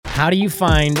How do you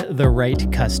find the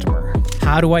right customer?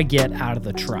 How do I get out of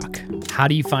the truck? How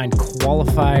do you find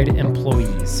qualified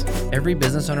employees? Every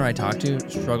business owner I talk to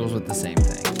struggles with the same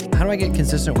thing. How do I get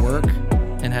consistent work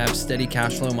and have steady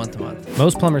cash flow month to month?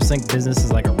 Most plumbers think business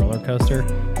is like a roller coaster.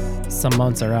 Some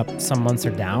months are up, some months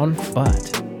are down,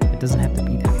 but it doesn't have to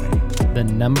be that way. The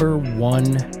number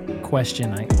one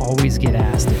question I always get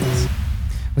asked is,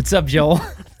 what's up, Joel?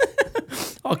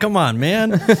 Oh, come on,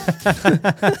 man.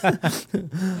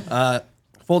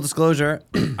 Full disclosure,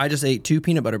 I just ate 2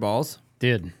 peanut butter balls.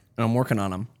 Dude. And I'm working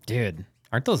on them. Dude,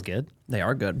 aren't those good? They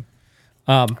are good.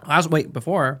 Wait,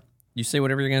 before you say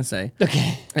whatever you're going to say.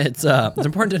 Okay. It's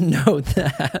important to note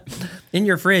that in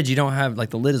your fridge, you don't have,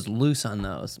 like, the lid is loose on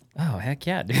those. Oh, heck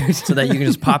yeah, dude. So that you can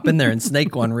just pop in there and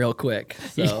snake one real quick.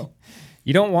 So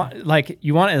you don't want, like,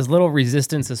 you want as little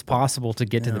resistance as possible to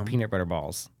get to the peanut butter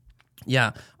balls.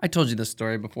 Yeah, I told you this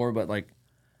story before, but like,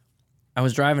 I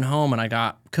was driving home and I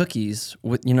got cookies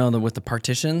with with the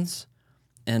partitions,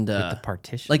 and With the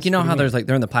partitions? like how there's like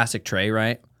they're in the plastic tray,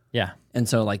 right? Yeah. And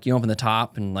so like you open the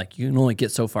top and like you can only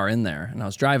get so far in there. And I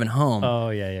was driving home. Oh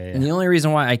yeah. And the only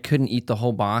reason why I couldn't eat the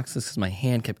whole box is because my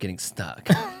hand kept getting stuck,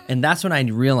 and that's when I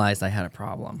realized I had a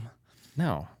problem.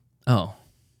 No. Oh,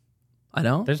 I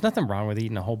don't. There's nothing wrong with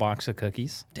eating a whole box of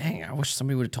cookies. Dang, I wish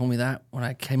somebody would have told me that when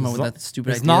I came up with that stupid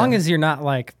idea. As long as you're not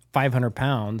like 500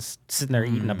 pounds sitting there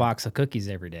eating a box of cookies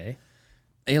every day.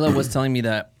 Ayla was telling me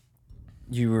that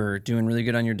you were doing really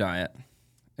good on your diet,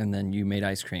 and then you made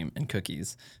ice cream and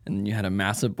cookies, and then you had a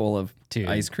massive bowl of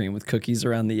ice cream with cookies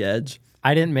around the edge.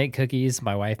 I didn't make cookies.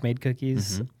 My wife made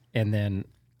cookies. And then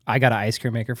I got an ice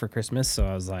cream maker for Christmas, so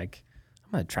I was like,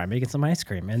 I'm going to try making some ice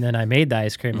cream. And then I made the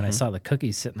ice cream, and I saw the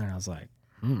cookies sitting there, and I was like,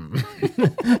 And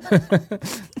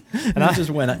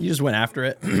you just went after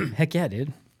it. Heck yeah,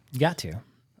 dude. You got to.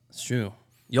 It's true.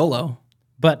 YOLO.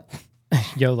 But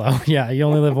YOLO, yeah, you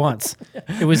only live once.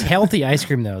 It was healthy ice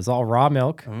cream, though. It was all raw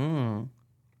milk.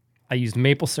 I used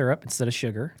maple syrup instead of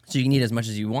sugar. So you can eat as much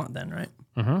as you want then, right?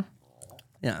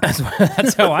 Yeah.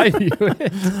 That's how I view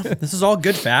it. This is all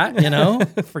good fat,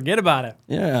 Forget about it.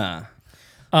 Yeah.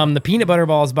 The peanut butter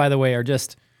balls, by the way, are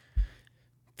just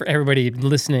for everybody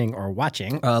listening or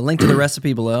watching. Link to the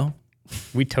recipe below.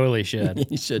 We totally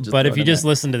should. You should. But if you just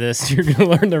listen to this, you're going to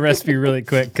learn the recipe really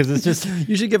quick because it's just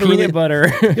you should give peanut butter.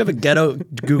 You have a ghetto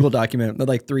Google document with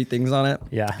like 3 things on it.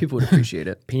 Yeah. People would appreciate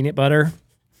it. Peanut butter,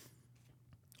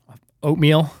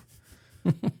 oatmeal,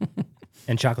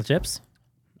 and chocolate chips.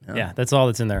 Yeah, that's all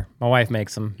that's in there. My wife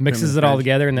makes them, mixes it all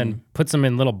together, and then puts them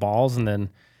in little balls, and then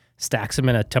stacks them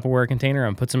in a Tupperware container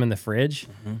and puts them in the fridge.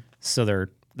 So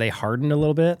they harden a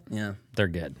little bit. Yeah. They're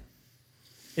good.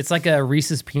 It's like a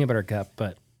Reese's peanut butter cup,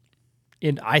 but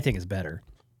I think it's better.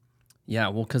 Yeah,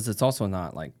 well, because it's also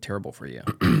not like terrible for you.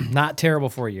 Not terrible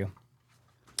for you.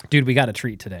 Dude, we got a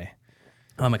treat today.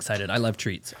 I'm excited. I love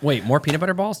treats. Wait, more peanut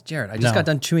butter balls? Jared, I just got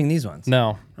done chewing these ones.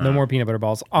 No more peanut butter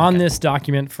balls. On this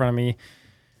document in front of me,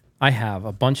 I have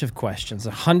a bunch of questions,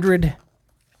 100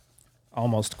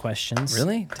 almost questions.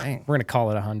 Really? Dang. We're going to call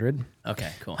it 100.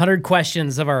 Okay, cool. 100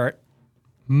 questions of our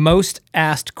most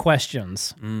asked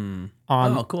questions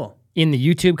cool. in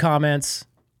the YouTube comments,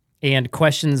 and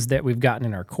questions that we've gotten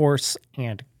in our course,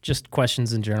 and just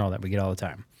questions in general that we get all the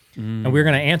time. And we're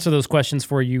going to answer those questions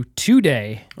for you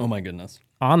today. Oh my goodness.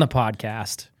 On the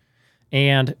podcast.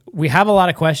 And we have a lot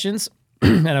of questions,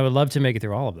 and I would love to make it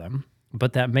through all of them,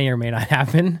 but that may or may not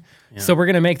happen. Yeah. So we're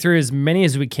going to make through as many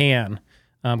as we can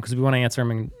because we want to answer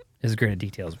them in as great a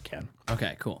detail as we can.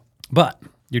 Okay, cool. But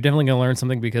you're definitely going to learn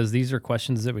something because these are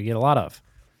questions that we get a lot of.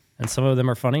 And some of them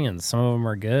are funny, and some of them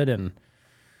are good, and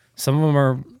some of them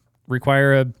are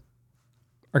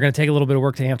going to take a little bit of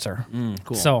work to answer.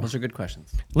 Cool. So those are good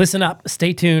questions. Listen up.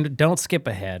 Stay tuned. Don't skip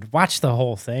ahead. Watch the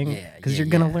whole thing because you're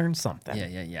going to learn something.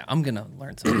 Yeah. I'm going to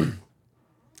learn something.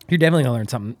 You're definitely going to learn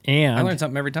something. And I learn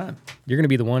something every time. You're going to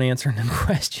be the one answering the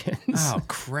questions. Oh,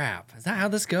 crap. Is that how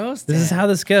this goes? This is how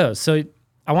this goes. So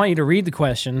I want you to read the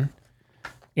question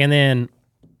and then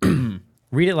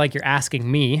read it like you're asking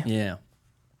me. Yeah.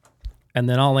 And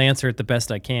then I'll answer it the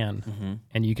best I can.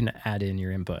 And you can add in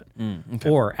your input. Okay.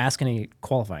 Or ask any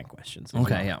qualifying questions.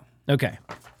 Okay, yeah. Okay.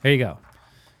 Here you go.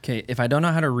 Okay, if I don't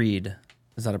know how to read,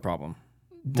 is that a problem?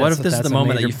 What if this is the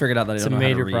moment that you figured out that I don't know how to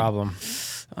read? It's a major problem.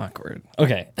 Awkward.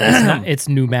 Okay. It's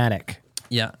pneumatic.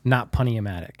 Yeah. Not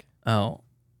puniomatic. Oh.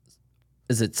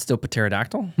 Is it still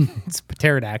pterodactyl? It's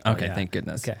pterodactyl. Okay, yeah. thank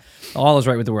goodness. Okay. All is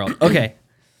right with the world. Okay.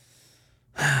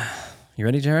 You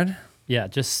ready, Jared? Yeah,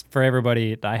 just for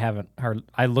everybody,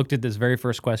 I looked at this very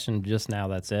first question just now.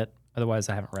 That's it. Otherwise,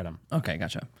 I haven't read them. Okay,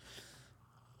 gotcha.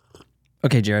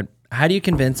 Okay, Jared, how do you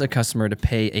convince a customer to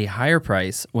pay a higher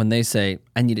price when they say,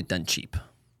 I need it done cheap?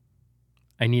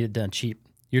 I need it done cheap.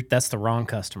 That's the wrong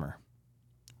customer.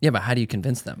 Yeah, but how do you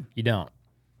convince them? You don't.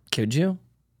 Could you?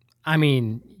 I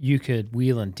mean, you could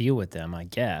wheel and deal with them, I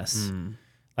guess.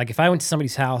 Like if I went to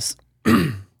somebody's house,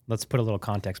 let's put a little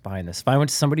context behind this. If I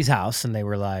went to somebody's house and they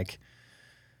were like,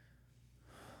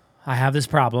 I have this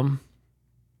problem,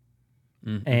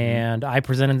 and I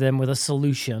presented them with a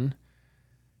solution,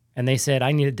 and they said,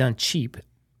 I need it done cheap,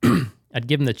 I'd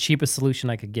give them the cheapest solution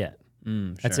I could get.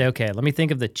 Sure. I'd say, okay, let me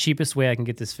think of the cheapest way I can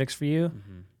get this fixed for you.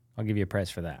 I'll give you a price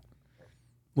for that.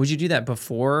 Would you do that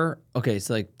before? Okay,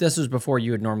 so like this was before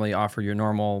you would normally offer your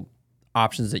normal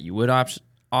options that you would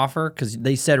offer? Because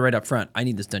they said right up front, I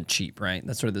need this done cheap, right?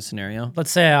 That's sort of the scenario. Let's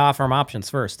say I offer them options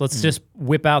first. Let's just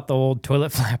whip out the old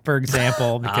toilet flapper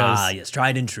example because yes,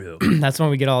 tried and true. that's one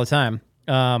we get all the time.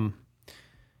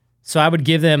 So I would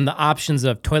give them the options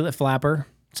of toilet flapper.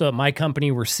 So at my company,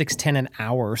 we're $6.10 an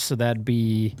hour. So that'd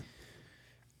be,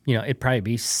 it'd probably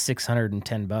be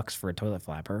 $610 for a toilet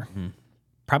flapper.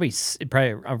 It'd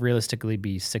probably realistically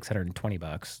be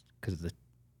 $620 because of the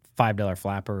 $5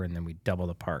 flapper, and then we double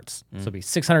the parts. So it'd be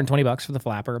 $620 for the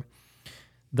flapper.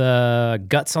 The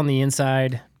guts on the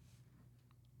inside,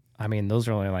 I mean, those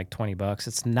are only like $20.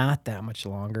 It's not that much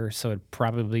longer, so it'd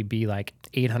probably be like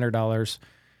 $800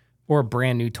 or a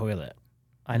brand new toilet.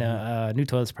 I know a new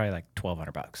toilet's probably like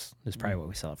 $1,200. Is probably what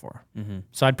we sell it for.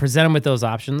 So I'd present them with those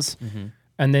options,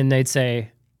 and then they'd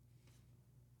say,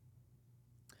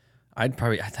 I'd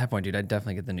probably, at that point, dude, I'd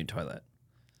definitely get the new toilet.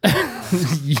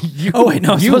 oh, wait,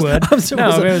 no, you would.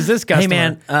 No, it was this customer. Hey,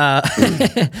 man,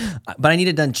 but I need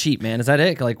it done cheap, man. Is that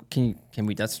it? Like, can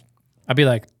we, I'd be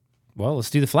like, well, let's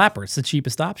do the flapper. It's the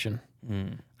cheapest option.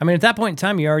 I mean, at that point in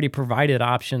time, you already provided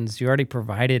options. You already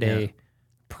provided a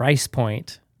price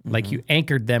point. Like you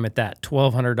anchored them at that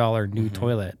 $1,200 new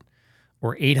toilet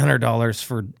or $800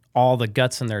 for all the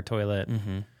guts in their toilet.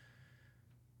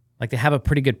 Like they have a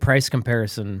pretty good price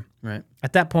comparison. Right.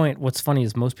 At that point, what's funny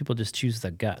is most people just choose the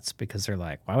guts because they're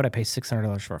like, why would I pay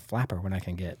 $600 for a flapper when I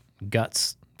can get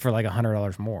guts for like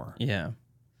 $100 more? Yeah.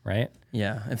 Right?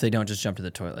 Yeah. If they don't just jump to the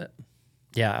toilet.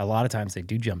 Yeah. A lot of times they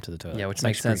do jump to the toilet. Yeah, which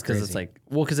makes sense because it's like,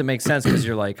 because it makes sense because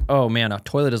you're like, oh man, a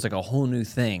toilet is like a whole new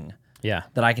thing. Yeah.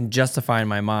 That I can justify in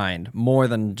my mind more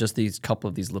than just these couple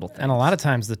of these little things. And a lot of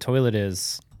times the toilet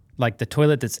is like the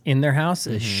toilet that's in their house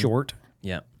is short.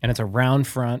 Yeah. And it's a round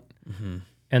front.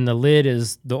 And the lid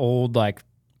is the old like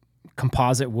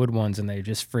composite wood ones, and they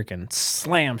just freaking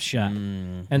slam shut.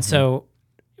 And so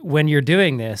when you're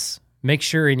doing this, make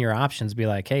sure in your options be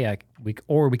like, hey, we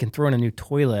can throw in a new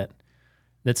toilet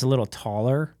that's a little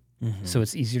taller, so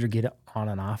it's easier to get it on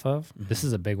and off of. This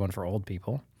is a big one for old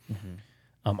people.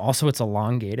 Also, it's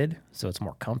elongated, so it's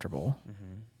more comfortable.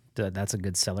 That's a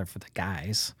good seller for the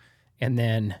guys. And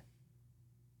then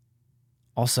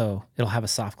also, it'll have a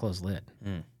soft close lid.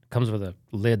 Comes with a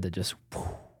lid that just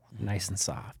nice and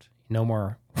soft. No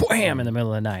more wham in the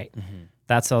middle of the night.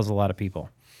 That sells a lot of people.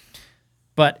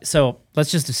 But so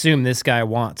let's just assume this guy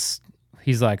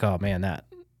he's like, oh man, that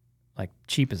like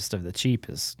cheapest of the cheap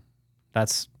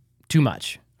that's too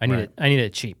much. I need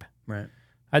it cheap. Right.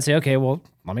 I'd say, okay, well,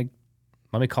 let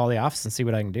me call the office and see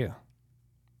what I can do.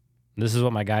 This is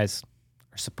what my guys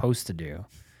are supposed to do.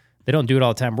 They don't do it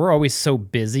all the time. We're always so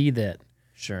busy that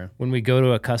when we go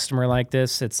to a customer like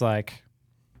this, it's like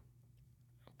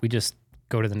we just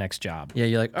go to the next job. Yeah,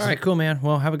 you're like, all right, cool, man.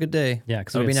 Well, have a good day. Yeah,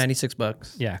 because it'll be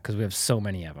 $96. Yeah, because we have so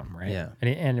many of them, right? Yeah.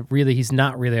 And really, he's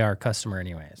not really our customer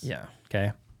anyways. Yeah.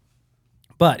 Okay.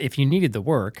 But if you needed the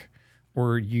work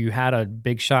or you had a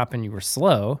big shop and you were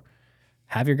slow,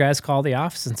 have your guys call the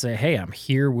office and say, hey, I'm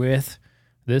here with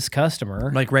this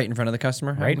customer. Like right in front of the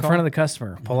customer? Right in front of the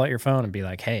customer. Pull out your phone and be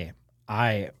like, hey,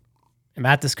 I'm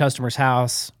at this customer's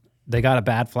house. They got a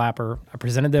bad flapper. I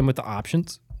presented them with the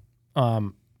options.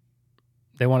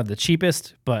 They wanted the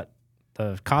cheapest, but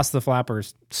the cost of the flapper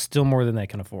is still more than they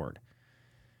can afford.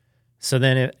 So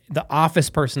then the office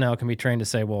personnel can be trained to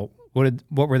say, well,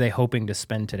 what were they hoping to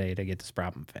spend today to get this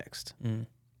problem fixed?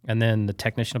 And then the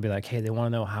technician will be like, hey, they want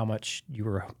to know how much you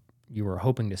were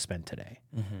hoping to spend today.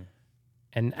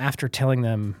 And after telling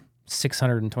them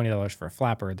 $620 for a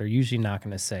flapper, they're usually not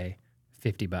going to say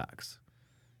 $50.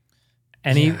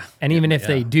 And even if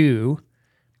they do,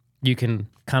 you can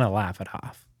kind of laugh it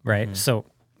off, right? So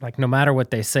like no matter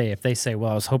what they say, if they say,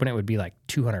 well, I was hoping it would be like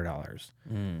 $200,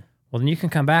 well, then you can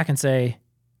come back and say,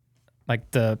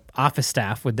 like the office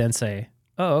staff would then say,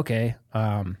 oh, okay,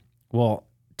 well,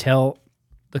 tell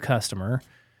the customer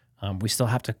we still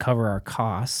have to cover our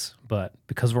costs, but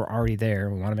because we're already there,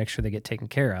 we want to make sure they get taken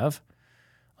care of.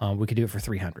 We could do it for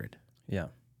 $300. Yeah.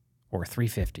 Or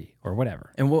 $350 or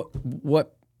whatever. And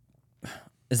what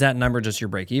Is that number just your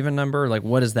break-even number? Like,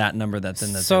 what is that number that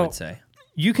they would say?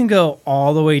 You can go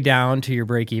all the way down to your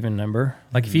break-even number.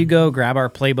 Like if you go grab our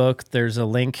playbook, there's a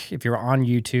link. If you're on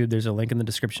YouTube, there's a link in the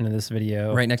description of this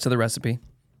video. Right next to the recipe.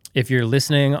 If you're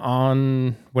listening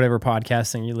on whatever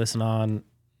podcasting you listen on,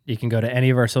 you can go to any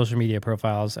of our social media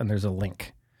profiles and there's a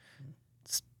link.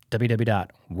 It's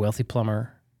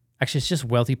www.wealthyplumber. Actually, it's just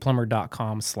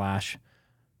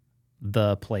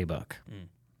wealthyplumber.com/theplaybook.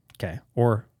 Okay.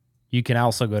 Or you can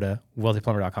also go to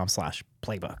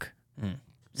wealthyplumber.com/playbook.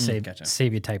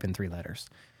 Save you type in 3 letters.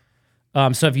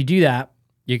 So if you do that,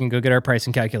 you can go get our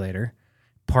pricing calculator.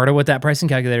 Part of what that pricing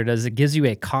calculator does is it gives you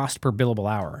a cost per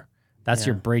billable hour. That's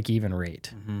your break-even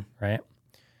rate, right?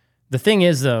 The thing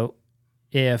is, though,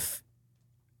 if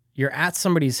you're at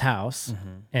somebody's house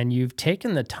and you've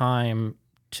taken the time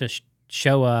to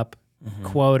show up,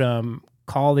 quote them,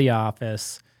 call the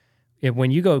office,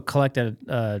 when you go collect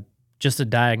just a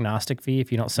diagnostic fee,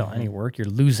 if you don't sell any work, you're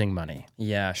losing money.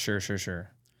 Yeah, sure.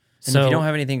 And if you don't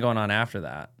have anything going on after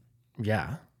that.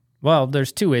 Yeah. Well,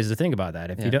 there's 2 ways to think about that.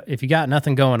 If you got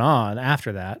nothing going on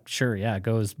after that, sure,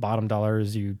 go as bottom dollar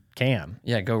as you can.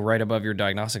 Yeah, go right above your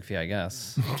diagnostic fee, I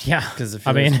guess. Yeah. Because if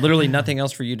there's literally nothing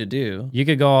else for you to do. You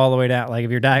could go all the way down. Like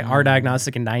if your our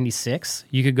diagnostic in 96,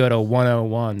 you could go to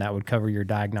 101. That would cover your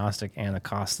diagnostic and the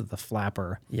cost of the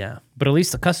flapper. Yeah. But at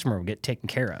least the customer will get taken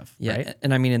care of. Yeah. Right?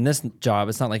 And I mean, in this job,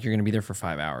 it's not like you're going to be there for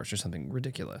 5 hours or something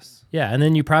ridiculous. Yeah. And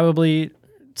then you probably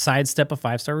sidestep a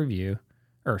 5-star review,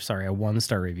 or sorry, a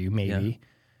 1-star review, maybe. Yeah.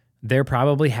 They're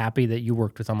probably happy that you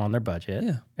worked with them on their budget.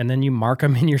 Yeah. And then you mark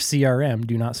them in your CRM,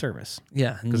 do not service.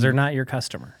 Yeah. Because they're not your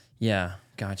customer. Yeah.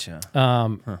 Gotcha.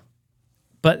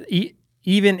 But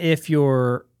even if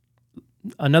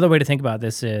another way to think about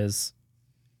this is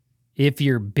if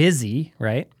you're busy,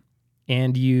 right?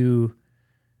 And you're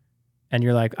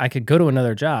like, I could go to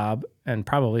another job and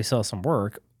probably sell some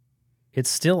work. It's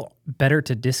still better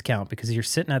to discount because you're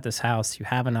sitting at this house, you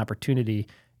have an opportunity.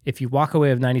 If you walk away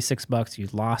with $96, you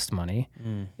lost money.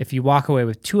 If you walk away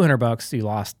with $200, you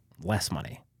lost less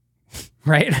money.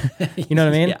 Right? You know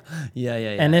what I mean? Yeah.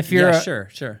 And if you're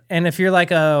sure. And if you're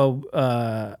like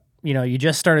you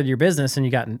just started your business and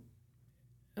you got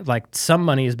like some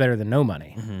money is better than no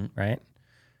money, right?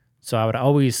 So I would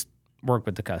always work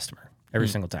with the customer every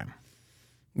single time.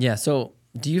 Yeah. So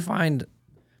do you find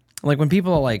like when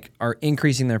people are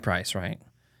increasing their price, right?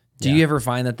 Do you ever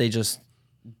find that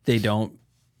they don't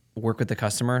work with the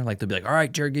customer? Like they'll be like, all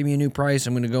right, Jered, give me a new price.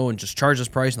 I'm going to go and just charge this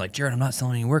price. And like, Jered, I'm not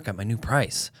selling any work at my new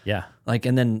price. Yeah. Like,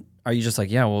 and then are you just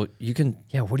like, yeah, well, you can.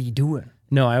 Yeah. What are you doing?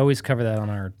 No, I always cover that on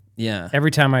our. Yeah.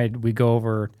 Every time we go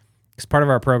over, because part of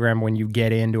our program when you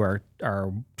get into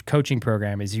our coaching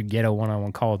program is you get a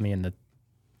one-on-one call with me. In the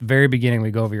very beginning,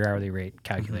 we go over your hourly rate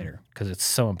calculator because it's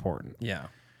so important. Yeah.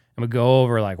 And we go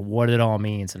over like what it all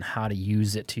means and how to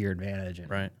use it to your advantage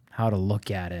and how to look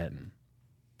at it and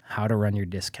how to run your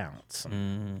discounts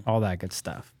and all that good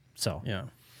stuff. So yeah.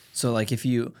 So like if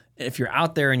you're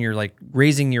out there and you're like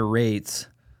raising your rates,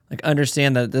 like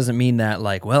understand that it doesn't mean that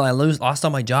like, well, I lost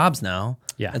all my jobs now.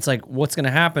 Yeah. It's like what's going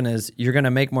to happen is you're going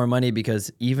to make more money because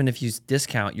even if you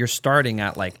discount, you're starting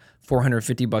at like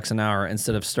 $450 an hour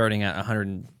instead of starting at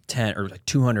 110 or like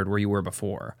 200 where you were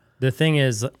before. The thing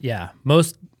is,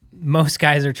 most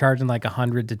guys are charging like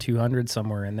 100 to 200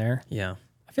 somewhere in there. Yeah.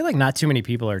 I feel like not too many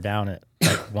people are down at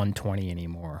like 120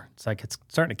 anymore. It's like it's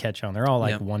starting to catch on. They're all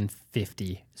like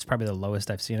 150. It's probably the lowest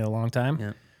I've seen in a long time.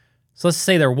 Yeah. So let's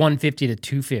say they're 150 to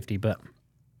 250, but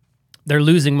they're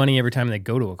losing money every time they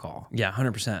go to a call. Yeah,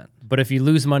 100%. But if you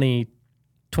lose money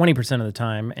 20% of the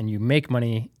time and you make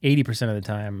money 80% of the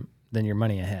time, then you're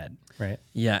money ahead, right?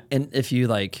 Yeah, and if you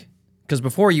like, because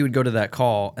before you would go to that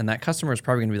call and that customer is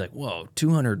probably going to be like, whoa,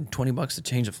 $220 to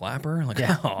change a flapper? Like,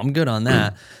 oh, I'm good on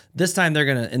that. This time they're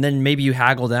going to, and then maybe you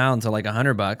haggle down to like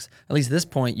 $100. At least at this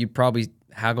point, you'd probably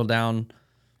haggle down.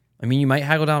 I mean, you might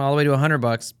haggle down all the way to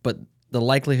 $100, but the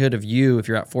likelihood of you, if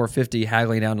you're at $450,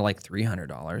 haggling down to like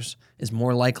 $300 is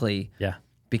more likely. Yeah.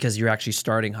 Because you're actually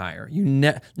starting higher.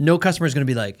 No customer is going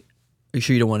to be like, are you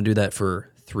sure you don't want to do that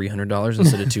for $300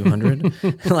 instead of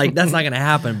 $200? Like that's not going to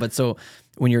happen. But so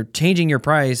when you're changing your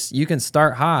price, you can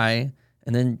start high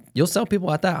and then you'll sell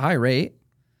people at that high rate.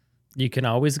 You can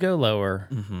always go lower,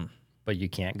 but you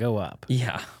can't go up.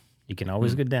 Yeah. You can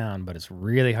always go down, but it's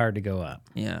really hard to go up.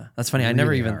 Yeah. That's funny. Really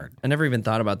I never even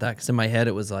thought about that because in my head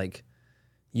it was like,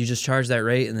 you just charge that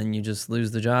rate and then you just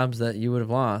lose the jobs that you would have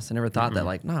lost. I never thought that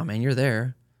like, nah, man, you're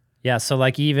there. Yeah, so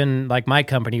like even like my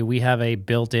company, we have a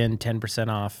built-in 10%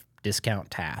 off discount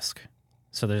task.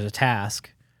 So there's a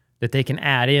task that they can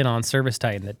add in on Service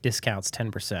Titan that discounts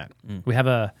 10%. We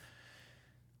have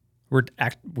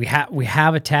we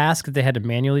have a task that they had to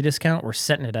manually discount. We're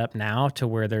setting it up now to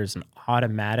where there's an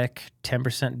automatic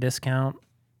 10% discount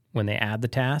when they add the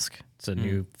task. It's a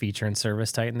new feature in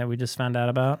Service Titan that we just found out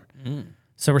about.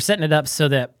 So we're setting it up so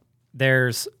that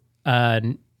there's a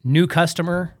new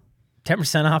customer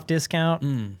 10% off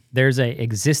discount. There's a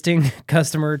existing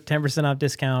customer 10% off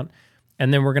discount,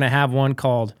 and then we're gonna have one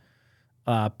called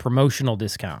promotional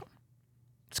discount.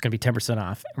 It's going to be 10%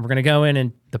 off. And we're going to go in,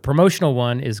 and the promotional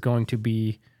one is going to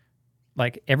be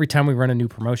like every time we run a new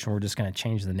promotion, we're just going to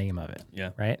change the name of it.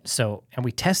 Yeah. Right. So, and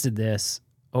we tested this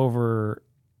over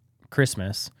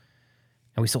Christmas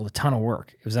and we sold a ton of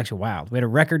work. It was actually wild. We had a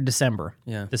record December.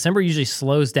 Yeah. December usually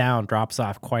slows down, drops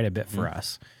off quite a bit for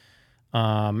us.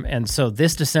 And so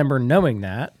this December, knowing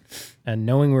that and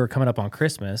knowing we were coming up on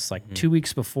Christmas, like 2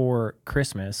 weeks before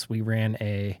Christmas, we ran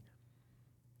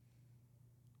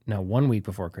 1 week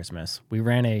before Christmas, we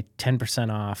ran a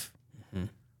 10% off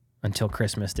until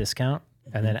Christmas discount.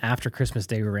 And then after Christmas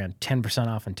Day, we ran 10%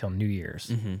 off until New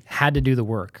Year's. Had to do the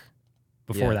work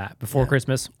before that, before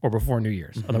Christmas or before New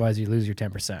Year's. Otherwise, you lose your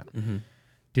 10%.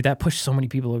 Dude, that pushed so many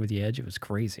people over the edge. It was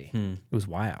crazy. It was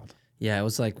wild. Yeah, it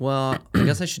was like, well, I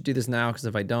guess I should do this now because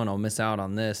if I don't, I'll miss out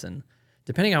on this. And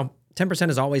depending on 10%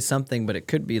 is always something, but it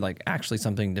could be like actually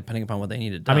something depending upon what they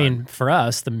needed done. I mean, for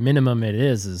us, the minimum it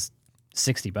is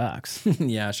 $60.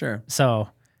 Yeah, sure. So,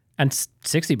 and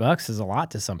 $60 is a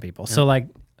lot to some people. So like,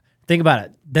 think about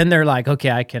it. Then they're like,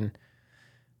 okay,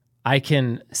 I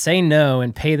can say no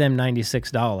and pay them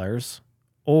 $96,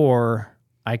 or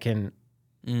I can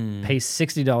pay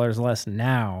 $60 less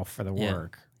now for the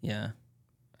work. Yeah.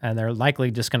 And they're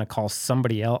likely just going to call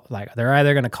somebody else. Like they're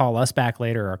either going to call us back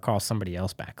later or call somebody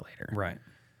else back later. Right.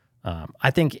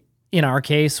 I think in our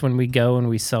case, when we go and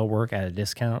we sell work at a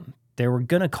discount, they were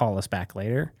going to call us back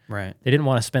later. Right. They didn't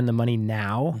want to spend the money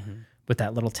now, but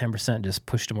that little 10% just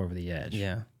pushed them over the edge.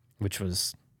 Yeah. Which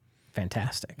was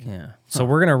fantastic. Yeah. So I'm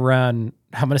going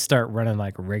to start running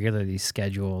like regularly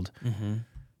scheduled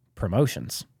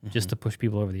promotions just to push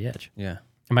people over the edge. Yeah.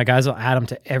 And my guys will add them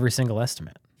to every single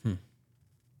estimate.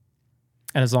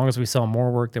 And as long as we sell more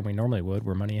work than we normally would,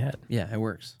 we're money ahead. Yeah, it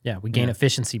works. Yeah, we gain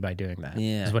efficiency by doing that.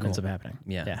 Yeah, is what cool. ends up happening.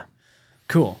 Yeah.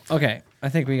 Cool. Okay. I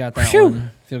think we got that Phew.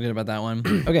 one. Feel good about that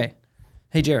one. Okay.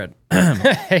 Hey, Jered.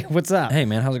 Hey, what's up? Hey,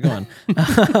 man. How's it going?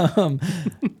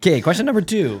 Okay. Question number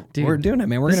 2. Dude, we're doing it,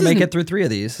 man. We're going to make it through 3 of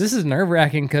these. This is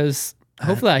nerve-wracking because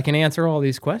hopefully I can answer all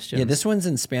these questions. Yeah, this one's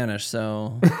in Spanish,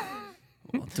 so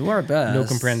we'll do our best. No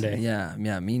comprende.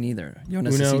 Yeah, me neither. Yo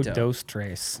Uno, necesito. dos,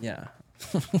 tres. Yeah.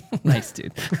 Nice,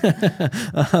 dude.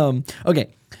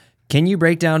 Okay. Can you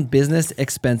break down business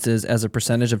expenses as a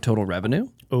percentage of total revenue?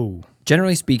 Oh.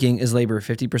 Generally speaking, is labor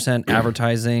 50%,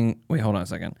 advertising... Wait, hold on a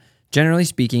second. Generally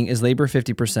speaking, is labor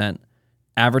 50%,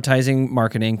 advertising,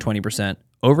 marketing 20%,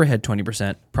 overhead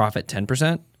 20%, profit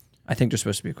 10%? I think there's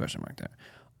supposed to be a question mark there.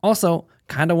 Also,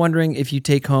 kind of wondering if you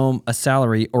take home a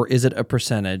salary or is it a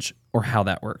percentage or how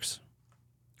that works.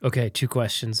 Okay, 2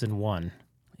 questions in one.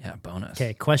 Yeah, bonus.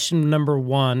 Okay, question number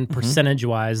 1,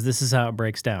 percentage-wise, this is how it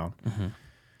breaks down.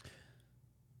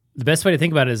 The best way to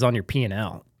think about it is on your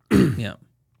P&L. Yeah.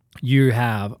 You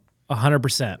have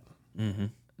 100%.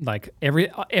 Like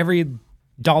every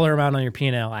dollar amount on your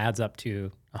P&L adds up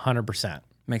to 100%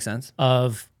 Makes sense.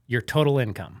 of your total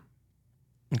income.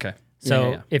 Okay.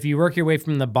 So if you work your way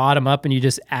from the bottom up and you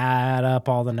just add up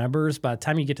all the numbers, by the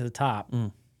time you get to the top,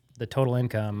 the total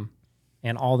income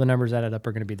and all the numbers added up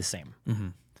are going to be the same.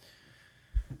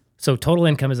 So total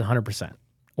income is 100%,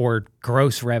 or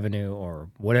gross revenue, or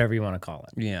whatever you want to call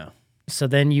it. Yeah. So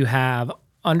then you have,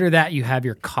 under that, you have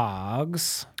your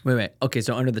COGS. Wait. Okay,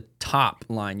 so under the top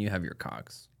line, you have your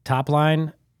COGS. Top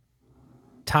line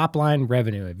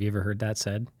revenue. Have you ever heard that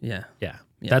said? Yeah. Yeah.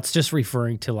 That's just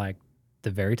referring to like the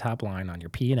very top line on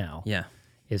your P&L. Yeah.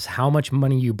 Is how much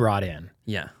money you brought in.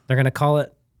 Yeah. They're going to call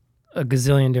it a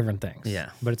gazillion different things.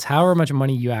 Yeah. But it's however much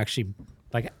money you actually,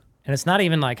 like, and it's not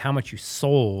even like how much you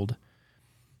sold,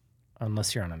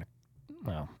 unless you're on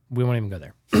well, we won't even go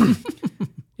there.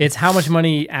 It's how much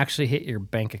money actually hit your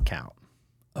bank account.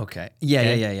 Okay.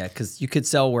 Yeah. Because you could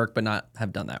sell work but not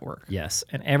have done that work. Yes.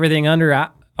 And everything under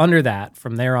that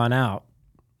from there on out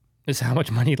is how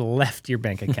much money left your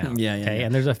bank account. Yeah.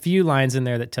 And there's a few lines in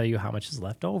there that tell you how much is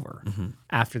left over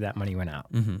after that money went out.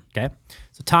 Okay.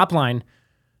 So top line,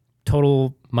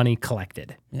 total money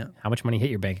collected. Yeah. How much money hit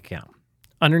your bank account.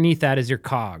 Underneath that is your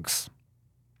COGS.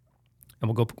 And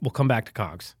we'll come back to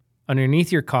COGS.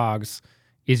 Underneath your COGS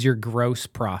is your gross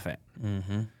profit.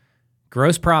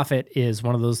 Gross profit is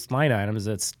one of those line items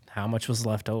that's how much was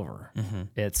left over.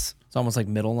 It's almost like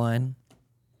middle line.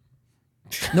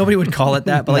 Nobody would call it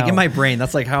that, but like in my brain,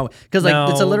 that's like how, because like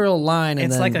it's a literal line. And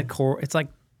it's then, like a core. It's like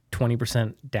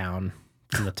 20% down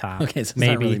from the top. Okay, so it's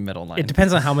maybe not really middle line. It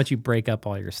depends on how much you break up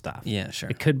all your stuff. Yeah, sure.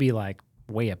 It could be like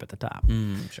way up at the top.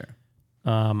 Sure.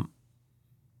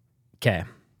 Okay.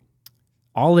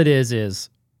 All it is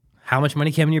how much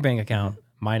money came in your bank account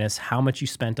minus how much you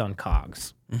spent on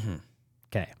COGS.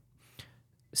 Okay.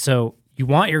 So you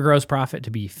want your gross profit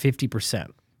to be 50%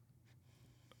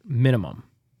 minimum.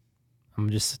 I'm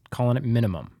just calling it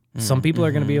minimum. Some people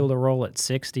are going to be able to roll at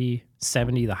 60,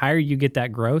 70. The higher you get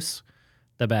that gross,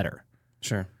 the better.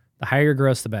 Sure. The higher your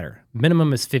gross, the better.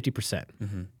 Minimum is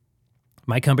 50%.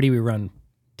 My company, we run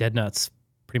dead nuts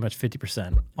pretty much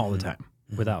 50% all the time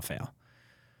without fail.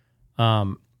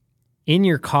 In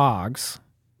your COGS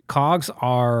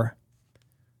are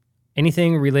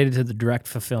anything related to the direct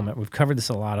fulfillment. We've covered this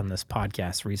a lot on this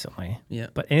podcast recently. Yeah.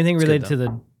 But anything related to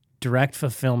the direct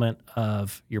fulfillment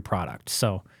of your product.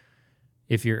 So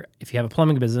if you have a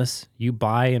plumbing business, you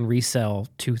buy and resell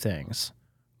two things: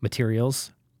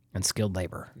 materials and skilled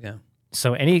labor. Yeah.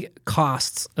 So any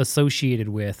costs associated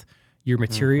with your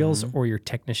materials or your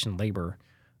technician labor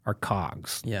are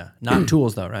COGS. Yeah. Not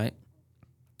tools though, right?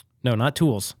 No, not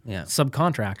tools. Yeah.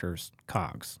 Subcontractors,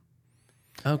 COGS.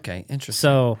 Okay, interesting.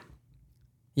 So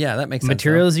yeah, that makes sense.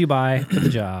 Materials you buy for the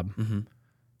job,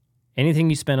 anything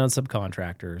you spend on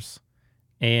subcontractors,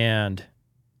 and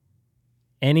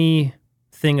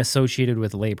anything associated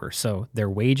with labor. So their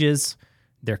wages,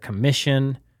 their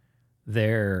commission,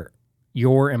 your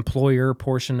employer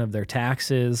portion of their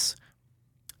taxes,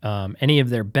 any of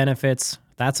their benefits,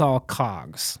 that's all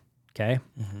COGS, okay?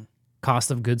 Cost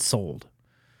of goods sold.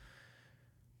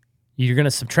 You're going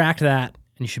to subtract that,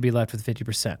 and you should be left with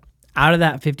 50%. Out of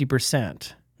that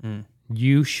 50%,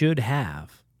 you should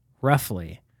have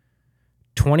roughly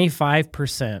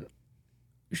 25%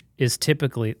 is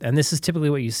typically, and this is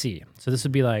typically what you see. So this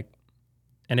would be like,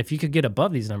 and if you could get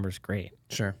above these numbers, great.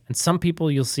 Sure. And some people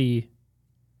you'll see,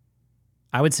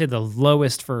 I would say the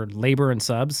lowest for labor and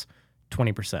subs,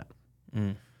 20%.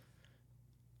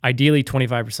 Ideally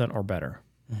 25% or better.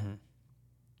 Am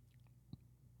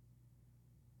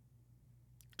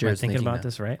I thinking about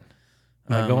this right?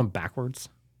 Am I going backwards?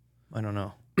 I don't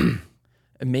know.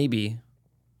 Maybe.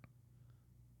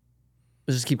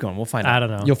 Let's just keep going. We'll find out. I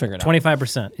don't know. You'll figure it out.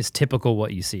 25% is typical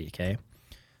what you see, okay?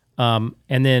 And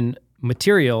then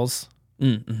materials.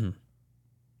 Did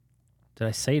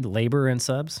I say labor and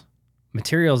subs?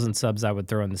 Materials and subs I would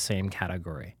throw in the same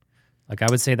category. Like I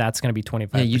would say that's going to be 25%.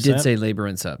 Yeah, you did say labor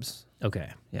and subs.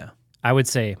 Okay. Yeah. I would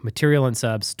say material and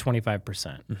subs,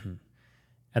 25%.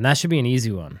 And that should be an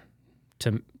easy one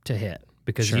to hit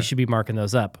because you should be marking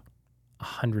those up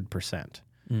 100%.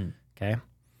 Okay?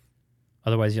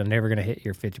 Otherwise, you're never going to hit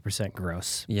your 50%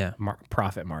 gross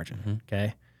profit margin.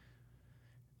 Okay?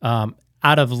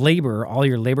 Out of labor, all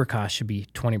your labor costs should be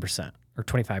 20% or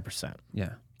 25%.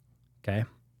 Yeah. Okay?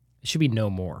 It should be no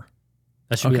more.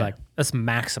 That should be like, that's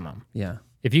maximum. Yeah.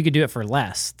 If you could do it for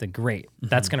less, then great.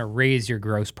 That's going to raise your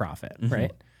gross profit,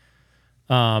 right?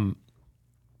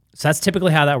 So that's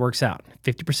typically how that works out.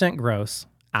 50% gross.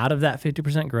 Out of that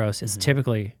 50% gross is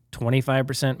typically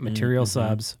 25% material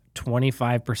subs,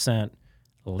 25%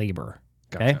 labor.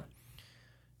 Okay? Gotcha.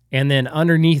 And then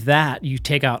underneath that, you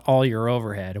take out all your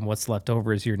overhead, and what's left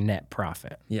over is your net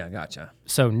profit. Yeah, gotcha.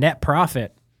 So net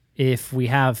profit, if we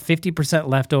have 50%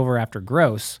 left over after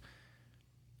gross,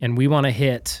 and we want to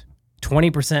hit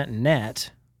 20%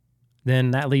 net,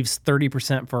 then that leaves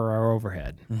 30% for our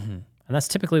overhead. And that's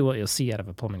typically what you'll see out of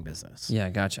a plumbing business. Yeah,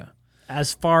 gotcha.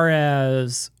 As far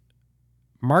as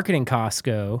marketing costs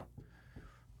go,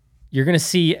 you're going to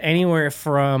see anywhere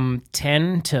from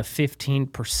 10 to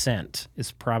 15%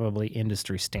 is probably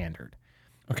industry standard.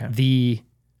 Okay. The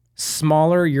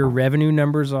smaller your revenue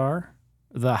numbers are,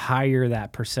 the higher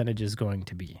that percentage is going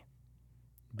to be.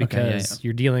 Because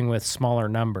you're dealing with smaller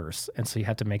numbers, and so you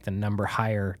have to make the number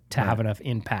higher to have enough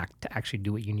impact to actually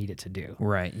do what you need it to do.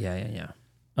 Right. Yeah.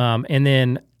 And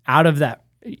then out of that,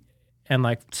 and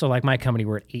like my company,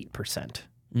 we're at 8%,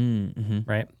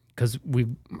 right? Because we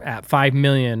at 5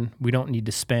 million, we don't need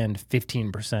to spend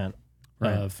 15%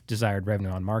 of desired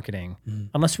revenue on marketing,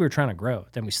 unless we were trying to grow.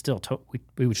 Then we still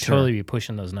we would totally be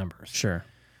pushing those numbers. Sure.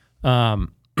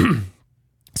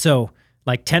 So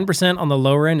like 10% on the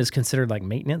lower end is considered like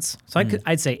maintenance. So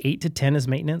I'd say 8 to 10 is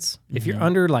maintenance. If you're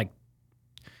under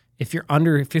if you're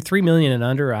 3 million and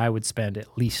under, I would spend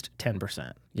at least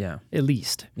 10%. Yeah. At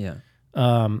least. Yeah.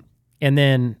 And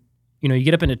then, you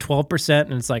get up into 12%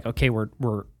 and it's like, okay,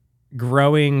 we're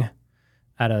growing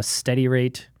at a steady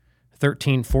rate.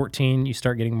 13, 14, you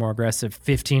start getting more aggressive.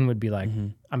 15 would be like,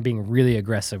 I'm being really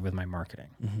aggressive with my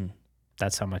marketing.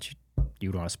 that's how much you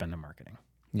would want to spend on marketing.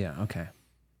 Yeah. Okay.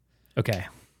 Okay.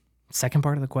 Second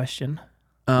part of the question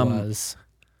was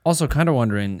also kind of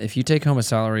wondering if you take home a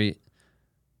salary,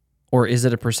 or is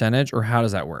it a percentage, or how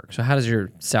does that work? So how does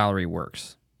your salary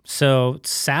works? So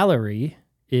salary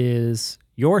is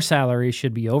your salary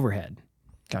should be overhead.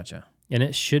 Gotcha. And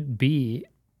it should be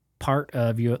part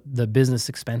of the business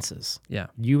expenses. Yeah.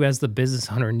 You as the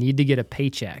business owner need to get a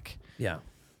paycheck. Yeah.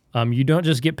 You don't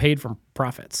just get paid from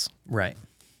profits. Right.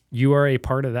 You are a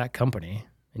part of that company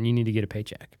and you need to get a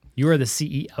paycheck. You are the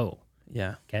CEO.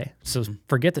 Yeah. Okay. So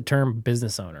forget the term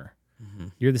business owner.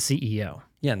 You're the CEO.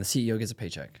 Yeah, and the CEO gets a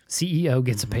paycheck. CEO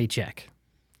gets a paycheck.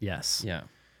 Yes. Yeah.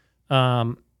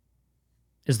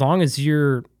 As long as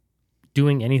you're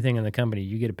doing anything in the company,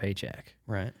 you get a paycheck.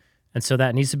 Right. And so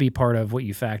that needs to be part of what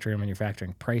you factor in when you're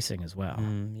factoring pricing as well.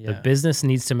 Yeah. The business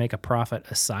needs to make a profit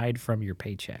aside from your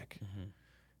paycheck.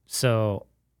 So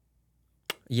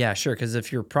yeah, sure. Because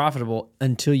if you're profitable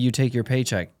until you take your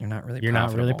paycheck, you're not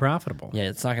really profitable. Yeah,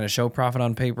 it's not going to show profit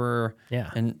on paper.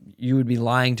 Yeah. And you would be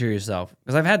lying to yourself.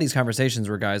 Because I've had these conversations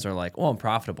where guys are like, well, I'm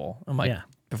profitable. I'm like, Yeah.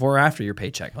 before or after your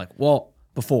paycheck? I'm like, well,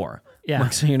 before. Yeah.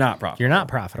 Like, so you're not profitable. You're not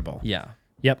profitable. Yeah.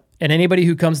 Yep. And anybody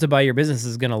who comes to buy your business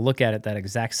is going to look at it that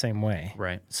exact same way.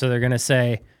 Right. So they're going to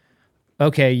say,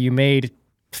 okay, you made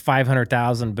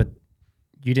 $500,000, but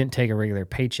you didn't take a regular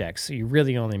paycheck. So you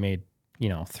really only made,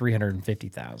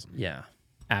 $350,000 Yeah.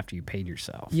 after you paid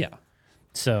yourself. Yeah.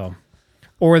 So,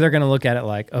 or they're going to look at it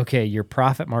like, okay, your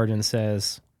profit margin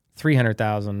says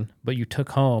 300,000, but you took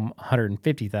home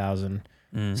 150,000.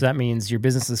 So that means your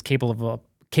business is capable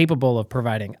of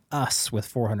providing us with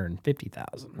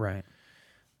 450,000. Right.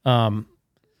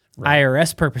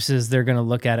 IRS purposes, they're going to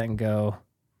look at it and go,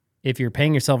 if you're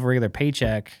paying yourself a regular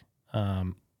paycheck,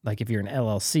 like if you're an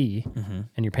LLC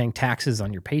and you're paying taxes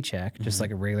on your paycheck, just like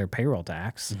a regular payroll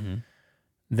tax,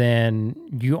 then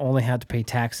you only have to pay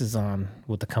taxes on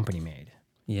what the company made.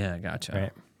 Yeah, gotcha.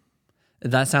 Right.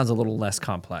 That sounds a little less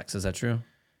complex. Is that true?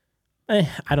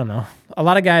 I don't know. A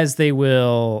lot of guys, they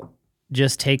will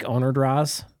just take owner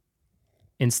draws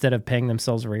instead of paying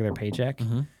themselves a regular paycheck.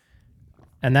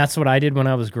 And that's what I did when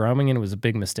I was growing, and it was a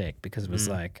big mistake because it was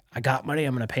like, I got money,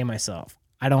 I'm going to pay myself.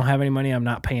 I don't have any money, I'm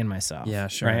not paying myself. Yeah,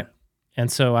 sure. Right?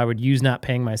 And so I would use not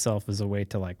paying myself as a way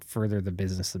to like further the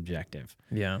business objective.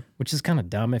 Yeah. Which is kind of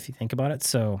dumb if you think about it.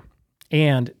 So,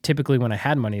 and typically when I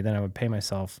had money, then I would pay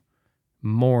myself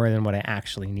more than what I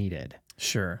actually needed.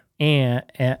 Sure. And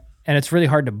it's really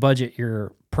hard to budget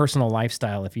your personal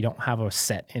lifestyle if you don't have a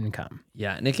set income.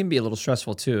 Yeah, and it can be a little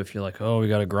stressful too if you're like, oh, we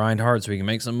got to grind hard so we can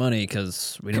make some money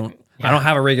because we don't. I don't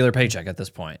have a regular paycheck at this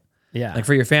point. Yeah. Like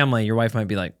for your family, your wife might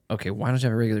be like, okay, why don't you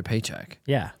have a regular paycheck?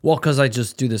 Yeah. Well, because I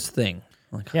just do this thing.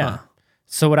 I'm like, Yeah.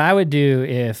 So what I would do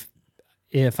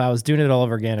if I was doing it all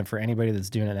over again, and for anybody that's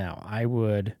doing it now, I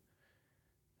would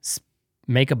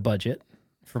make a budget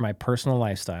for my personal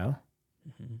lifestyle.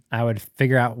 I would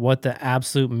figure out what the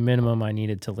absolute minimum I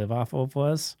needed to live off of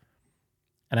was,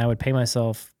 and I would pay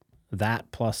myself that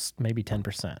plus maybe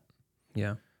 10%.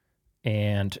 Yeah.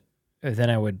 And then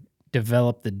I would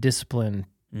develop the discipline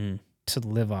to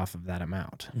live off of that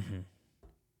amount. And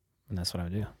that's what I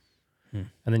would do. And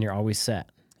then you're always set.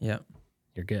 Yeah.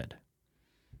 You're good.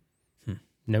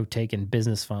 No taking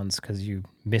business funds because you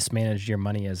mismanaged your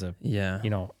money as a,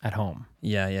 at home.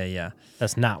 Yeah.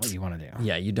 That's not what you want to do.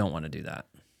 Yeah, you don't want to do that.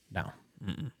 No.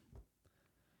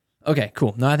 Okay,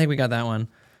 cool. No, I think we got that one.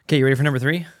 Okay, you ready for number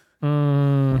 3?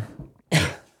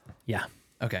 Yeah.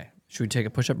 Okay. Should we take a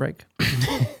push-up break?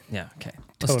 Yeah, okay.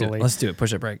 Totally. Let's do it.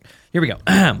 Push-up break. Here we go.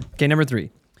 Okay, number 3.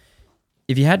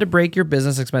 If you had to break your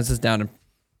business expenses down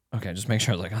okay, just make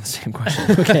sure I was like on the same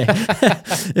question. Okay.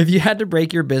 If you had to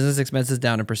break your business expenses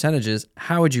down in percentages,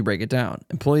 how would you break it down?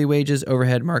 Employee wages,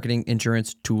 overhead, marketing,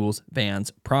 insurance, tools,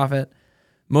 vans, profit.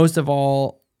 Most of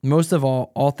all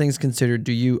things considered,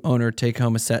 do you, owner, take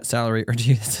home a set salary, or do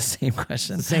you? It's the same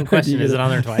question. It's the same question. Is it on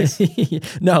there twice?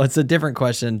 No, it's a different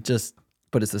question,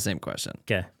 but it's the same question.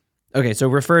 Okay, so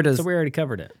referred as. So we already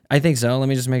covered it. I think so. Let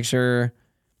me just make sure.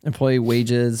 Employee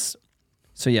wages.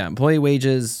 So yeah, employee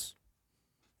wages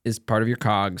is part of your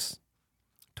COGS.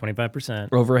 25%.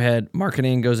 Overhead,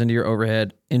 marketing goes into your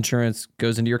overhead. Insurance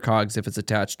goes into your COGS if it's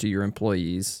attached to your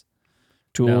employees.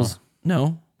 Tools,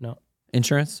 no.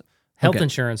 Insurance. Health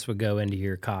insurance would go into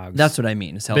your COGS. That's what I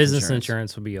mean. It's health Business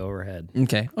insurance would be overhead.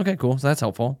 Okay, cool. So that's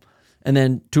helpful. And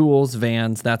then tools,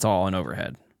 vans, that's all in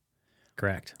overhead.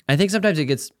 Correct. I think sometimes it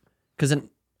gets, because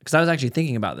I was actually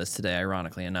thinking about this today,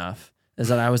 ironically enough, is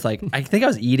that I was like, I think I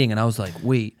was eating and I was like,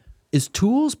 wait, is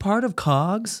tools part of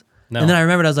COGS? No. And then I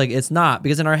remembered, I was like, it's not,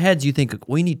 because in our heads you think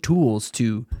we need tools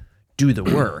to do the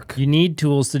work. You need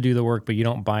tools to do the work, but you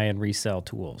don't buy and resell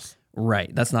tools.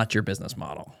 Right. That's not your business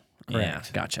model. Correct.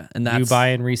 Yeah, gotcha. And that's You buy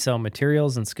and resell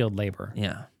materials and skilled labor.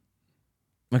 Yeah.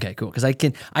 Okay, cool. Because I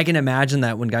can imagine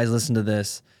that when guys listen to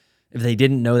this, if they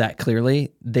didn't know that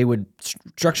clearly, they would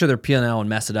structure their P&L and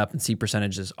mess it up and see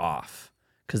percentages off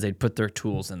because they'd put their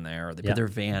tools in there or they put their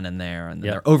van in there and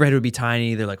their overhead would be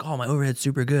tiny. They're like, oh, my overhead's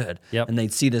super good. Yep. And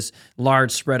they'd see this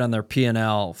large spread on their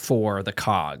P&L for the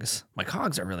COGS. My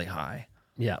COGS are really high.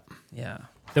 Yeah. Yeah.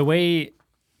 The way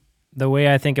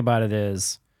I think about it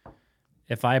is,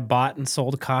 if I bought and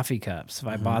sold coffee cups, if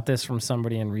I bought this from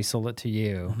somebody and resold it to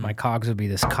you, my COGS would be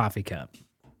this coffee cup.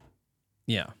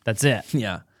 Yeah. That's it.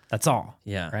 Yeah. That's all.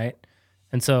 Yeah. Right?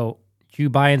 And so you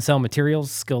buy and sell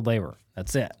materials, skilled labor.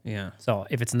 That's it. Yeah. So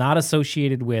if it's not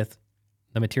associated with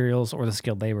the materials or the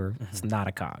skilled labor, it's not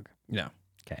a cog. Yeah.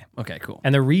 Okay. Okay, cool.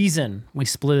 And the reason we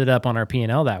split it up on our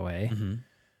P&L that way,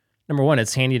 number one,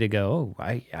 it's handy to go, oh,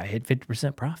 I hit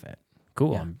 50% profit.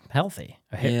 Cool, I'm healthy.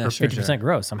 I hit 50%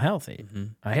 gross, I'm healthy.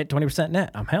 I hit 20%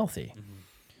 net, I'm healthy.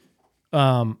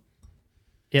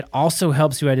 It also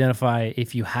helps you identify,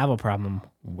 if you have a problem,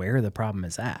 where the problem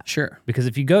is at. Sure. Because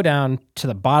if you go down to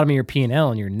the bottom of your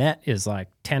P&L and your net is like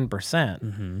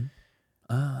 10%,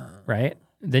 right?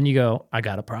 Then you go, I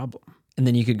got a problem. And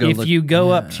then you could go If you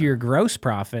go up to your gross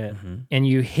profit and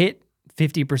you hit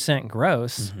 50%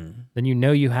 gross, then you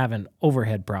know you have an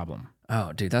overhead problem.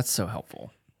 Oh, dude, that's so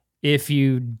helpful. If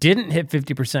you didn't hit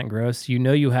 50% gross, you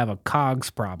know you have a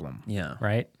COGS problem. Yeah.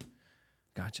 Right?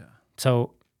 Gotcha.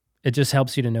 So it just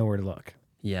helps you to know where to look.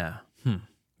 Yeah.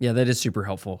 Yeah, that is super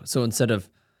helpful. So instead of,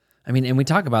 I mean, and we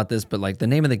talk about this, but like the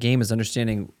name of the game is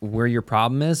understanding where your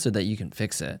problem is so that you can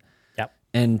fix it. Yep.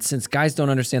 And since guys don't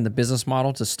understand the business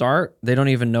model to start, they don't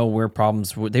even know where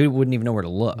problems, they wouldn't even know where to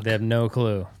look. They have no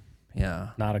clue. Yeah.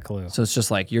 Not a clue. So it's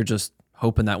just like, you're just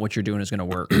hoping that what you're doing is going to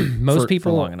work Most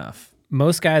people for long enough.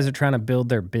 Most guys are trying to build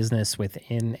their business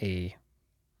within a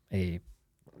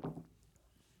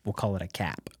we'll call it a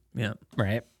cap. Yeah.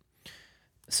 Right?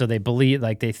 So they believe,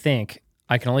 like they think,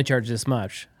 I can only charge this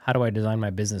much. How do I design my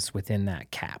business within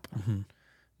that cap?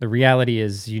 The reality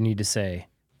is you need to say,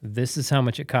 this is how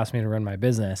much it costs me to run my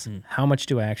business. How much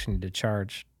do I actually need to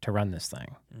charge to run this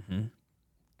thing?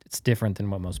 It's different than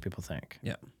what most people think.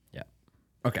 Yeah. Yeah.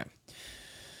 Okay.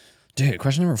 Dude,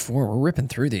 question number 4. We're ripping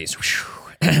through these.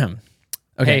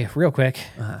 Okay, real quick,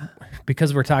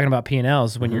 because we're talking about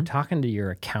P&Ls, when you're talking to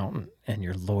your accountant and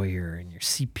your lawyer and your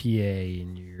CPA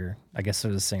and your, I guess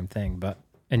they're the same thing, but,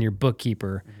 and your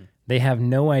bookkeeper, they have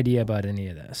no idea about any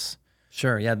of this.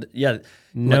 Sure. Yeah. Yeah.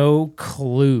 No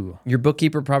clue. Your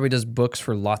bookkeeper probably does books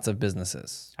for lots of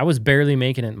businesses. I was barely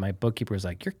making it, and my bookkeeper was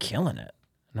like, you're killing it.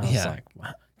 And I was like,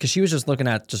 what? Because she was just looking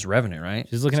at just revenue, right?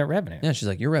 She's looking at revenue. Yeah. She's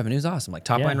like, your revenue's awesome. Like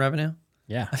top line revenue.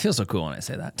 Yeah. I feel so cool when I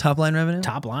say that. Top line revenue?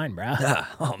 Top line, bro. Yeah.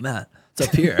 Oh, man. It's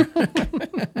up here.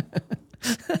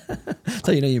 That's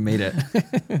how you know you made it.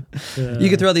 You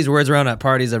can throw these words around at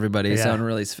parties, everybody. You sound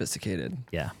really sophisticated.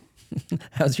 Yeah.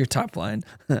 How's your top line?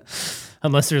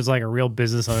 Unless there's like a real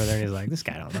business owner there and he's like, this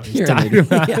guy don't know what he's talking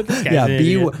about.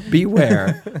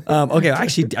 Beware. Okay,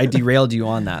 actually, I derailed you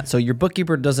on that. So your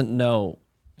bookkeeper doesn't know.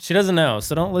 She doesn't know,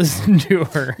 so don't listen to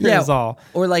her. Yeah, is all.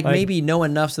 Or like maybe know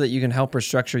enough so that you can help her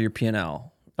structure your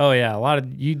P&L. Oh yeah, a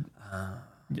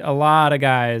lot of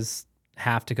guys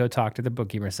have to go talk to the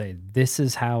bookkeeper and say, this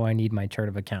is how I need my chart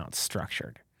of accounts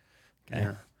structured. Okay.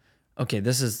 Yeah. Okay,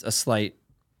 this is a slight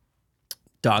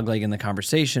dogleg in the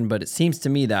conversation, but it seems to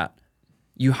me that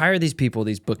you hire these people,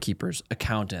 these bookkeepers,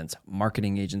 accountants,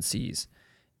 marketing agencies,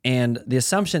 and the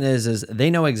assumption is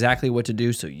they know exactly what to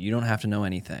do, so you don't have to know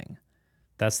anything.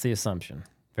 That's the assumption.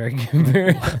 Very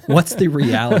good. What's the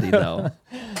reality, though?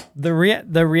 The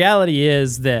reality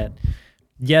is that,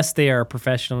 yes, they are a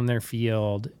professional in their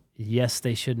field. Yes,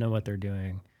 they should know what they're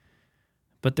doing.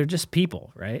 But they're just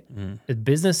people, right?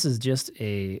 Business is just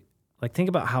think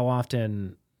about how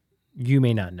often, you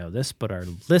may not know this, but our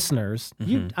listeners,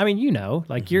 you're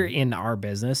in our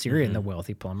business, you're in the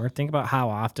Wealthy Plumber. Think about how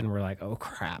often we're like, oh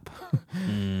crap,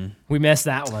 we messed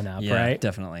that one up, right?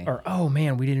 Definitely. Or, oh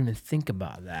man, we didn't even think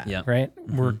about that, right?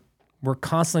 We're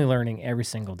constantly learning every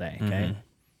single day, okay?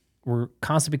 We're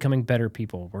constantly becoming better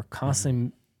people. We're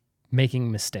constantly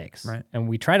making mistakes, right? And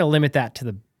we try to limit that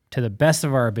to the best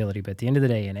of our ability. But at the end of the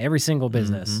day, in every single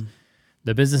business,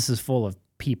 the business is full of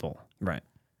people, right?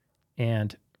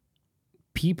 And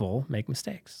people make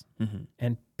mistakes,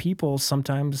 and people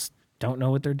sometimes don't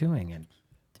know what they're doing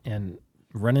and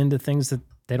run into things that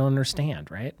they don't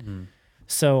understand, right?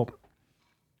 So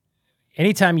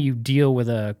anytime you deal with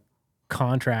a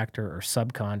contractor or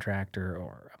subcontractor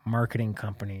or a marketing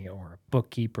company or a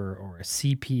bookkeeper or a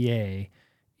CPA,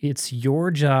 it's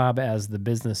your job as the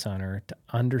business owner to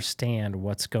understand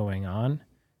what's going on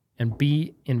and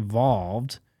be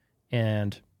involved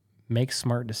and make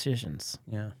smart decisions.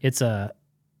 Yeah.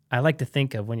 I like to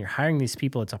think of when you're hiring these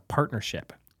people, it's a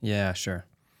partnership. Yeah, sure.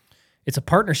 It's a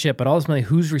partnership, but ultimately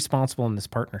who's responsible in this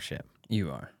partnership?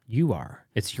 You are. You are.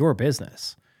 It's your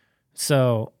business.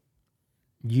 So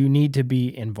you need to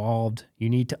be involved. You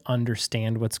need to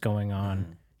understand what's going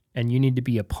on, and you need to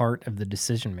be a part of the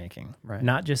decision making. Right.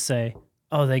 Not just say,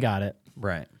 "Oh, they got it.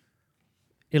 Right.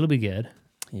 It'll be good."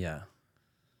 Yeah.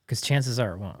 Because chances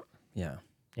are it won't. Yeah.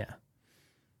 Yeah.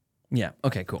 Yeah.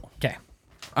 Okay, cool. Okay.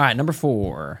 All right, number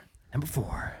 4. Number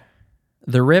 4.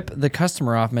 The rip the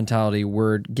customer off mentality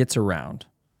word gets around.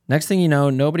 Next thing you know,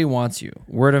 nobody wants you.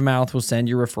 Word of mouth will send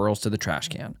your referrals to the trash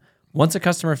can. Once a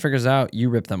customer figures out you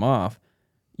rip them off,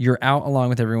 you're out along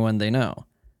with everyone they know.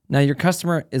 Now, your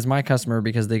customer is my customer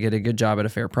because they get a good job at a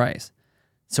fair price.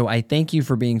 So I thank you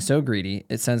for being so greedy.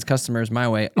 It sends customers my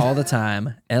way all the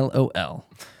time. LOL.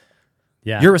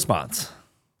 Yeah. Your response.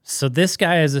 So this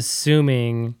guy is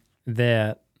assuming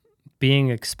that being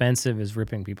expensive is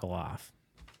ripping people off.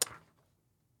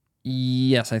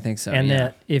 Yes, I think so. And yeah.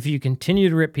 that if you continue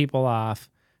to rip people off,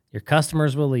 your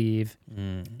customers will leave,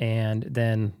 and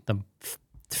then the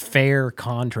fair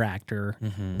contractor,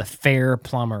 the fair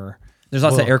plumber. There's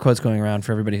lots of air quotes going around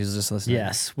for everybody who's just listening.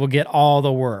 Yes, will get all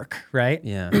the work, right?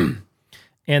 Yeah.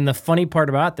 And the funny part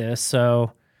about this,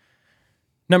 so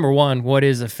number one, what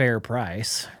is a fair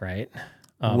price, right?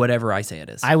 Whatever I say it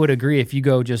is. I would agree if you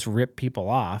go just rip people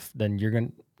off, then you're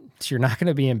not going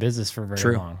to be in business for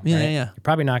very long. Yeah, right? yeah. You're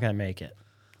probably not going to make it.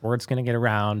 Or it's going to get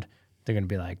around. They're going to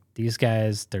be like, these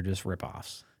guys, they're just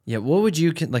rip-offs. Yeah, what would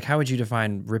you, how would you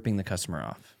define ripping the customer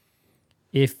off?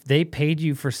 If they paid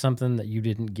you for something that you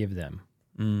didn't give them,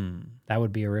 that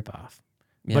would be a rip-off.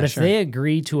 Yeah, but if sure. they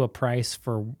agree to a price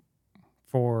for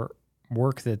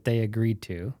work that they agreed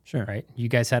to, Sure. right? You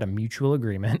guys had a mutual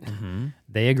agreement.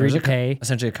 They agreed to pay.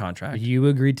 Essentially a contract. You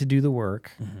agreed to do the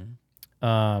work.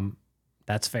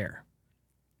 That's fair.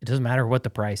 It doesn't matter what the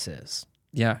price is.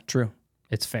 Yeah, true.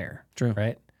 It's fair. True.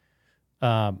 Right?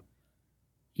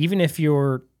 Even if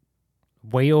you're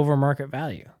way over market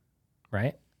value,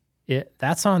 right?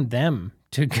 That's on them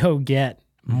to go get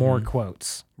more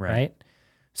quotes, right?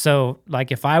 So,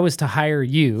 like, if I was to hire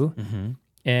you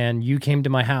and you came to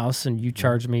my house and you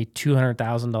charged me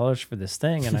 $200,000 for this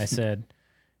thing, and I said,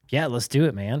 yeah, let's do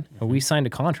it, man. And we signed a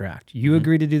contract. You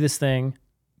agreed to do this thing.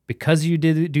 Because you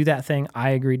did do that thing, I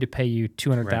agreed to pay you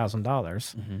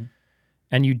 $200,000.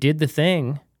 And you did the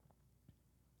thing,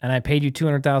 and I paid you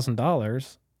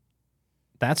 $200,000.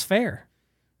 That's fair.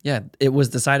 Yeah, it was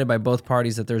decided by both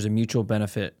parties that there's a mutual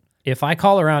benefit. If I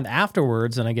call around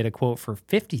afterwards and I get a quote for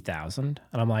 $50,000, and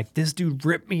I'm like, this dude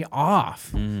ripped me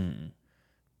off.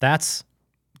 That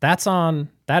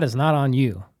is not on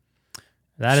you.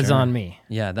 That is on me.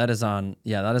 Yeah, that is on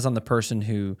the person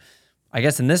who, I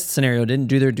guess in this scenario, didn't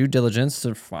do their due diligence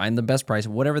to find the best price,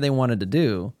 whatever they wanted to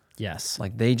do. Yes.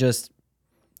 Like they just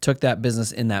took that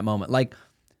business in that moment. Like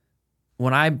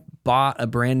when I bought a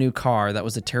brand new car that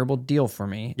was a terrible deal for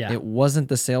me, it wasn't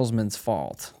the salesman's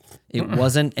fault. It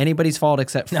wasn't anybody's fault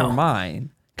except for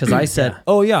mine. Because I said,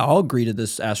 oh yeah, I'll agree to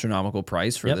this astronomical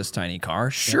price for this tiny car.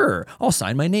 Sure, I'll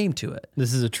sign my name to it.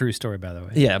 This is a true story, by the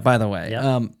way. Yeah, by the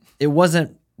way. It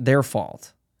wasn't their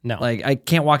fault. No. Like I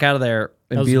can't walk out of there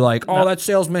and be like, oh, that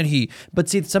salesman, but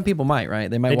see, some people might, right?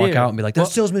 They might walk out and be like, that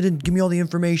salesman didn't give me all the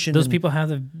information. Those people have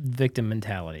the victim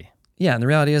mentality. Yeah, and the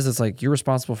reality is it's like you're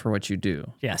responsible for what you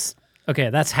do. Yes. Okay,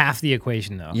 that's half the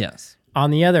equation though. Yes. On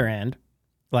the other end,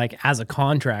 like as a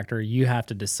contractor, you have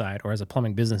to decide, or as a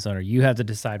plumbing business owner, you have to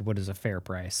decide what is a fair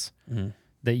price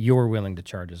that you're willing to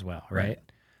charge as well, right?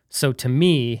 So to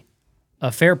me,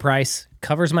 a fair price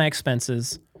covers my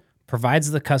expenses,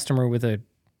 provides the customer with a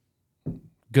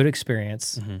good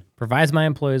experience, provides my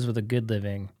employees with a good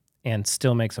living, and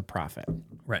still makes a profit.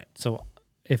 Right. So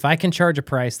if I can charge a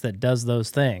price that does those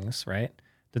things, right,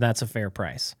 then that's a fair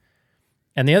price.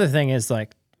 And the other thing is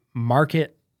like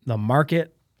the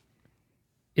market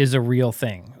is a real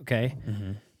thing, okay?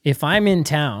 If I'm in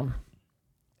town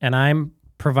and I'm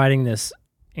providing this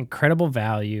incredible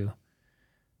value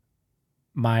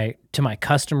to my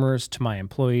customers, to my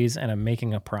employees, and I'm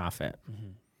making a profit,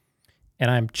 and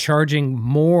I'm charging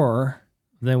more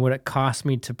than what it costs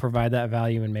me to provide that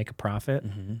value and make a profit,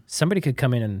 somebody could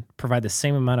come in and provide the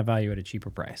same amount of value at a cheaper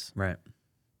price. Right.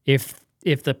 If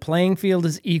the playing field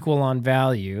is equal on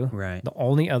value, Right. the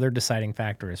only other deciding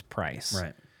factor is price.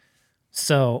 Right.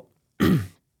 So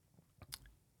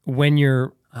when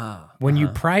you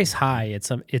price high,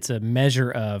 it's a measure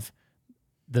of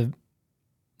the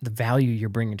the value you're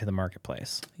bringing to the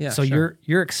marketplace. Yeah, so sure.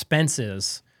 your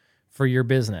expenses for your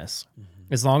business,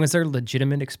 as long as they're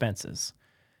legitimate expenses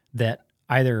that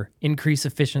either increase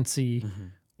efficiency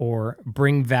or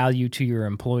bring value to your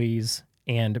employees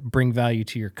and bring value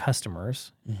to your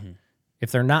customers.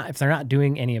 If they're not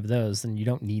doing any of those, then you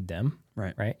don't need them.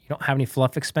 Right. Right. You don't have any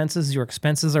fluff expenses. Your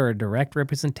expenses are a direct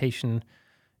representation.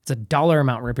 It's a dollar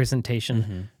amount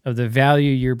representation of the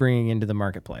value you're bringing into the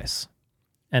marketplace.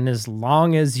 And as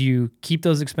long as you keep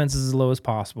those expenses as low as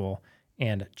possible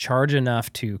and charge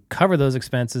enough to cover those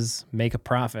expenses, make a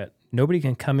profit, nobody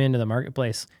can come into the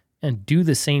marketplace and do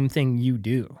the same thing you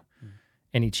do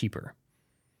any cheaper.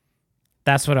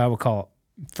 That's what I would call,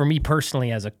 for me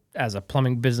personally, as a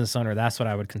plumbing business owner, that's what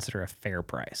I would consider a fair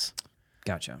price.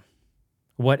 Gotcha.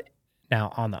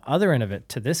 Now on the other end of it,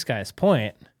 to this guy's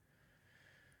point,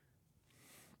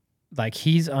 like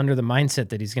he's under the mindset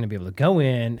that he's going to be able to go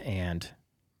in and,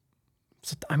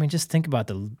 I mean, just think about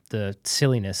the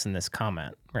silliness in this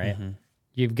comment, right?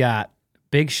 You've got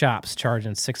big shops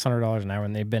charging $600 an hour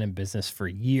and they've been in business for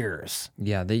years.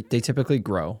 Yeah, they typically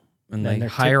grow and they they're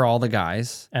hire all the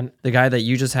guys. And the guy that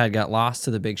you just had got lost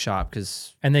to the big shop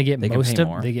because they get most of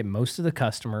more. They get most of the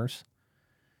customers.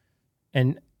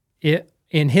 And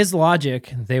in his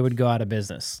logic, they would go out of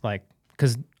business, like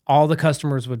because all the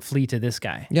customers would flee to this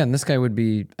guy. Yeah, and this guy would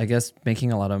be, I guess,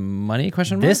 making a lot of money,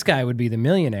 question mark? This guy would be the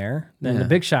millionaire, then the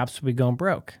big shops would be going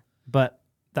broke. But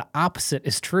the opposite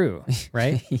is true,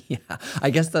 right? Yeah, I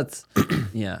guess that's,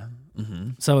 yeah.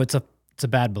 So it's a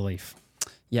bad belief.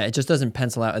 Yeah, it just doesn't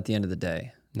pencil out at the end of the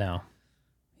day. No.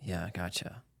 Yeah,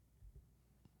 gotcha.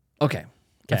 Okay.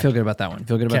 I feel good about that one.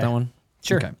 Feel good about that one?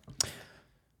 Sure. Okay.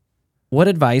 What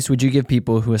advice would you give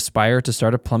people who aspire to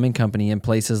start a plumbing company in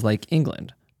places like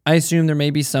England? I assume there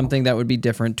may be something that would be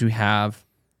different to have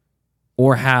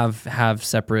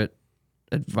separate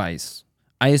advice.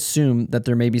 I assume that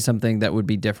there may be something that would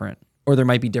be different, or there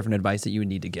might be different advice that you would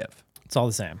need to give. It's all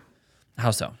the same.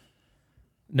 How so?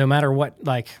 No matter what,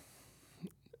 like,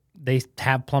 they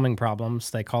have plumbing problems.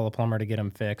 They call a plumber to get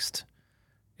them fixed.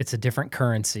 It's a different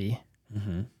currency.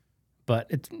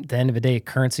 But at the end of the day,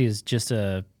 currency is just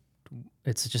a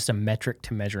metric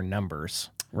to measure numbers.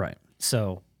 Right.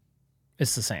 So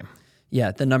it's the same.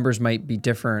 Yeah, the numbers might be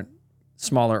different,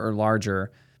 smaller or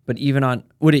larger, but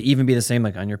would it even be the same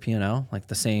like on your P&L, like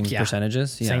the same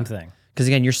percentages? Yeah. Same thing. Because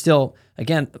again, you're still,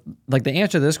 like the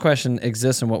answer to this question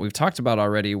exists in what we've talked about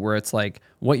already, where it's like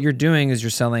what you're doing is you're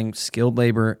selling skilled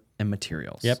labor and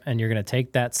materials. Yep, and you're going to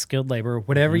take that skilled labor,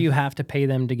 whatever you have to pay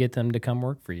them to get them to come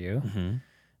work for you,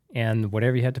 and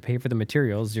whatever you have to pay for the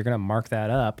materials, you're going to mark that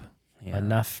up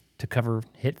enough to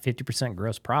hit 50%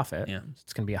 gross profit. Yeah.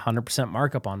 It's going to be 100%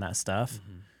 markup on that stuff,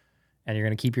 and you're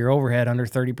going to keep your overhead under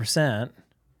 30%.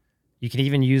 You can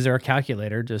even use our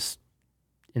calculator, just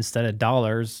instead of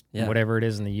dollars, whatever it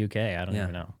is in the UK. I don't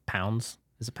even know. Pounds?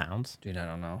 Is it pounds? Dude, I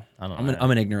don't know. I'm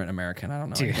I'm an ignorant American. I don't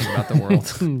know anything about the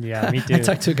world. Yeah, me too. I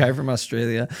talked to a guy from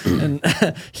Australia, and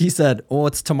he said, "Oh,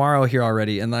 it's tomorrow here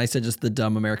already." And I said just the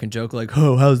dumb American joke, like,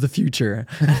 "Oh, how's the future?"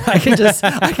 I could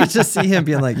just see him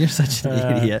being like, "You're such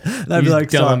an idiot." And I'd be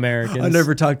like, dumb Americans. I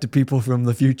never talked to people from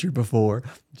the future before.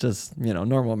 Just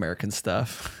normal American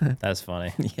stuff. That's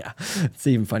funny. Yeah, it's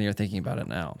even funnier thinking about it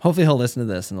now. Hopefully, he'll listen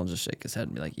to this and he'll just shake his head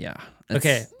and be like, "Yeah."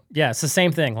 Okay. Yeah, it's the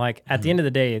same thing. Like at the end of the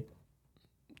day,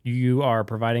 you are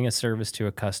providing a service to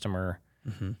a customer,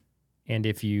 and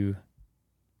if you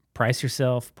price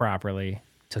yourself properly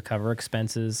to cover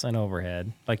expenses and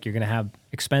overhead, like you're going to have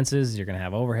expenses, you're going to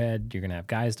have overhead, you're going to have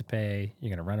guys to pay, you're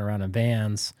going to run around in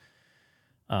vans.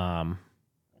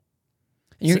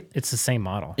 It's the same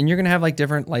model. And you're going to have like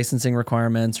different licensing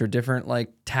requirements or different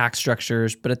like tax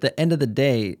structures, but at the end of the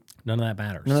day, none of that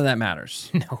matters. None of that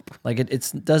matters. Nope. Like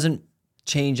it doesn't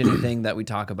change anything that we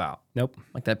talk about. Nope.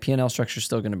 Like that P&L structure is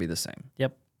still going to be the same.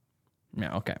 Yep.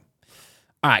 Yeah, okay.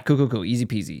 All right, cool. Easy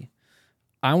peasy.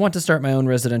 I want to start my own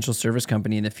residential service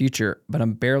company in the future, but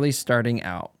I'm barely starting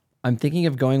out. I'm thinking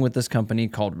of going with this company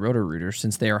called Roto-Rooter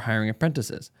since they are hiring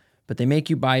apprentices, but they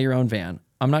make you buy your own van.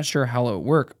 I'm not sure how it will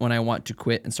work when I want to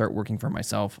quit and start working for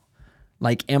myself.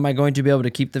 Like, am I going to be able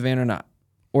to keep the van or not?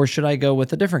 Or should I go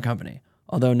with a different company?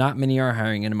 Although not many are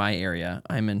hiring in my area.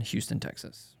 I'm in Houston,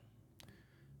 Texas.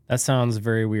 That sounds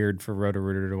very weird for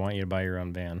Roto-Rooter to want you to buy your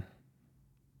own van.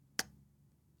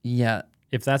 Yeah.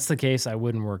 If that's the case, I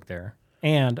wouldn't work there.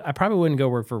 And I probably wouldn't go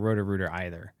work for Roto-Rooter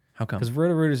either. How come? Because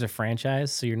Roto-Rooter is a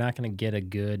franchise, so you're not going to get a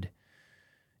good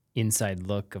inside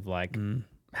look of like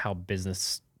how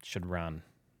business should run.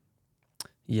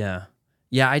 Yeah.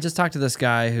 Yeah, I just talked to this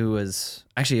guy who was,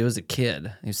 actually, it was a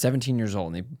kid. He was 17 years old,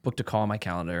 and he booked a call on my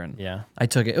calendar, and I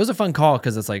took it. It was a fun call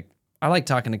because it's like, I like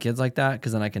talking to kids like that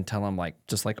because then I can tell them like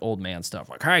just like old man stuff,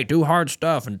 like, hey, do hard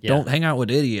stuff and don't hang out with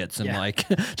idiots, and like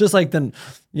just like then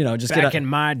just back in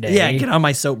my day, get on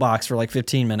my soapbox for like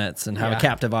 15 minutes and have a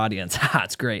captive audience.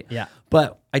 It's great. Yeah,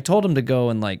 but I told him to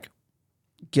go and like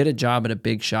get a job at a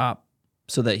big shop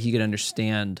so that he could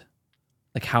understand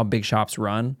like how big shops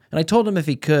run, and I told him if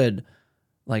he could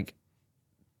like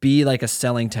be like a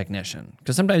selling technician,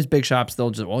 because sometimes big shops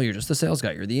they'll just, well, you're just the sales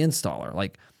guy, you're the installer,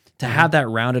 like. To have that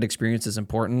rounded experience is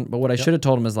important, but what I should have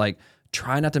told him is like,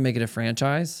 try not to make it a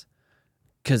franchise,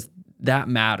 because that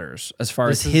matters as far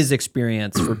as his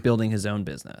experience for building his own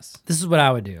business. This is what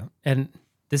I would do. And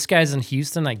this guy's in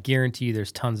Houston. I guarantee you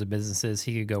there's tons of businesses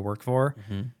he could go work for.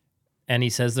 And he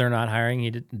says they're not hiring.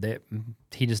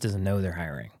 He just doesn't know they're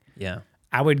hiring. Yeah.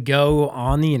 I would go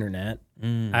on the internet.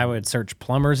 I would search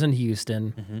plumbers in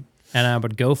Houston, and I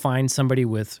would go find somebody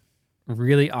with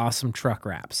really awesome truck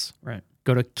wraps. Right.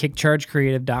 Go to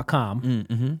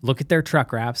kickchargecreative.com, look at their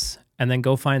truck wraps, and then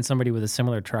go find somebody with a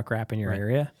similar truck wrap in your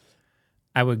area.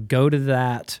 I would go to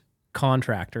that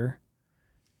contractor,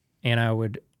 and I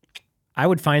would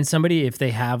find somebody if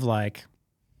they have like,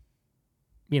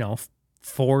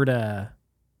 4 to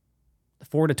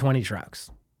 20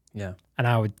 trucks. Yeah. And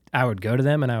I would go to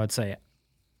them and I would say,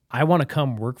 I want to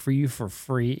come work for you for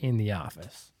free in the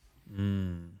office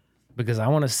because I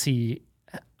want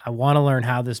to learn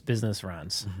how this business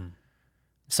runs.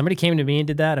 If somebody came to me and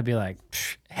did that, I'd be like,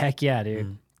 heck yeah,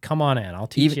 dude. Come on in. I'll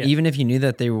teach you. Even if you knew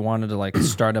that they wanted to like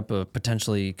start up a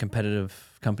potentially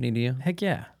competitive company to you? Heck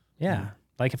yeah. Yeah.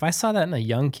 Like if I saw that in a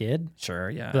young kid, sure,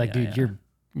 yeah. I'd be like, dude,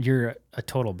 you're a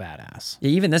total badass. Yeah,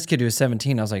 even this kid who was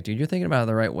 17, I was like, dude, you're thinking about it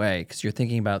the right way because you're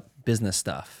thinking about business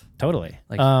stuff. Totally.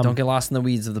 Like don't get lost in the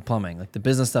weeds of the plumbing. Like the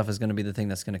business stuff is going to be the thing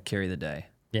that's going to carry the day.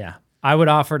 Yeah. I would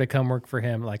offer to come work for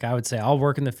him. Like I would say, I'll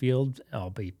work in the field. I'll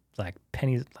be like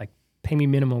pennies, like pay me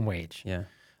minimum wage. Yeah.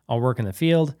 I'll work in the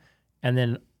field. And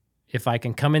then if I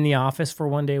can come in the office for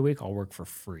 1 day a week, I'll work for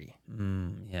free.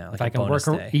 Yeah. Like if I can work,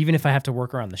 even if I have to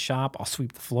work around the shop, I'll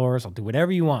sweep the floors. I'll do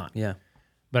whatever you want. Yeah.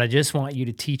 But I just want you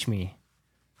to teach me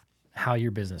how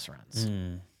your business runs.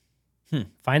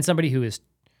 Find somebody who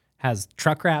has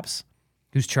truck wraps,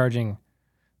 who's charging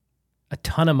a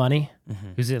ton of money,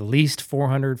 who's at least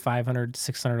 $400, $500,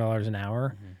 $600 an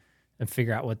hour, and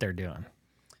figure out what they're doing.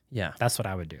 Yeah. That's what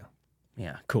I would do.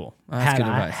 Yeah, cool. That's good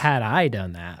advice. Had I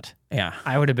done that,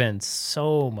 I would have been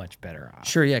so much better off.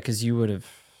 Sure, yeah, because you would have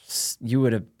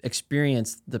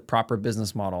experienced the proper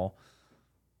business model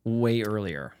way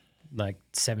earlier. Like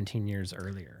 17 years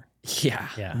earlier. Yeah.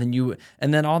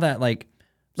 And then all that like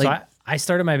so I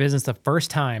started my business the first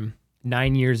time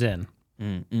 9 years in.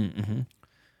 And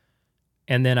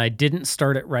then I didn't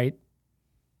start it right.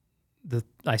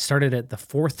 I started it the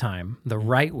fourth time, the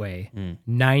right way,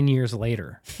 9 years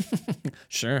later.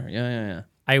 Sure. Yeah.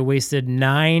 I wasted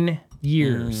 9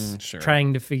 years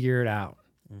trying to figure it out,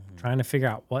 trying to figure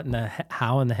out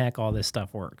how in the heck all this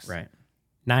stuff works. Right.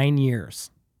 9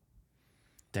 years.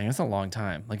 Dang, that's a long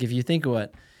time. Like if you think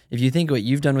what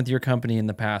you've done with your company in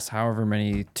the past, however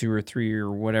many 2 or 3 or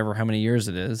whatever, how many years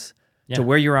it is, to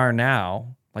where you are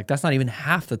now, like that's not even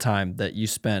half the time that you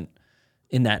spent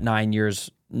in that 9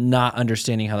 years not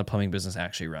understanding how the plumbing business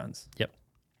actually runs. Yep.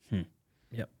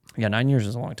 Yep. Yeah, 9 years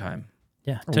is a long time.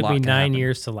 Yeah. It took me 9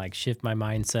 years to like shift my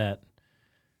mindset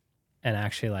and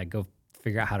actually like go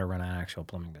figure out how to run an actual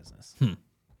plumbing business.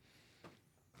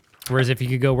 Whereas if you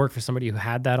could go work for somebody who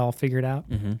had that all figured out,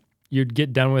 you'd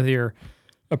get done with your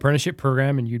apprenticeship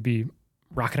program and you'd be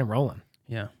rocking and rolling.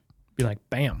 Yeah. Be like,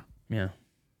 bam. Yeah.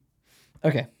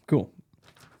 Okay, cool.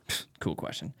 Cool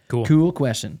question. Cool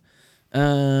question.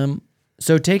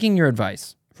 So taking your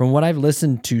advice, from what I've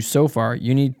listened to so far,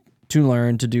 you need to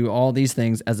learn to do all these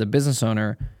things as a business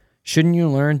owner. Shouldn't you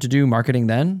learn to do marketing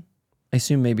then? I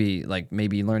assume maybe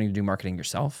learning to do marketing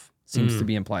yourself seems to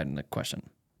be implied in the question.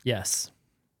 Yes.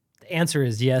 The answer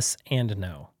is yes and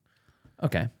no.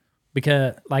 Okay.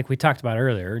 Because like we talked about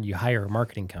earlier, you hire a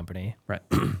marketing company. Right.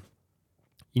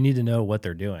 You need to know what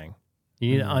they're doing.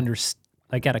 You need to understand,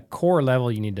 like at a core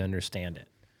level, you need to understand it.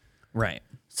 Right.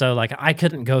 So like I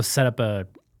couldn't go set up a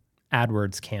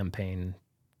AdWords campaign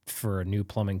for a new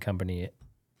plumbing company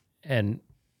and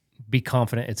be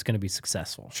confident it's going to be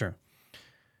successful. Sure.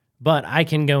 But I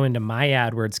can go into my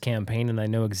AdWords campaign and I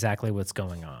know exactly what's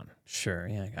going on. Sure.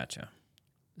 Yeah, I gotcha.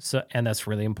 So, and that's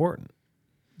really important.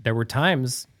 There were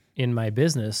times in my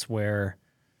business where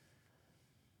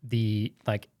the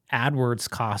like AdWords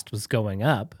cost was going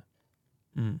up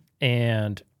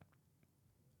and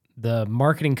the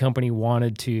marketing company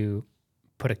wanted to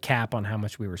put a cap on how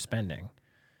much we were spending,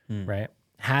 right?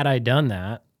 Had I done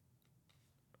that,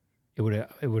 it would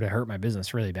have hurt my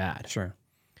business really bad. Sure.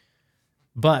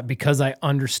 But because I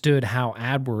understood how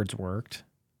AdWords worked,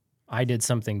 I did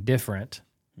something different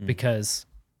because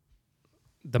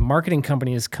the marketing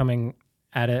company is coming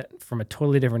at it from a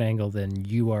totally different angle than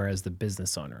you are as the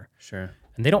business owner. Sure.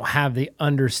 And they don't have the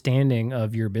understanding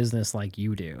of your business like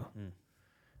you do.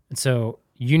 And so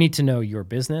you need to know your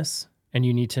business, and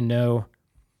you need to know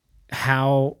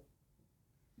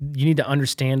you need to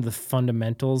understand the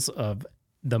fundamentals of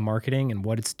the marketing and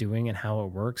what it's doing and how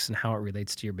it works and how it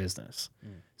relates to your business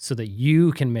so that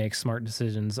you can make smart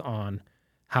decisions on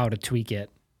how to tweak it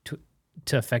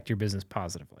to affect your business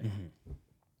positively.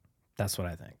 That's what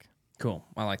I think. Cool.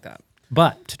 I like that.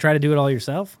 But to try to do it all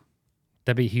yourself,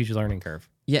 that'd be a huge learning curve.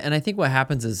 Yeah, and I think what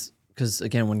happens is, because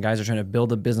again, when guys are trying to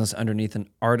build a business underneath an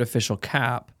artificial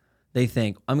cap, they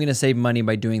think, I'm going to save money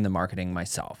by doing the marketing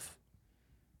myself.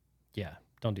 Yeah,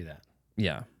 don't do that.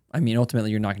 Yeah. I mean,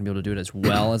 ultimately, you're not going to be able to do it as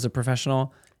well as a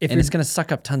professional, and it's going to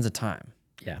suck up tons of time.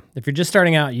 Yeah. If you're just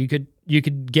starting out, you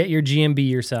could get your GMB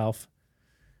yourself.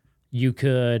 You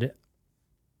could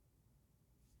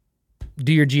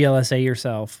do your GLSA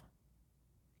yourself,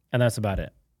 and that's about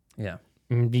it. Yeah.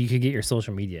 You could get your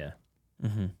social media.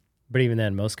 But even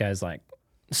then, most guys like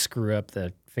screw up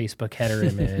the Facebook header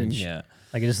image. Yeah.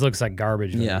 Like it just looks like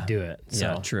garbage when you do it. So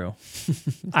yeah, true.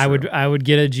 I would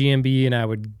get a GMB and I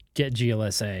would get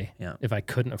GLSA if I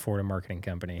couldn't afford a marketing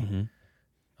company.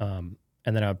 And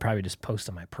then I would probably just post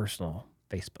on my personal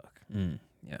Facebook.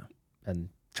 Yeah. And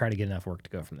try to get enough work to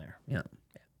go from there. Yeah.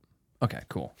 Okay,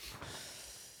 cool.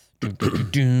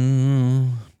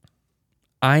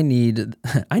 I need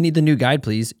the new guide,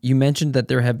 please. You mentioned that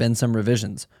there have been some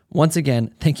revisions. Once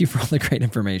again, thank you for all the great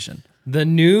information. The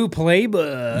new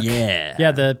playbook. Yeah.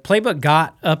 Yeah, the playbook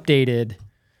got updated,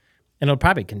 and it'll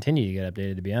probably continue to get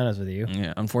updated, to be honest with you.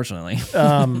 Yeah, unfortunately.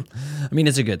 I mean,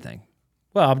 it's a good thing.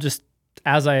 Well, I'm just,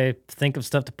 as I think of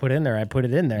stuff to put in there, I put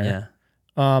it in there.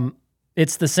 Yeah.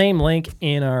 It's the same link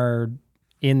in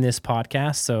this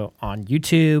podcast. So on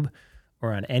YouTube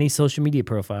or on any social media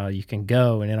profile, you can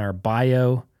go, and in our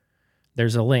bio,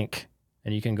 there's a link,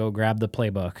 and you can go grab the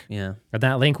playbook. Yeah. But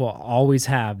that link will always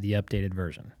have the updated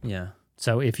version. Yeah.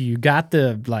 So if you got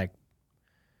the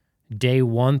day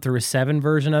 1 through 7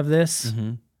 version of this,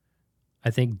 I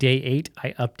think day 8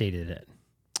 I updated it.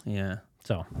 Yeah.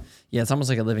 So yeah, it's almost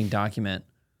like a living document.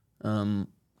 Can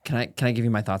I give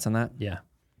you my thoughts on that? yeah,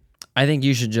 I think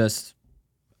you should just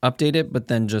update it, but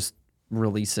then just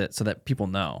release it so that people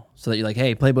know, so that you're like,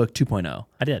 hey, playbook 2.0.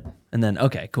 I did. And then,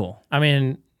 okay, cool. I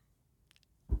mean,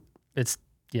 it's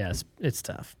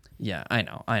tough. Yeah, I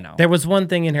know. There was one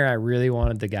thing in here I really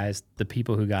wanted the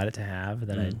people who got it to have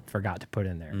that I forgot to put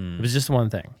in there. It was just one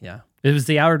thing. Yeah. It was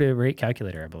the hourly rate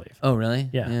calculator, I believe. Oh, really?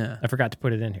 Yeah. I forgot to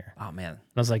put it in here. Oh, man. And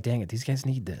I was like, dang it, these guys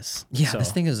need this. Yeah, So,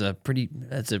 this thing is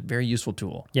that's a very useful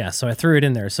tool. yeah, so I threw it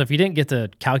in there. So if you didn't get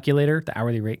the calculator, the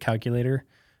hourly rate calculator,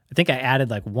 I think I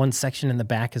added one section in the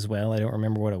back as well. I don't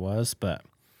remember what it was, but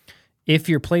if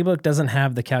your playbook doesn't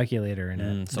have the calculator in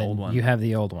it, it's the old one. You have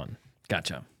the old one.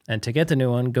 Gotcha. And to get the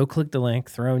new one, go click the link,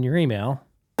 throw in your email,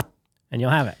 and you'll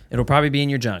have it. It'll probably be in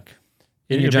your junk.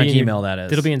 It'll Junk be in email, that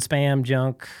is. It'll be in spam,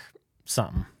 junk,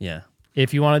 something. Yeah.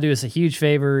 If you want to do us a huge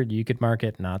favor, you could mark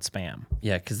it not spam.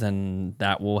 Yeah, because then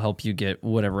that will help you get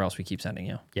whatever else we keep sending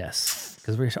you. Yes,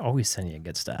 because we're always sending you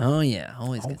good stuff. Oh, yeah.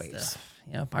 Always. Good stuff.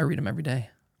 Yep, I read them every day.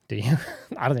 Do you?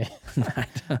 I don't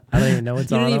even know what's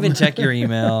you on don't them. even check your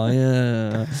email.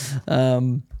 Yeah.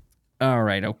 All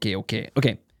right. Okay.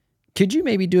 Could you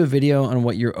maybe do a video on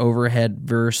what your overhead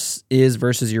versus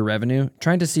your revenue?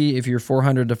 Trying to see if your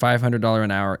 $400 to $500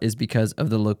 an hour is because of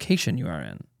the location you are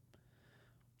in.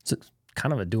 So,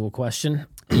 kind of a dual question.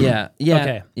 Yeah.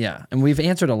 Okay. Yeah. And we've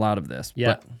answered a lot of this.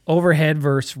 Yeah. But, overhead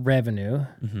versus revenue,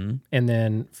 and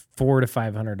then $400 to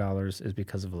 $500 is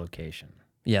because of location.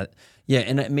 Yeah.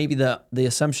 And maybe the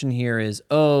assumption here is,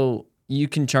 you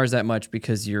can charge that much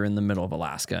because you're in the middle of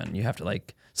Alaska and you have to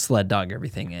sled dog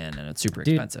everything in, and it's super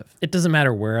expensive. It doesn't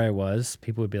matter where I was.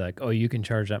 People would be like, you can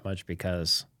charge that much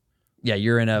because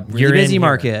you're in a really busy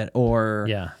market, or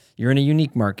you're in a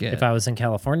unique market. If I was in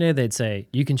California, they'd say,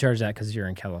 you can charge that because you're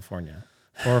in California.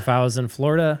 Or if I was in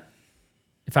Florida,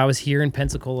 if I was here in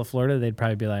Pensacola, Florida, they'd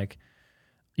probably be like,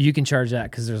 you can charge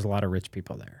that because there's a lot of rich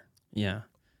people there. Yeah.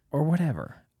 Or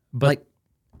whatever. But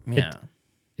yeah.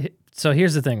 So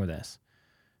here's the thing with this.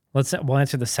 We'll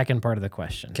answer the second part of the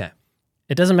question. Okay.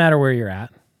 It doesn't matter where you're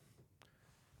at.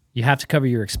 You have to cover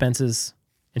your expenses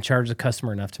and charge the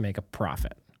customer enough to make a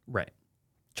profit. Right.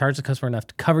 Charge the customer enough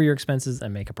to cover your expenses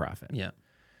and make a profit. Yeah.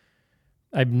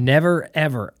 I've never,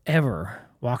 ever, ever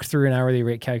walked through an hourly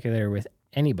rate calculator with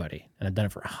anybody, and I've done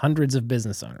it for hundreds of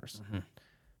business owners.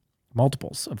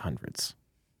 multiples of hundreds.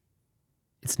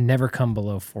 It's never come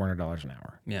below $400 an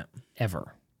hour. Yeah.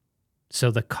 Ever.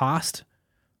 So the cost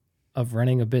of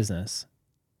running a business,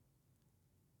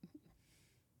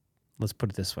 let's put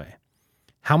it this way.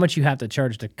 How much you have to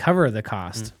charge to cover the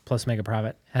cost plus make a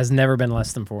profit has never been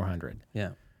less than 400. Yeah.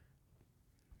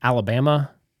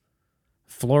 Alabama,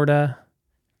 Florida,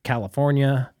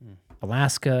 California,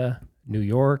 Alaska, New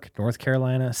York, North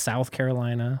Carolina, South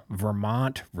Carolina,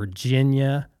 Vermont,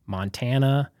 Virginia,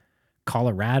 Montana,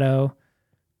 Colorado,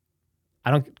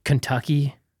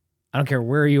 Kentucky, I don't care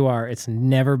where you are, it's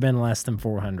never been less than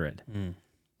 400.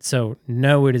 So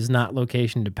no, it is not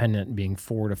location dependent being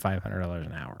 $400 to $500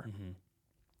 an hour.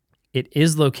 It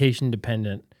is location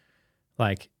dependent,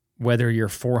 like whether you're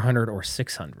 400 or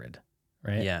 600,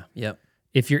 right? Yeah. Yep.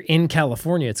 If you're in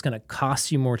California, it's going to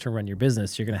cost you more to run your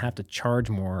business. You're going to have to charge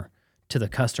more to the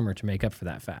customer to make up for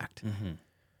that fact.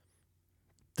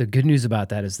 The good news about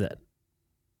that is that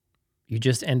you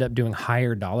just end up doing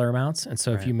higher dollar amounts. And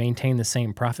so if you maintain the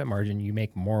same profit margin, you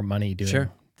make more money doing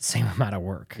the same amount of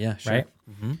work. Yeah, sure.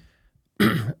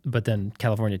 Right? But then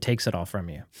California takes it all from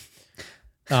you.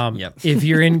 If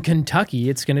you're in Kentucky,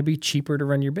 it's going to be cheaper to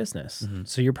run your business.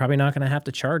 So you're probably not going to have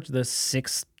to charge the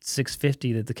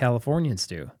 $650 that the Californians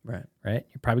do. Right. You're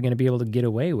probably going to be able to get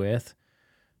away with,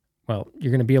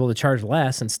 you're going to be able to charge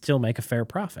less and still make a fair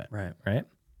profit. Right.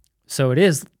 So it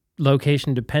is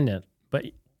location dependent, but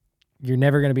you're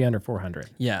never going to be under 400.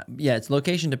 Yeah. Yeah. It's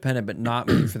location dependent, but not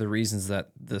maybe for the reasons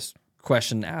that this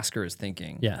question asker is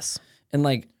thinking. Yes. And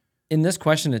like in this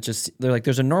question, they're like,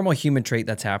 there's a normal human trait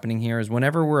that's happening here is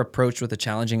whenever we're approached with a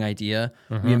challenging idea,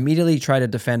 we immediately try to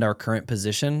defend our current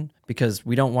position because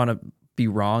we don't want to be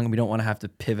wrong. We don't want to have to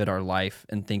pivot our life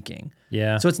and thinking.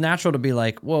 Yeah. So it's natural to be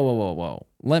like, whoa.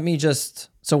 Let me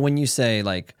so when you say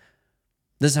like,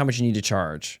 this is how much you need to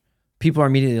charge, people are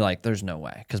immediately like, there's no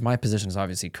way. Because my position is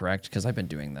obviously correct because I've been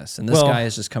doing this. And this guy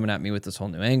is just coming at me with this whole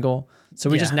new angle. So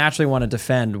we just naturally want to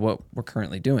defend what we're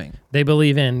currently doing. They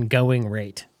believe in going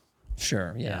rate.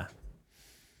 Sure. Yeah.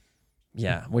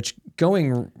 Yeah. Which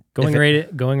going rate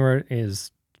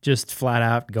is just flat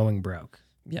out going broke.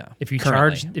 Yeah. If you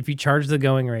charge the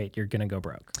going rate, you're gonna go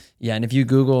broke. Yeah. And if you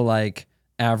Google like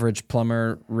average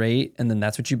plumber rate and then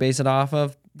that's what you base it off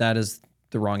of, that is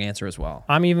the wrong answer as well.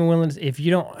 I'm even willing to, if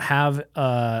you don't have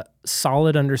a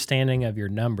solid understanding of your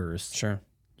numbers,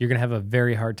 you're gonna have a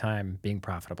very hard time being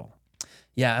profitable.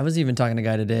 Yeah. I was even talking to a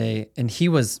guy today and it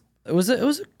was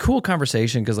a cool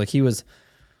conversation because like it was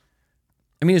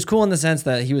cool in the sense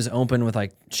that he was open with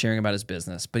like sharing about his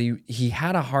business, but he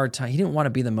had a hard time. He didn't want to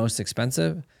be the most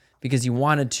expensive because he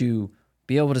wanted to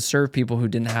be able to serve people who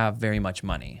didn't have very much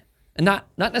money. And not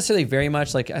necessarily very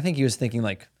much. Like I think he was thinking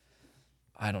like,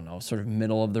 I don't know, sort of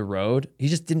middle of the road. He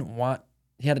just it was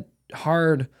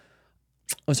hard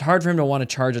for him to want to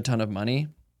charge a ton of money.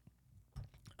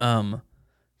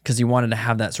 Because he wanted to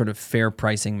have that sort of fair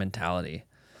pricing mentality.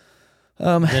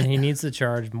 Then he needs to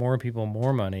charge more people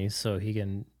more money so he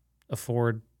can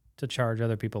afford to charge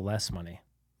other people less money.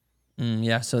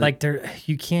 So like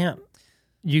you can't.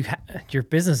 Your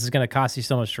business is going to cost you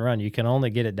so much to run. You can only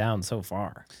get it down so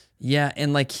far. Yeah,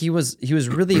 and like he was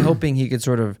really hoping he could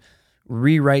sort of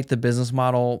rewrite the business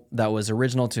model that was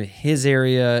original to his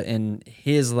area and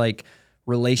his like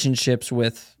relationships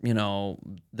with,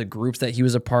 the groups that he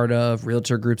was a part of,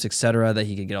 realtor groups, et cetera, that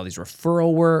he could get all these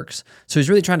referral works. So he's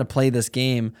really trying to play this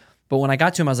game. But when I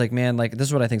got to him, I was like, man, like this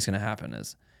is what I think is going to happen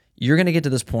is you're going to get to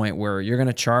this point where you're going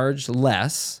to charge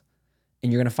less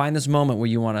and you're going to find this moment where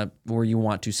you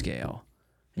want to scale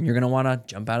and you're going to want to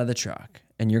jump out of the truck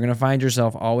and you're going to find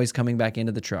yourself always coming back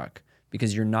into the truck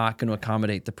because you're not going to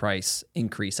accommodate the price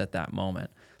increase at that moment.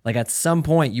 Like at some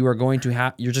point you're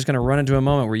just going to run into a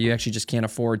moment where you actually just can't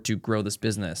afford to grow this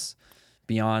business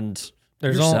beyond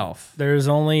yourself. There's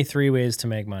only 3 ways to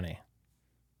make money.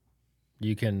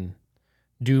 You can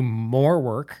do more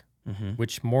work,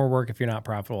 which more work, if you're not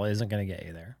profitable, isn't going to get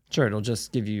you there. Sure. It'll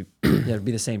just give you, it'll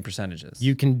be the same percentages.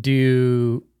 You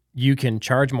can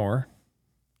charge more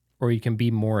or you can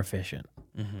be more efficient.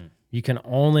 You can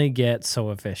only get so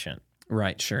efficient.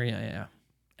 Right. Sure. Yeah.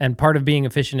 And part of being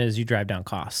efficient is you drive down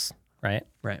costs, right?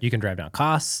 Right. You can drive down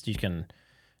costs. You can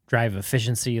drive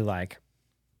efficiency like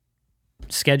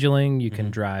scheduling. You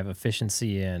can drive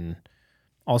efficiency in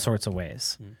all sorts of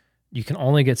ways. You can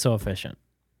only get so efficient.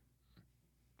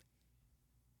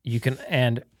 You're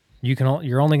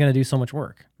only going to do so much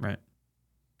work. Right.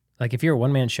 Like if you're a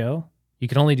one-man show, you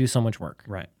can only do so much work.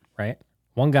 Right. Right?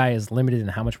 One guy is limited in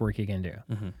how much work he can do.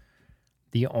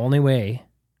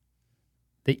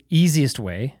 The easiest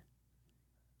way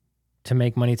to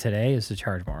make money today is to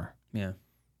charge more. Yeah.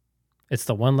 It's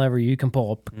the one lever you can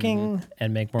pull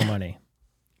and make more money.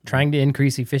 Trying to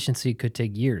increase efficiency could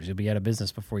take years. You'll be out of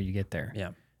business before you get there. Yeah.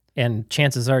 And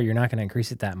chances are you're not going to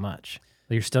increase it that much.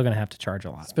 You're still going to have to charge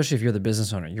a lot. Especially if you're the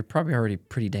business owner. You're probably already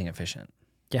pretty dang efficient.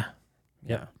 Yeah.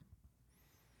 Yeah.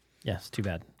 Yes, too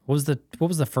bad. What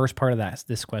was the first part of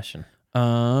this question?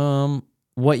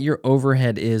 What your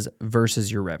overhead is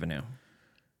versus your revenue.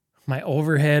 My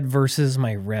overhead versus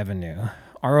my revenue.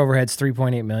 Our overhead's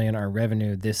 $3.8 million. Our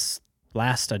revenue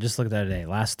I just looked at it today.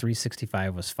 Last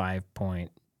 365 was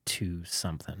 5.2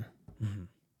 something. Mm-hmm.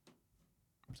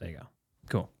 So there you go.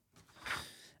 Cool.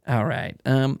 All right.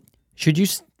 Should you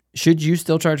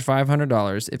still charge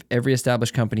 $500 if every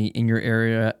established company in your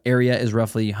area is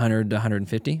roughly 100 to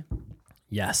 150?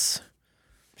 Yes.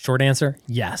 Short answer,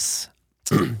 yes.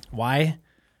 Why?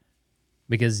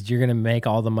 Because you're going to make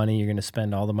all the money, you're going to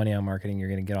spend all the money on marketing, you're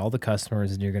going to get all the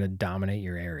customers, and you're going to dominate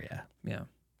your area. Yeah.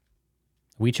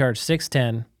 We charge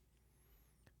 $610.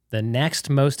 The next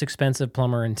most expensive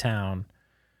plumber in town,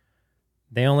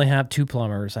 they only have 2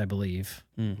 plumbers, I believe.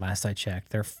 Last I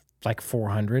checked. They're like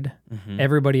 $400. Mm-hmm.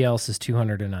 Everybody else is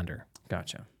 $200 and under.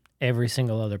 Gotcha. Every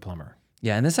single other plumber.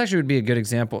 Yeah, and this actually would be a good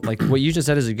example. Like what you just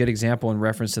said is a good example in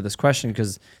reference to this question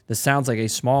because this sounds like a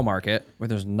small market where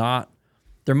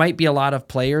there might be a lot of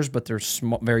players, but they're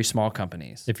very small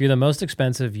companies. If you're the most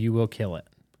expensive, you will kill it.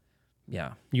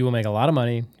 Yeah. You will make a lot of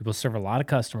money. You will serve a lot of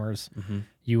customers. Mm-hmm.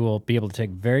 You will be able to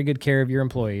take very good care of your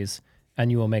employees,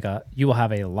 and you will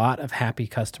have a lot of happy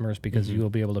customers because you will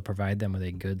be able to provide them with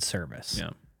a good service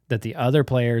that the other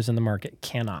players in the market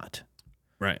cannot.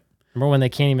 Right. Number one, they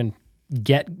can't even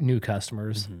get new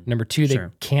customers. Mm-hmm. Number two, they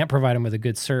can't provide them with a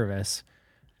good service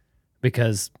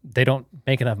because they don't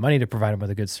make enough money to provide them with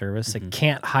a good service. Mm-hmm. They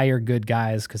can't hire good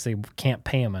guys because they can't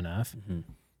pay them enough. Mm-hmm.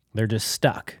 They're just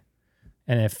stuck.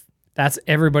 And if that's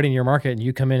everybody in your market and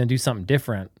you come in and do something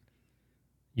different,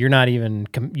 you don't even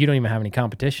have any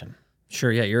competition.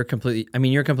 Sure, yeah, you're a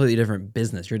completely different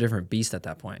business. You're a different beast at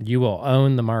that point. You will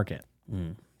own the market.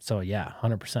 So yeah,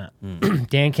 100%.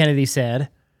 Dan Kennedy said,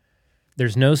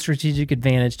 there's no strategic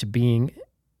advantage to being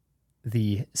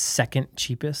the second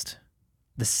cheapest,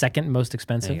 the second most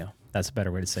expensive. There you go. That's a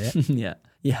better way to say it.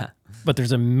 Yeah. But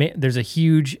there's a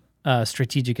huge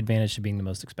strategic advantage to being the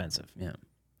most expensive. Yeah. And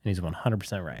he's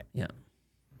 100% right. Yeah.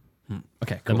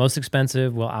 Okay, cool. The most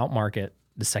expensive will outmarket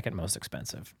the second most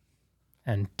expensive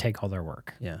and take all their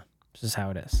work. Yeah. This is how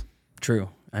it is. True.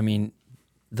 I mean,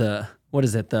 what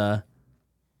is it? The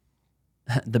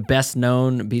best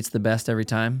known beats the best every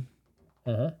time.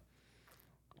 Uh-huh.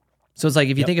 So it's like,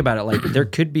 if you think about it, like there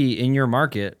could be in your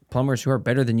market plumbers who are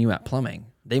better than you at plumbing.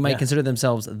 They might consider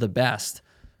themselves the best,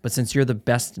 but since you're the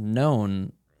best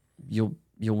known, you'll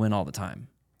win all the time.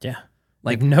 Yeah.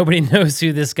 Like nobody knows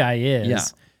who this guy is. Yeah.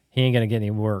 He ain't going to get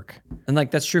any work. And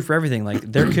like, that's true for everything. Like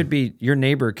your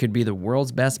neighbor could be the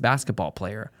world's best basketball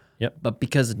player. Yep. But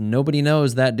because nobody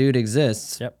knows that dude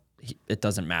exists, it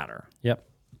doesn't matter. Yep.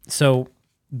 So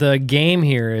the game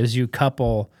here is you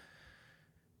couple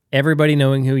everybody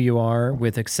knowing who you are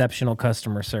with exceptional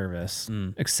customer service,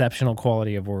 exceptional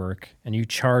quality of work, and you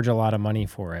charge a lot of money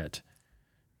for it,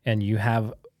 and you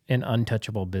have an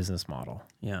untouchable business model.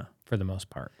 Yeah. For the most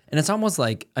part. And it's almost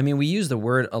like, we use the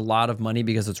word a lot of money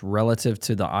because it's relative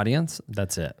to the audience.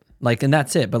 That's it. And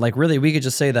that's it. But really, we could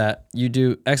just say that you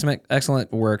do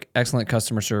excellent work, excellent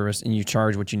customer service, and you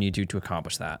charge what you need to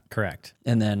accomplish that. Correct.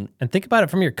 And think about it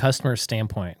from your customer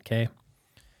standpoint, okay?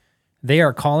 They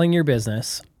are calling your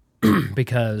business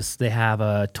because they have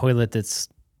a toilet that's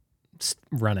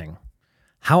running.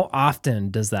 How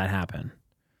often does that happen?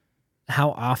 How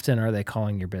often are they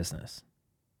calling your business?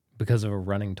 Because of a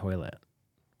running toilet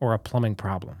or a plumbing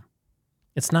problem.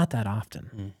 It's not that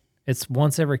often. It's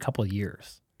once every couple of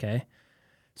years, okay?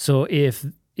 So if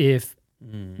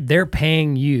they're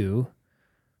paying you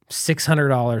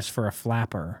 $600 for a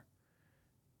flapper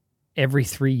every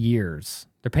 3 years,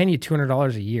 they're paying you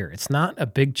 $200 a year. It's not a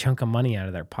big chunk of money out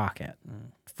of their pocket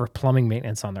for plumbing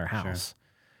maintenance on their house. Sure.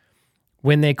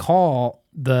 When they call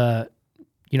the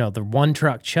one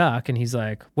truck Chuck, and he's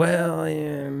like, well,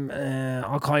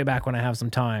 I'll call you back when I have some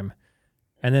time.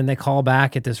 And then they call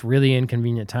back at this really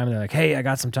inconvenient time. And they're like, hey, I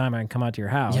got some time. I can come out to your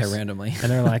house. Yeah, randomly.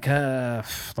 And they're like,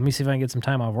 let me see if I can get some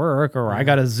time off work. Or I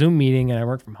got a Zoom meeting and I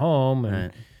work from home.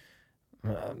 And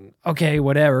okay,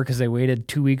 whatever, because they waited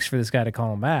 2 weeks for this guy to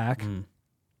call them back.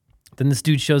 Then this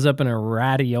dude shows up in a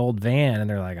ratty old van, and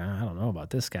they're like, I don't know about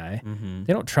this guy.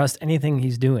 They don't trust anything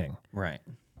he's doing. Right.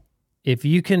 If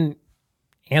you can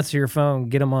answer your phone,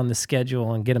 get them on the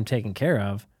schedule, and get them taken care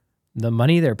of, the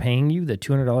money they're paying you, the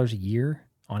 $200 a year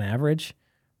on average,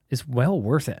 is well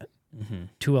worth it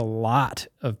to a lot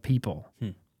of people.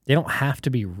 They don't have to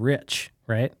be rich,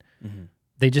 right?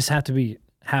 They just have to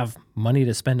have money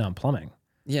to spend on plumbing.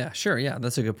 Yeah, sure. Yeah,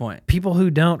 that's a good point. People who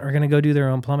don't are going to go do their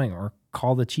own plumbing or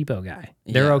call the cheapo guy.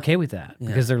 They're okay with that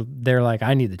because they're like,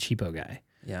 I need the cheapo guy.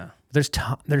 Yeah.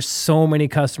 There's so many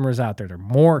customers out there. There are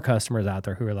more customers out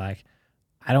there who are like,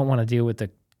 I don't want to deal with the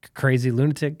crazy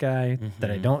lunatic guy that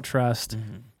I don't trust.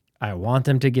 I want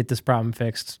them to get this problem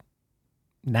fixed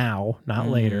now, not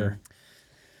later.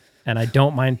 And I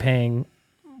don't mind paying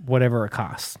whatever it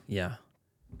costs. Yeah.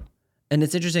 And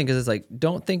it's interesting because it's like,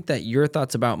 don't think that your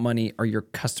thoughts about money are your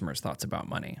customers' thoughts about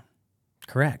money.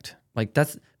 Correct. Like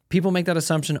people make that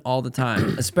assumption all the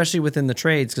time, especially within the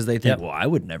trades, because they think, well, I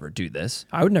would never do this.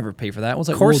 I would never pay for that. Well, it's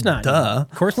like, of course well, not. Duh.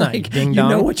 Of course not. Like, ding you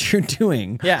dong. know what you're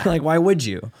doing. Yeah. Like, why would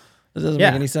you? It doesn't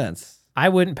make any sense. I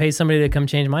wouldn't pay somebody to come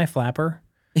change my flapper.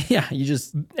 Yeah, you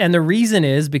just... And the reason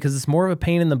is because it's more of a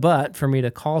pain in the butt for me to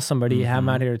call somebody, have them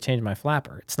out here to change my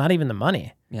flapper. It's not even the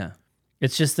money. Yeah.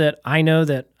 It's just that I know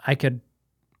that I could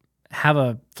have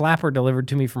a flapper delivered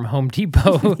to me from Home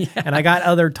Depot and I got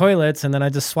other toilets and then I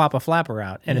just swap a flapper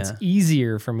out. And it's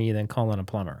easier for me than calling a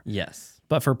plumber. Yes.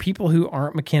 But for people who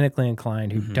aren't mechanically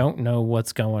inclined, who don't know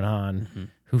what's going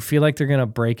on, who feel like they're going to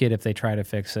break it if they try to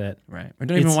fix it. Right. Or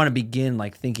don't even want to begin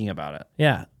like thinking about it.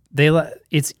 Yeah.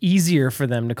 It's easier for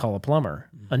them to call a plumber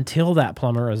until that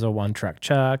plumber is a one-truck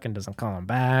Chuck and doesn't call him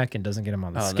back and doesn't get him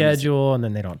on the schedule, and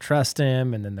then they don't trust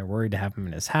him, and then they're worried to have him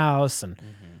in his house, and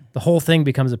the whole thing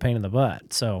becomes a pain in the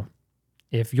butt. So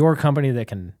if you're a company that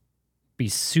can be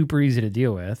super easy to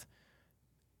deal with,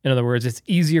 in other words, it's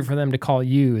easier for them to call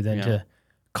you than to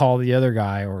call the other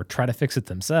guy or try to fix it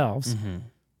themselves,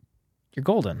 you're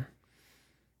golden.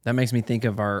 That makes me think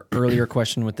of our earlier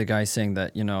question with the guy saying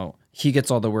that, he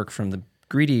gets all the work from the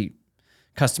greedy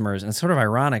customers. And it's sort of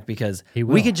ironic because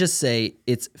we could just say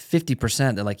it's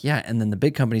 50%. They're like, yeah. And then the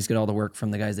big companies get all the work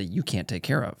from the guys that you can't take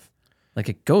care of. Like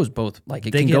it goes both, like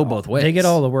it can go both ways. They get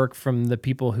all the work from the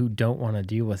people who don't want to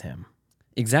deal with him.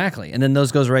 Exactly. And then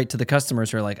those goes right to the customers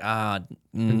who are like, and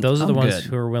those are the ones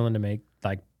who are willing to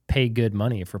pay good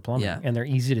money for plumbing. Yeah. And they're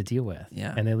easy to deal with.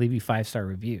 Yeah. And they leave you 5-star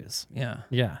reviews. Yeah.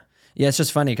 Yeah. Yeah, it's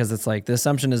just funny because it's like the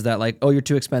assumption is that like, oh, you're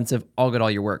too expensive, I'll get all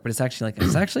your work. But it's actually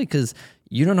because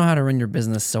you don't know how to run your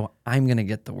business, so I'm going to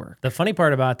get the work. The funny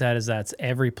part about that is that's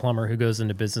every plumber who goes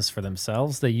into business for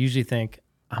themselves. They usually think,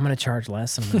 I'm going to charge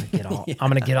less and I'm going to get all I'm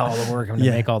going to get all the work. I'm going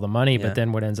to make all the money. But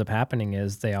then what ends up happening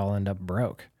is they all end up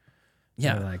broke.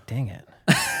 Yeah. They're like, dang it.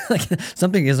 Like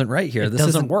something isn't right here. This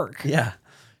doesn't work. Yeah.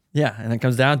 Yeah. And it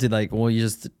comes down to like, well, you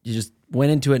just went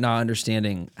into it not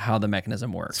understanding how the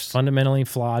mechanism works. It's fundamentally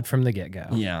flawed from the get-go.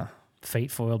 Yeah.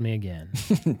 Fate foiled me again.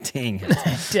 Dang it.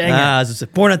 Dang it. I was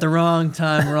just born at the wrong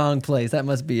time, wrong place. That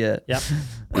must be it.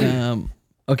 Yep.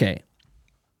 Okay.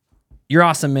 You're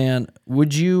awesome, man.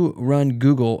 Would you run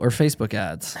Google or Facebook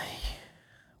ads?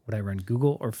 Would I run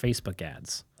Google or Facebook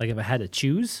ads? Like if I had to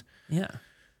choose? Yeah.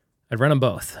 I'd run them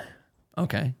both.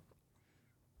 Okay.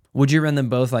 Would you run them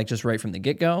both like just right from the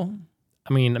get-go?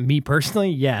 I mean, me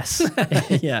personally, yes.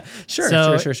 Yeah, sure.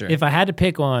 If I had to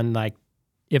pick one, like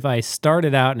if I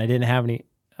started out and I didn't have any,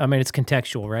 I mean, it's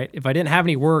contextual, right? If I didn't have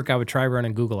any work, I would try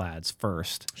running Google ads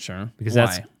first. Sure.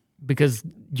 Because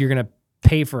you're going to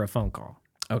pay for a phone call.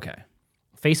 Okay.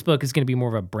 Facebook is going to be more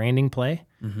of a branding play.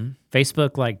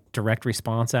 Facebook, like direct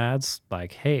response ads,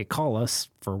 like, hey, call us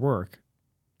for work.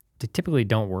 They typically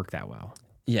don't work that well.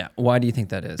 Yeah. Why do you think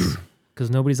that is?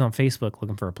 Because nobody's on Facebook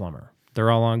looking for a plumber. They're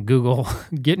all on Google,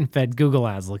 getting fed Google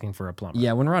ads looking for a plumber.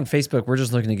 Yeah, when we're on Facebook, we're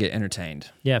just looking to get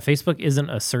entertained. Yeah, Facebook isn't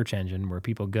a search engine where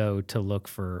people go to look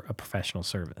for a professional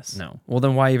service. No. Well,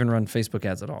 then why even run Facebook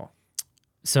ads at all?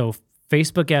 So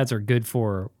Facebook ads are good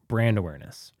for brand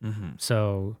awareness.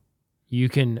 So you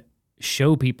can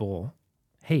show people,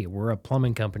 hey, we're a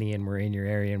plumbing company and we're in your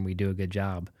area and we do a good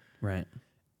job. Right.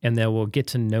 And they will get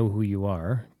to know who you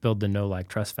are, build the know, like,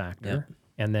 trust factor. Yep.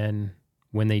 And then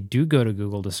when they do go to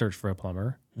Google to search for a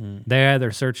plumber, they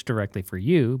either search directly for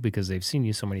you because they've seen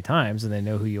you so many times and they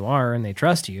know who you are and they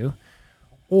trust you,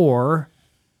 or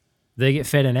they get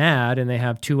fed an ad and they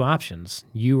have two options,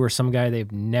 you or some guy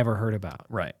they've never heard about.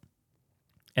 Right.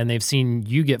 And they've seen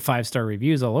you get 5-star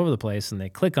reviews all over the place and they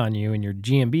click on you and your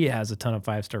GMB has a ton of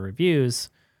 5-star reviews,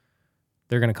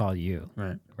 they're going to call you.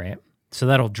 Right. Right. So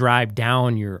that'll drive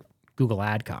down your Google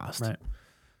ad cost. Right.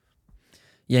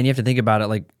 Yeah, and you have to think about it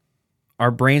like, our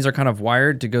brains are kind of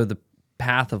wired to go the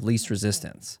path of least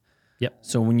resistance. Yep.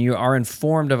 So when you are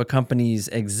informed of a company's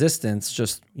existence,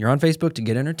 just you're on Facebook to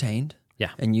get entertained.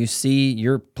 Yeah. And you see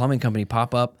your plumbing company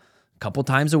pop up a couple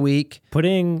times a week.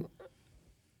 Putting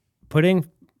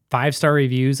 5-star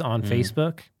reviews on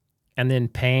Facebook and then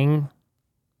paying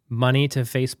money to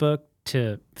Facebook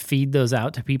to feed those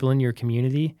out to people in your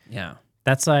community, Yeah.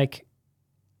 that's like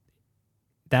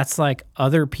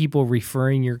other people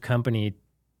referring your company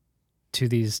to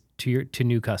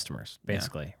new customers,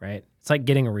 basically, right? It's like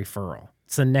getting a referral.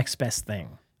 It's the next best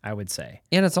thing, I would say.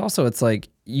 And it's like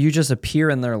you just appear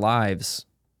in their lives,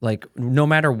 like no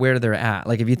matter where they're at.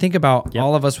 Like if you think about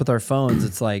all of us with our phones,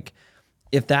 it's like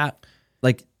if that,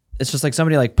 like it's just like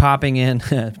somebody like popping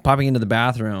into the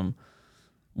bathroom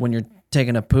when you're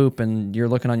taking a poop and you're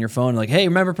looking on your phone, like, hey,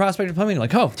 remember Prospect Plumbing? You're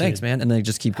like, oh, thanks, man, and they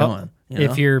just keep going.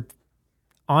 If you're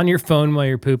on your phone while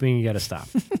you're pooping, you got to stop.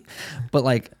 But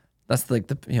like that's like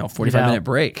the 45-minute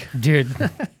break, dude.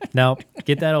 No,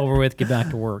 get that over with. Get back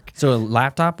to work. So a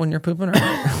laptop when you're pooping, or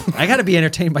I got to be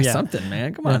entertained by something,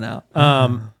 man. Come on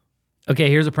now. Okay,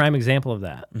 here's a prime example of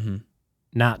that.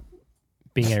 Not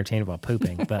being entertained while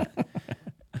pooping, but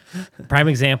prime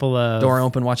example of door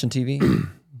open watching TV.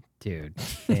 Dude,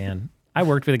 man, I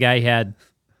worked with a guy who had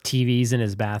TVs in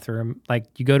his bathroom. Like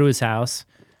you go to his house,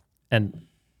 and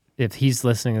if he's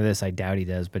listening to this, I doubt he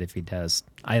does, but if he does,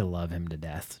 I love him to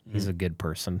death. He's a good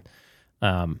person.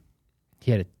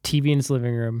 He had a TV in his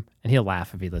living room, and he'll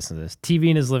laugh if he listens to this. TV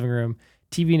in his living room,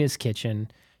 TV in his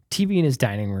kitchen, TV in his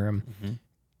dining room,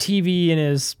 TV in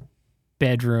his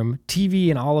bedroom, TV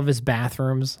in all of his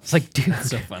bathrooms. It's like, dude, that's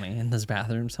so funny in his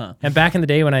bathrooms, huh? And back in the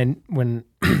day when I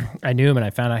knew him and I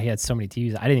found out he had so many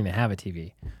TVs, I didn't even have a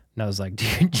TV. And I was like,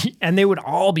 dude, and they would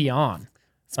all be on.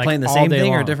 It's like playing the same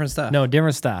thing or different stuff? No,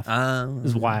 different stuff. It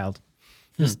was wild.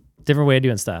 Just different way of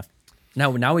doing stuff.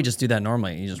 Now we just do that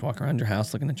normally. You just walk around your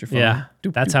house looking at your phone. Yeah,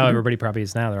 that's how everybody probably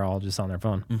is now. They're all just on their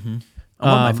phone. I'm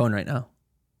on my phone right now.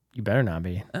 You better not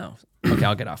be. Oh, okay,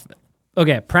 I'll get off of it.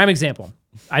 Okay, prime example.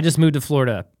 I just moved to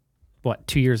Florida,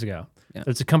 2 years ago. Yeah.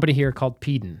 There's a company here called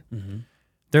Peden.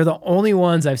 They're the only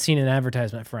ones I've seen an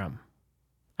advertisement from.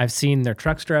 I've seen their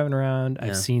trucks driving around.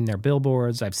 I've seen their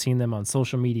billboards. I've seen them on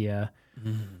social media.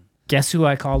 Guess who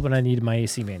I called when I needed my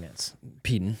AC maintenance?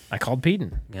 Peden. I called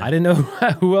Peden. Yeah. I didn't know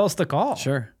who else to call.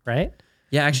 Sure. Right?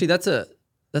 Yeah, actually, that's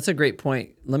a great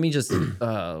point. Let me just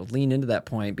lean into that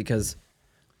point because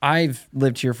I've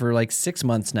lived here for like 6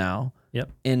 months now.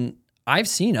 Yep. And I've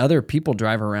seen other people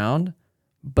drive around,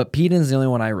 but Peden's the only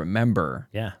one I remember.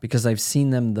 Yeah. Because I've seen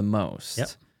them the most. Yep.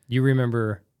 You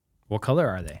remember, what color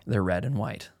are they? They're red and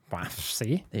white. Wow.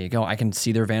 See? There you go. I can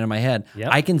see their van in my head. Yep.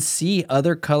 I can see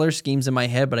other color schemes in my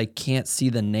head, but I can't see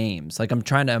the names. Like I'm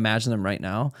trying to imagine them right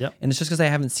now. Yep. And it's just because I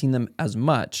haven't seen them as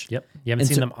much. Yep. You haven't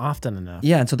seen them often enough.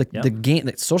 Yeah. And so the game,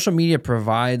 social media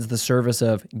provides the service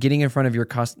of getting in front of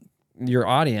your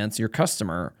audience, your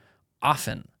customer,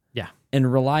 often. Yeah.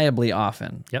 And reliably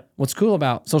often. Yep. What's cool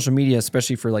about social media,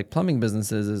 especially for like plumbing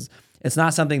businesses, is it's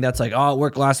not something that's like, oh, it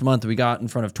worked last month. We got in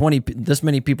front of this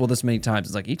many people this many times.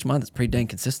 It's like each month it's pretty dang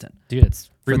consistent. Dude,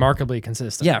 it's remarkably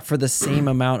consistent. Yeah, for the same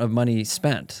amount of money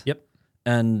spent. Yep.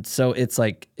 And so it's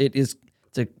a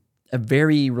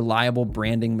very reliable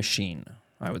branding machine,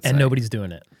 I would say. And nobody's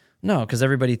doing it. No, because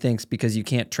everybody thinks because you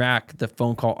can't track the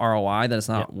phone call ROI that it's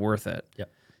not worth it.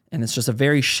 Yep. And it's just a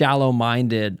very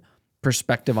shallow-minded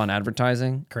perspective on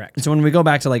advertising. Correct. And so when we go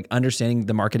back to like understanding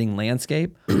the marketing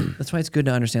landscape, that's why it's good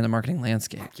to understand the marketing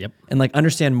landscape. Yep. And like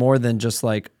understand more than just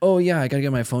like, oh yeah, I got to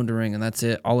get my phone to ring and that's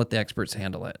it. I'll let the experts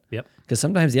handle it. Yep. Because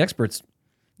sometimes the experts,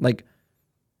 like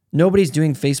nobody's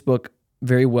doing Facebook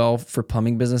very well for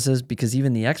plumbing businesses because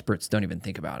even the experts don't even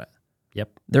think about it.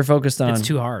 Yep. They're focused on... It's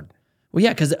too hard. Well,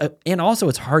 yeah, because and also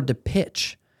it's hard to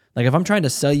pitch. Like if I'm trying to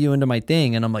sell you into my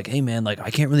thing and I'm like, hey man, like I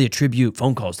can't really attribute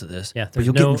phone calls to this. Yeah, but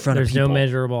you'll get in front of people. There's no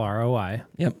measurable ROI.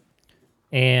 Yep.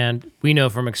 And we know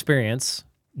from experience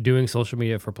doing social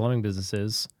media for plumbing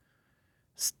businesses,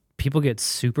 people get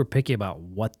super picky about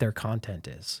what their content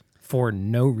is for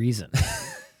no reason.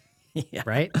 Yeah.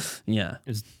 Right? Yeah.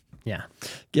 Yeah,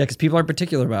 because people are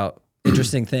particular about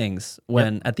interesting things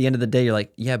when at the end of the day, you're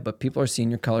like, yeah, but people are seeing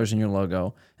your colors and your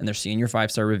logo and they're seeing your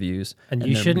 5-star reviews and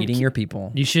they're meeting your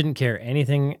people. You shouldn't care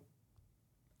anything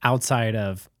outside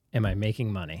of, am I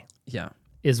making money? Yeah.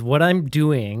 Is what I'm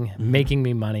doing making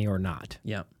me money or not?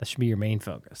 Yeah. That should be your main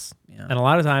focus. Yeah. And a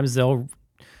lot of times they'll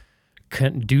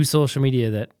do social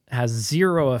media that has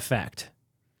zero effect.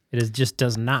 Just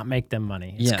does not make them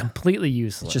money. It's completely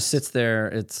useless. It just sits there.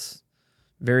 It's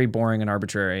very boring and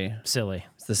arbitrary. Silly.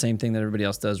 It's the same thing that everybody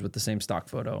else does with the same stock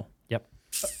photo. Yep.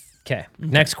 Okay.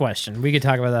 Next question. We could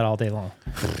talk about that all day long.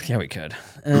 Yeah, we could.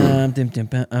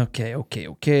 Okay.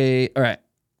 All right.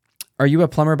 Are you a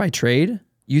plumber by trade?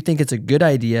 You think it's a good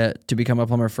idea to become a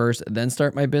plumber first, then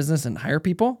start my business and hire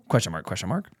people? Question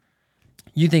mark.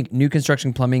 You think new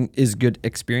construction plumbing is good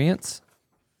experience?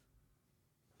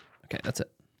 Okay, that's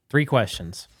it. 3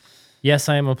 questions. Yes,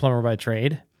 I am a plumber by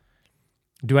trade.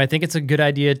 Do I think it's a good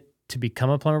idea to become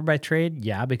a plumber by trade?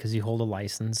 Yeah, because you hold a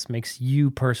license, makes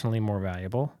you personally more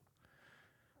valuable.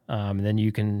 And then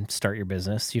you can start your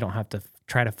business. You don't have to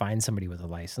try to find somebody with a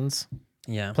license.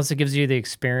 Yeah. Plus, it gives you the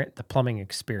experience, the plumbing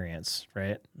experience,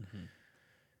 right?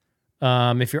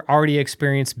 If you're already an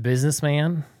experienced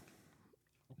businessman,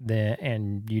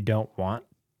 and you don't want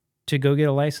to go get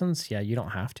a license, yeah, you don't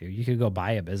have to. You could go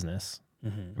buy a business,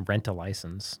 rent a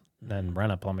license, then run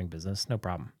a plumbing business, no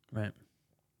problem. Right.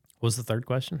 What was the third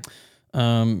question?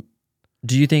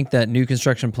 Do you think that new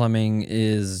construction plumbing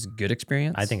is good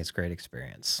experience? I think it's great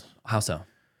experience. How so?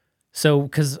 So,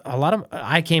 because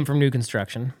I came from new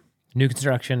construction. New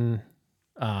construction,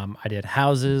 I did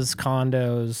houses,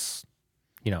 condos,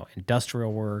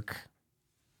 industrial work,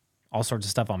 all sorts of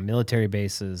stuff on military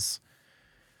bases.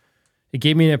 It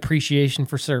gave me an appreciation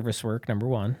for service work, number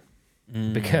one,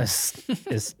 because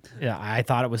I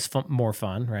thought it was more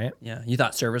fun, right? Yeah. You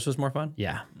thought service was more fun?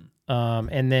 Yeah.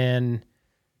 And then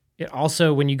it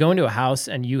also, when you go into a house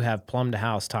and you have plumbed a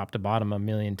house top to bottom a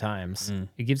million times,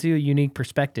 it gives you a unique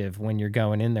perspective when you're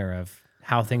going in there of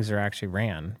how things are actually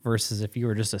ran versus if you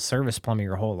were just a service plumber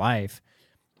your whole life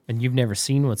and you've never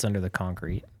seen what's under the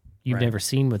concrete. You've never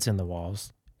seen what's in the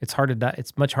walls. It's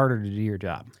much harder to do your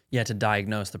job. Yeah, to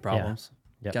diagnose the problems.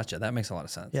 Yeah. Yep. Gotcha. That makes a lot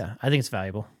of sense. Yeah, I think it's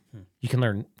valuable. You can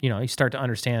learn, you start to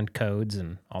understand codes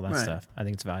and all that stuff. I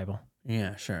think it's valuable.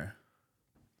 Yeah, sure.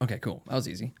 Okay, cool. That was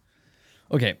easy.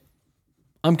 Okay.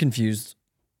 I'm confused.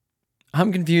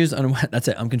 I'm confused on what, that's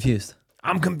it. I'm confused.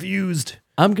 I'm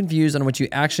confused on what you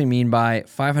actually mean by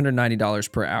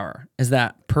 $590 per hour. Is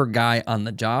that per guy on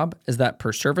the job? Is that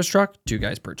per service truck? 2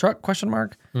 guys per truck? ?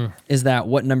 Is that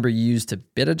what number you use to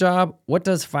bid a job? What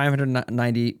does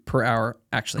 $590 per hour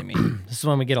actually mean? This is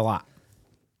one we get a lot.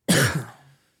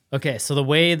 Okay, so the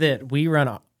way that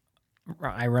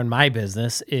I run my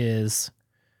business is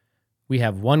we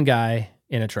have one guy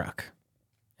in a truck.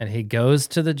 And he goes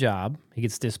to the job. He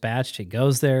gets dispatched. He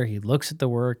goes there. He looks at the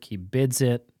work. He bids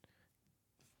it.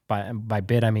 By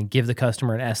bid, I mean give the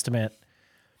customer an estimate,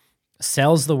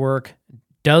 sells the work,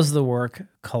 does the work,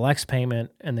 collects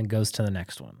payment, and then goes to the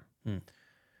next one.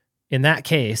 In that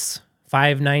case,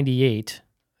 $598,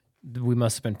 we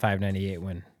must have been $598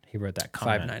 when he wrote that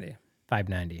comment.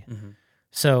 $590.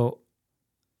 So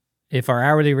if our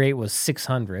hourly rate was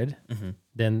 $600,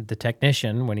 then the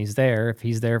technician, when he's there, if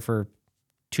he's there for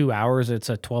 2 hours, it's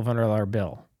a $1,200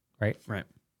 bill, right? Right.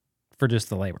 For just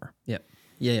the labor. Yep.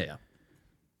 Yeah.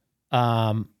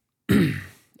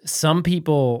 Some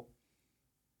people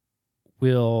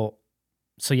will,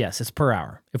 so yes, it's per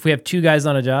hour. If we have 2 guys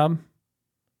on a job,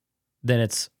 then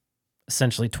it's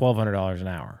essentially $1,200 an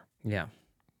hour. Yeah.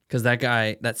 Because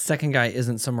that second guy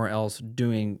isn't somewhere else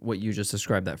doing what you just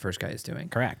described that first guy is doing.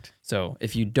 Correct. So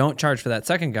if you don't charge for that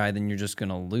second guy, then you're just going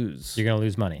to lose. You're going to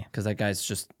lose money. Because that guy's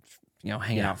just,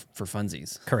 hanging out for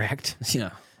funsies. Correct.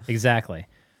 Yeah. Exactly.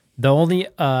 The only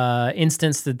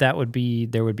instance there would be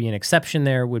an exception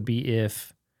there would be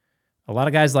if a lot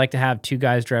of guys like to have 2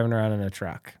 guys driving around in a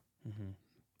truck.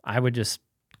 I would just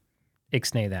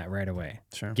ixnay that right away.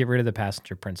 Sure. Get rid of the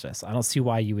passenger princess. I don't see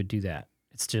why you would do that.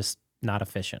 It's just not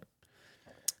efficient.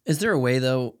 Is there a way,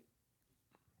 though,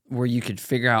 where you could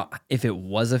figure out if it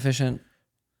was efficient?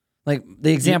 Like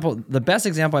the best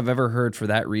example I've ever heard for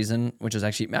that reason, which is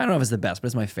actually, I don't know if it's the best, but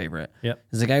it's my favorite. Yep.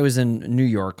 Is a guy who was in New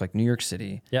York, like New York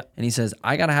City. Yep. And he says,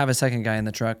 I got to have a second guy in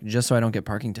the truck just so I don't get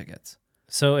parking tickets.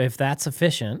 So if that's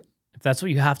efficient, if that's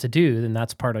what you have to do, then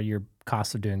that's part of your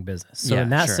cost of doing business. So in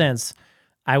that sense,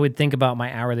 I would think about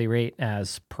my hourly rate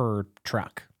as per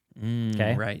truck.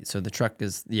 Okay. Right. So the truck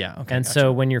is, okay. And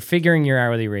so when you're figuring your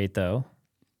hourly rate, though,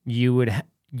 you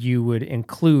would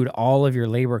include all of your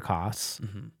labor costs.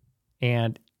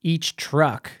 And each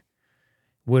truck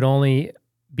would only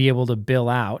be able to bill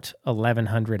out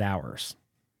 1,100 hours.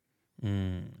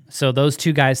 So those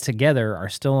 2 guys together are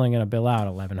still only going to bill out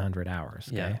 1,100 hours.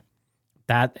 Okay?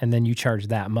 Yeah. And then you charge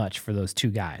that much for those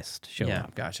 2 guys to show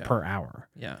up per hour.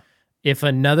 Yeah. If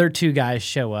another 2 guys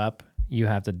show up, you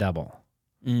have to double.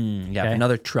 If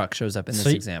another truck shows up in this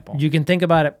example. You can think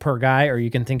about it per guy or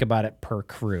you can think about it per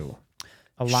crew.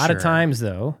 A lot of times,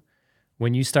 though,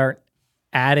 when you start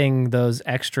adding those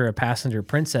extra passenger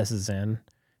princesses in,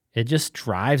 it just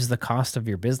drives the cost of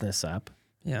your business up.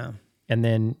 Yeah.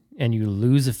 And you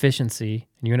lose efficiency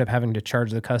and you end up having to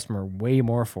charge the customer way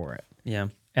more for it. Yeah.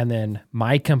 And then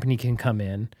my company can come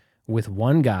in with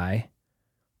 1 guy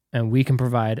and we can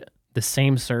provide the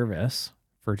same service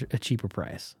for a cheaper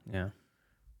price. Yeah.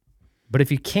 But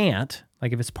if you can't,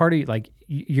 like if it's part of, like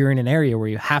you're in an area where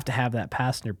you have to have that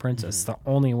passenger princess, the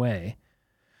only way.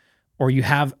 Or you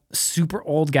have super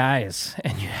old guys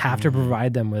and you have to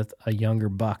provide them with a younger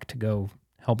buck to go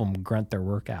help them grunt their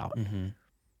work out.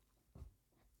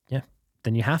 Yeah,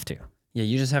 then you have to. Yeah,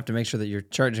 you just have to make sure that you're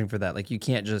charging for that. Like you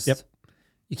can't just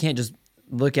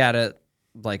look at it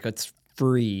like it's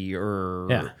free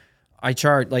or I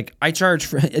charge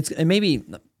for it's, and maybe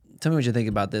tell me what you think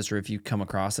about this, or if you come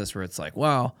across this where it's like,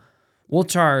 well, we'll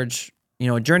charge,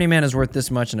 a journeyman is worth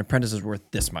this much and apprentice is worth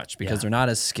this much because they're not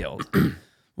as skilled.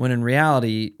 When in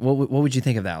reality, what would you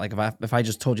think of that? Like if I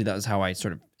just told you that was how I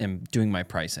sort of am doing my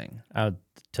pricing, I would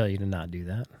tell you to not do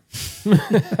that.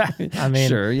 I mean,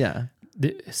 sure, yeah.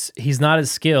 He's not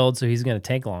as skilled, so he's going to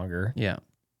take longer. Yeah.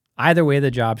 Either way, the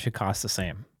job should cost the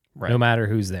same, no matter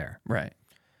who's there. Right.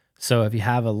 So if you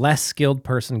have a less skilled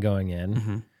person going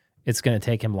in, it's going to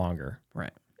take him longer.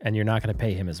 Right. And you're not going to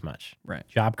pay him as much. Right.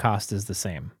 Job cost is the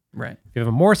same. Right. If you have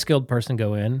a more skilled person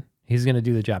go in, he's going to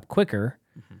do the job quicker,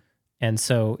 and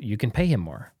so you can pay him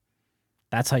more.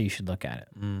 That's how you should look at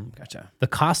it. Gotcha. The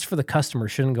cost for the customer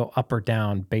shouldn't go up or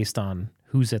down based on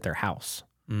who's at their house.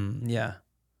 Yeah.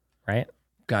 Right?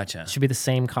 Gotcha. It should be the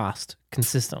same cost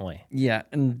consistently. Yeah,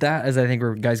 and that is, I think,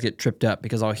 where guys get tripped up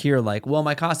because I'll hear like, well,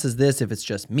 my cost is this if it's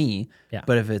just me. Yeah.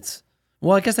 But if it's,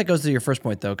 well, I guess that goes to your first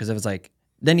point though, because if it's like,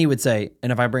 then you would say,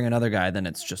 and if I bring another guy, then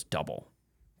it's just double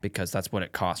because that's what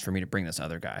it costs for me to bring this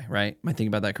other guy, right? Am I thinking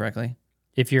about that correctly?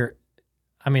 If you're,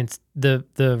 I mean, the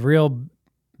real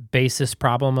basis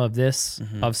problem of this,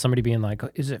 of somebody being like,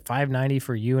 is it $590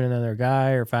 for you and another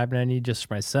guy or $590 just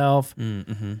for myself?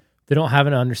 They don't have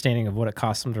an understanding of what it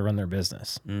costs them to run their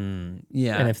business.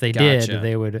 Yeah. And if they did,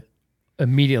 they would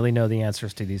immediately know the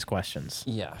answers to these questions.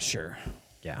 Yeah, sure.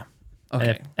 Yeah.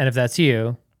 Okay. And if that's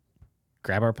you,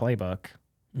 grab our playbook,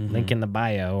 link in the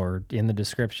bio or in the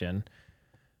description,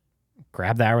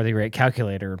 grab the hourly rate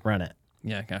calculator and run it.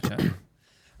 Yeah, gotcha.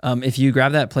 If you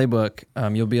grab that playbook,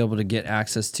 you'll be able to get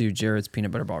access to Jered's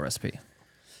peanut butter ball recipe.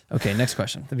 Okay, next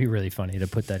question. That'd be really funny to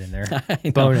put that in there.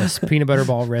 Bonus peanut butter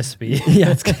ball recipe.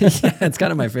 It's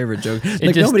kind of my favorite joke.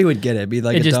 Like nobody would get it. It'd be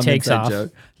like it a just dumb takes inside off.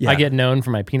 joke. Yeah. I get known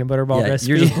for my peanut butter ball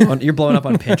recipe. You're blowing up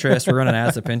on Pinterest. We're running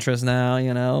ads to Pinterest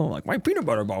now. Like my peanut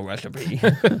butter ball recipe.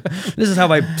 This is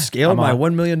how I scaled my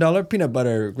 $1 million peanut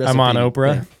butter recipe. I'm on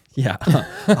Oprah. Yeah. Oh,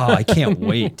 I can't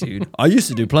wait, dude. I used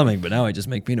to do plumbing, but now I just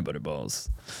make peanut butter balls.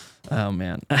 Oh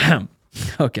man.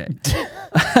 Okay.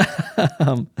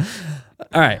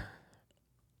 All right.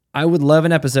 I would love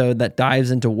an episode that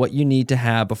dives into what you need to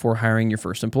have before hiring your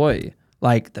first employee,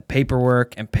 like the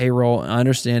paperwork and payroll and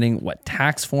understanding what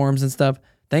tax forms and stuff.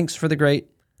 Thanks for the great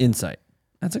insight.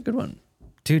 That's a good one.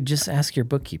 Dude, just ask your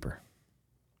bookkeeper.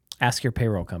 Ask your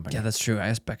payroll company. Yeah, that's true. I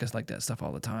ask Becca's like that stuff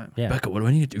all the time. Yeah. Becca, what do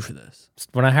I need to do for this?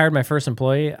 When I hired my first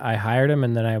employee, I hired him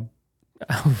and then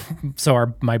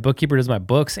my bookkeeper does my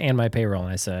books and my payroll.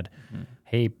 And I said,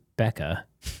 hey, Becca,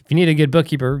 if you need a good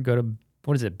bookkeeper, go to,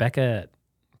 what is it, Becca at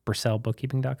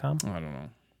BrusselBookkeeping.com? I don't know.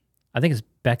 I think it's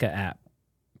Becca at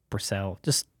Brussel.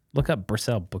 Just look up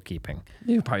Brussel Bookkeeping.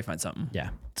 You'll probably find something.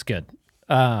 Yeah, it's good.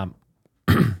 I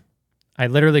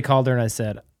literally called her and I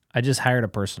said, I just hired a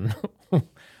person.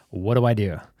 What do I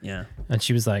do? Yeah. And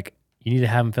she was like, you need to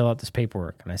have him fill out this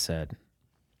paperwork. And I said,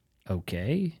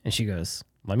 okay. And she goes,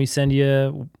 let me send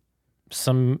you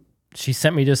she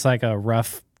sent me just like a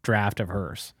rough draft of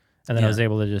hers. And then I was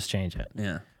able to just change it.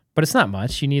 Yeah. But it's not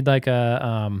much. You need like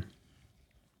a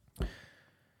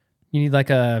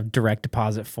direct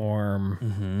deposit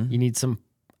form. You need some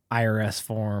IRS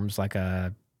forms, like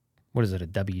a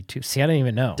W-2? See, I don't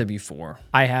even know. W-4.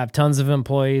 I have tons of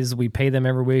employees. We pay them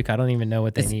every week. I don't even know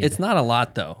what they need. It's not a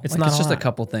lot though. It's just a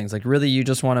couple things. Like really, you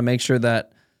just want to make sure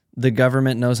that the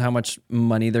government knows how much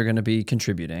money they're going to be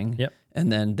contributing. Yep.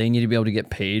 And then they need to be able to get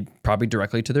paid probably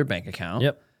directly to their bank account.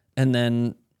 Yep. And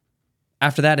then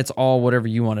after that, it's all whatever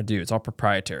you want to do. It's all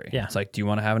proprietary. Yeah. It's like, do you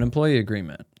want to have an employee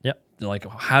agreement? Yep. Like,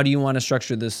 how do you want to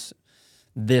structure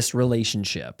this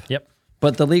relationship? Yep.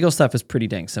 But the legal stuff is pretty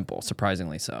dang simple,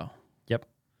 surprisingly so. Yep.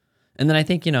 And then I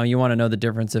think, you want to know the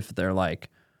difference if they're like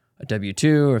a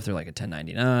W-2 or if they're like a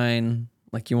 1099.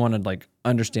 Like you want to like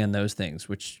understand those things,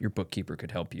 which your bookkeeper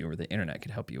could help you or the internet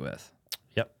could help you with.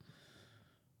 Yep.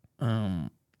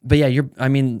 But yeah,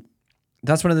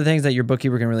 that's one of the things that your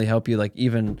bookkeeper can really help you. Like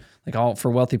even like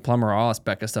for Wealthy Plumber, I'll ask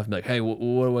Becca stuff and be like, hey, what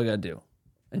do I got to do?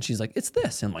 And she's like, it's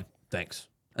this. And I'm like, thanks.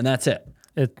 And that's it.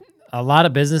 A lot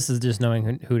of business is just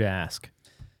knowing who to ask.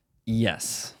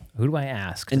 Yes. Who do I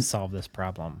ask to solve this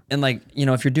problem? And like,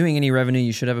 if you're doing any revenue,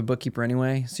 you should have a bookkeeper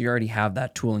anyway. So you already have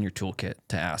that tool in your toolkit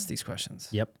to ask these questions.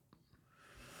 Yep.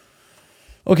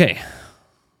 Okay.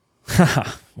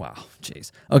 Wow.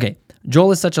 Jeez. Okay.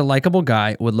 Joel is such a likable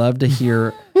guy. Would love to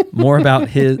hear more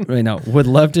about would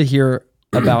love to hear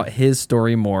about his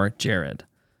story more, Jered?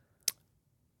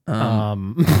 Well,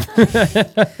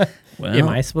 am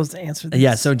I supposed to answer this?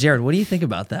 Yeah. So Jered, what do you think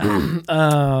about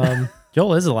that?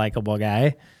 Joel is a likable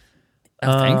guy.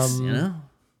 Thanks.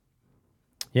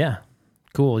 Yeah.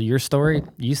 Cool. Your story,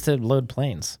 you used to load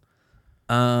planes.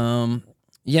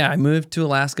 Yeah, I moved to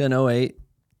Alaska in 2008,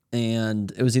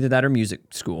 and it was either that or music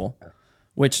school,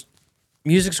 which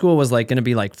music school was like going to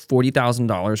be like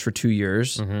 $40,000 for 2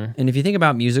 years. And if you think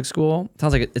about music school, it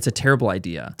sounds like it's a terrible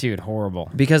idea. Dude, horrible.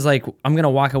 Because like I'm going to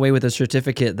walk away with a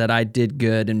certificate that I did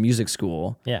good in music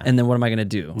school. Yeah. And then what am I going to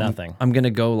do? Nothing. I'm going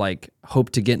to go like hope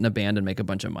to get in a band and make a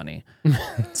bunch of money.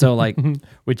 So like,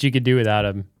 which you could do without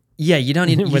him. Yeah, you don't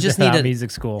need, you just need a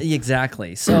music school.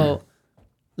 Exactly. So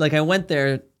like I went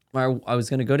there, I was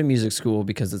going to go to music school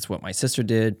because it's what my sister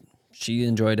did. She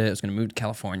enjoyed it. I was going to move to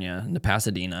California, to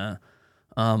Pasadena,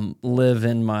 live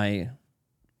in my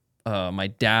my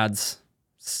dad's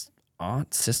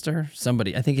aunt, sister,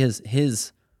 somebody. I think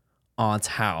his aunt's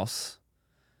house.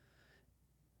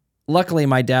 Luckily,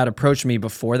 my dad approached me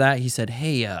before that. He said,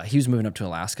 "Hey, he was moving up to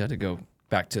Alaska to go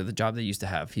back to the job they used to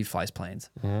have. He flies planes,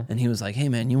 and he was like, "Hey,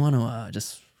 man, you want to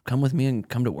just come with me and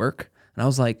come to work?" And I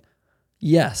was like,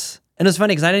 "Yes." And it's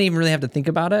funny because I didn't even really have to think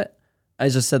about it. I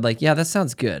just said like, "Yeah, that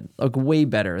sounds good. Like way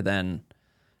better than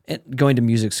going to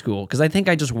music school." Because I think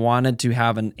I just wanted to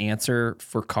have an answer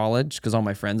for college because all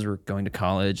my friends were going to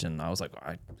college, and I was like,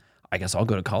 I guess I'll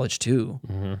go to college too.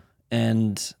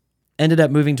 And ended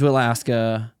up moving to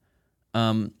Alaska.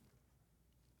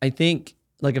 I think,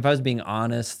 like, if I was being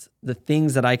honest, the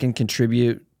things that I can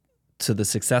contribute to the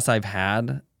success I've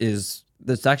had is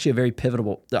that's actually a very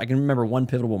pivotal. I can remember one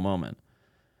pivotal moment.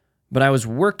 But I was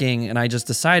working and I just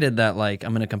decided that like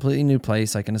I'm in a completely new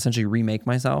place. I can essentially remake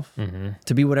myself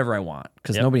to be whatever I want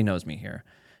because nobody knows me here.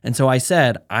 And so I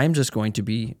said, I'm just going to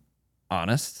be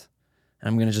honest and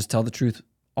I'm going to just tell the truth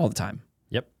all the time.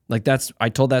 Yep. Like I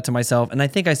told that to myself. And I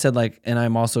think I said like, and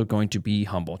I'm also going to be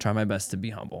humble, try my best to be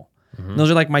humble. Those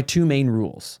are like my two main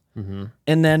rules.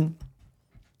 And then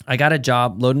I got a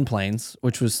job loading planes,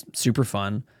 which was super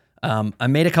fun. I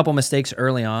made a couple mistakes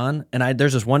early on, and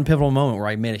there's this one pivotal moment where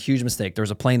I made a huge mistake. There was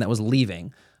a plane that was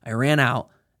leaving. I ran out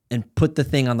and put the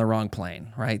thing on the wrong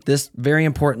plane, right? This very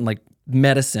important like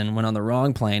medicine went on the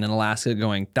wrong plane in Alaska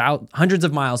going hundreds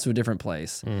of miles to a different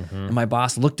place. And my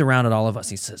boss looked around at all of us.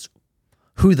 He says,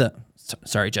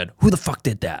 sorry, Jed, who the fuck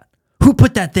did that? Who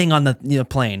put that thing on the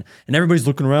plane? And everybody's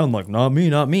looking around like, not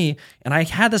me, not me. And I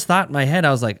had this thought in my head.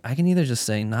 I was like, I can either just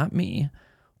say not me,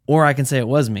 or I can say it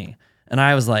was me. And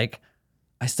I was like,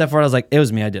 I stepped forward. I was like, it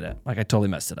was me. I did it. Like, I totally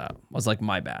messed it up. I was like,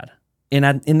 my bad.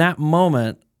 And in that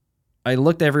moment, I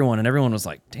looked at everyone and everyone was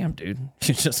like, damn, dude,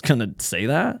 you're just going to say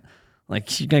that?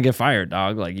 Like, you're going to get fired,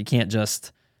 dog. Like, you can't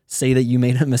just say that you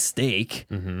made a mistake.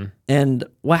 And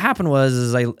what happened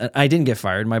was I didn't get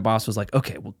fired. My boss was like,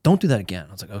 okay, well, don't do that again.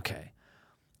 I was like, okay.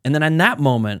 And then in that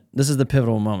moment, this is the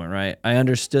pivotal moment, right? I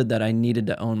understood that I needed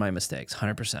to own my mistakes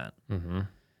 100%.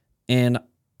 And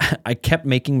I kept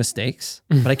making mistakes,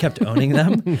 but I kept owning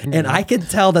them. And I could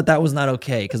tell that was not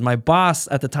okay because my boss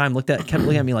at the time kept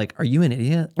looking at me like, are you an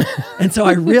idiot? And so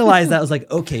I realized that I was like,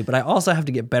 okay, but I also have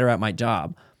to get better at my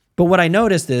job. But what I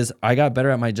noticed is I got better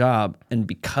at my job. And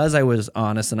because I was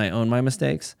honest and I owned my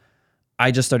mistakes,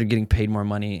 I just started getting paid more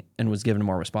money and was given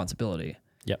more responsibility.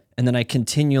 And then I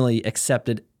continually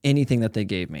accepted anything that they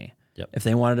gave me. If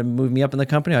they wanted to move me up in the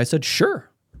company, I said, sure,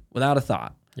 without a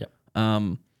thought.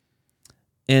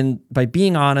 And by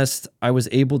being honest, I was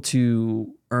able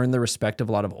to earn the respect of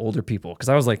a lot of older people because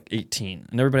I was like 18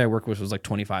 and everybody I worked with was like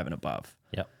 25 and above.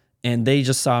 And they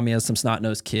just saw me as some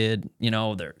snot-nosed kid, you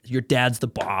know, your dad's the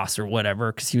boss or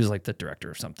whatever because he was like the director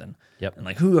or something. And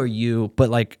like, who are you?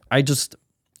 But like, I just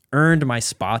earned my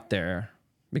spot there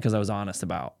because I was honest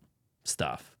about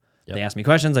stuff. They asked me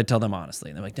questions, I tell them honestly.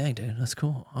 And they're like, dang, dude, that's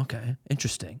cool. Okay,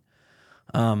 interesting.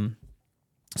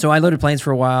 So I loaded planes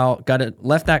for a while,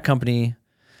 left that company.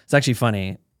 It's actually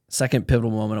funny. Second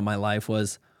pivotal moment of my life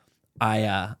was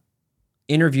I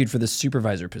interviewed for the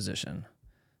supervisor position.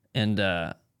 And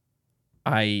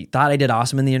I thought I did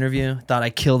awesome in the interview, thought I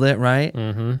killed it, right?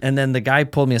 And then the guy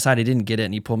pulled me aside. I didn't get it,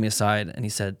 and he pulled me aside, and he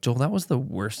said, Joel, that was the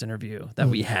worst interview that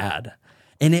we had.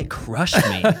 And it crushed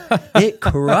me. It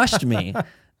crushed me.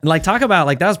 And like, talk about,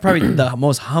 like, that was probably the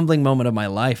most humbling moment of my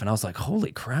life. And I was like,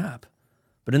 holy crap.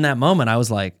 But in that moment, I was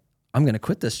like, I'm going to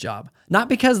quit this job. Not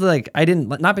because I didn't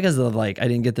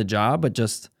get the job, but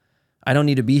just, I don't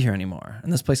need to be here anymore.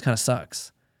 And this place kind of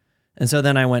sucks. And so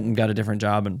then I went and got a different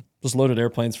job and just loaded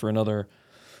airplanes for another,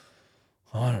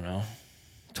 I don't know,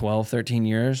 12, 13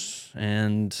 years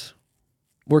and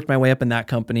worked my way up in that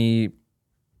company,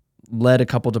 led a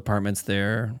couple departments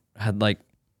there, I had like,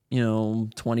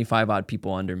 25 odd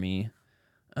people under me,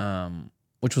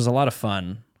 which was a lot of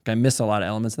fun. I miss a lot of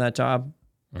elements of that job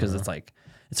because it's like,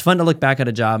 it's fun to look back at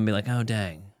a job and be like, oh,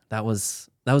 dang, that was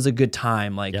a good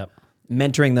time. Like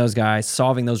mentoring those guys,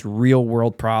 solving those real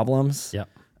world problems.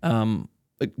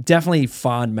 Definitely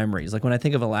fond memories. Like when I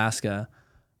think of Alaska,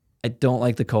 I don't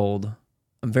like the cold.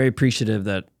 I'm very appreciative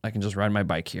that I can just ride my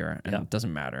bike here and it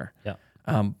doesn't matter.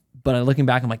 But looking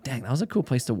back, I'm like, dang, that was a cool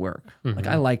place to work. Like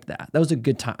I liked that. That was a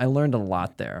good time. I learned a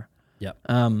lot there.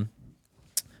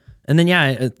 And then,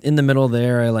 in the middle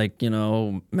there, I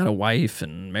met a wife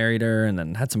and married her and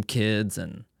then had some kids.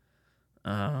 And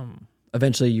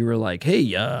eventually you were like,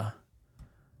 hey,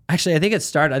 actually, I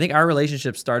think our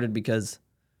relationship started because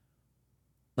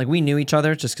like we knew each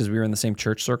other just because we were in the same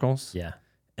church circles.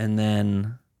 And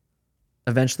then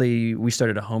eventually we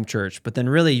started a home church. But then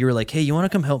really you were like, hey, you want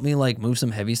to come help me like move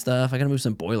some heavy stuff? I got to move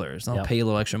some boilers. I'll pay you a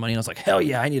little extra money. And I was like, hell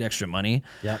yeah, I need extra money.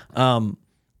 And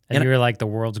you were like the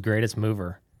world's greatest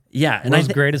mover. And world's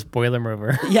greatest boiler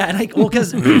mover. And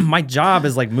because my job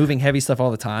is like moving heavy stuff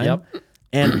all the time.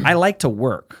 And I like to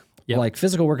work. Like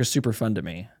physical work is super fun to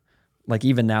me. Like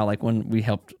even now, like when we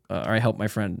helped, or I helped my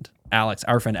friend Alex,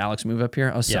 move up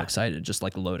here. I was so excited, just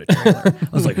like load a trailer. I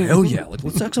was like, hell yeah, like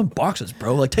let's stack some boxes,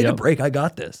 bro. Like take a break, I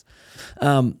got this.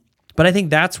 But I think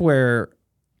that's where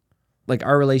like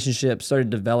our relationship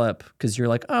started to develop because you're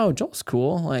like, oh, Joel's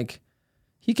cool. Like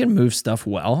he can move stuff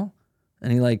well,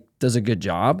 and he like does a good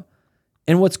job.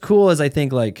 And what's cool is I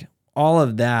think like all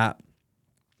of that.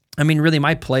 I mean, really,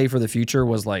 my play for the future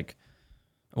was like,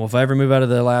 well, if I ever move out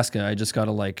of Alaska, I just got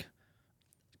to like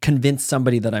convince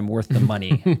somebody that I'm worth the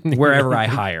money wherever I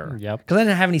hire. Because I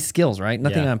didn't have any skills, right?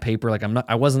 Nothing on paper. Like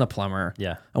I wasn't a plumber.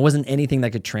 I wasn't anything that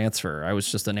could transfer. I was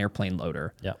just an airplane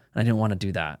loader. And I didn't want to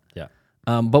do that.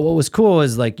 But what was cool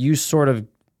is like you sort of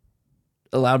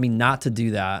allowed me not to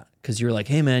do that because you're like,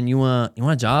 hey man, you want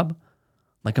a job?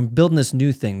 Like I'm building this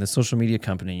new thing, this social media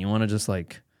company. You want to just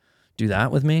like do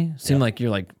that with me? Seemed like you're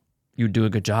like, you would do a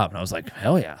good job. And I was like,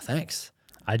 hell yeah, thanks.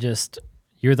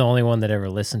 You're the only one that ever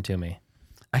listened to me.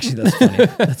 Actually, that's funny.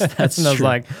 That's and I was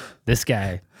like, this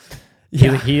guy,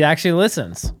 he actually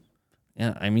listens.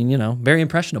 Yeah, I mean, very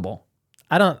impressionable.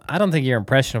 I don't think you're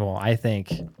impressionable. I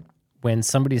think when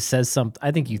somebody says something,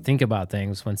 I think you think about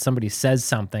things. When somebody says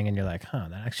something and you're like, huh,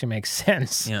 that actually makes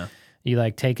sense. You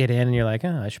like take it in and you're like,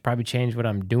 oh, I should probably change what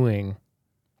I'm doing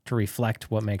to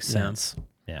reflect what makes sense.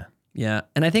 Yeah.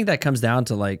 And I think that comes down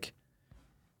to like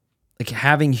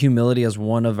having humility as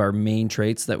one of our main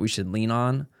traits that we should lean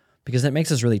on because it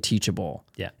makes us really teachable.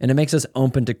 And it makes us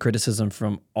open to criticism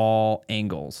from all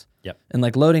angles. And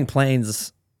like loading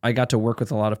planes, I got to work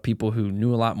with a lot of people who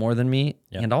knew a lot more than me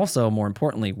and also more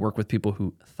importantly, work with people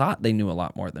who thought they knew a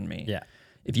lot more than me.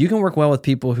 If you can work well with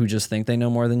people who just think they know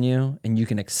more than you and you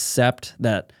can accept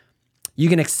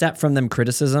from them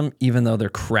criticism, even though they're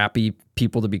crappy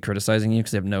people to be criticizing you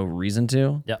because they have no reason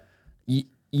to,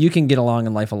 you can get along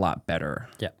in life a lot better.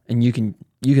 And you can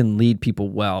lead people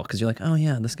well because you're like, oh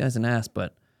yeah, this guy's an ass,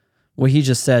 but what he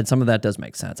just said, some of that does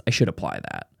make sense. I should apply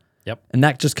that. And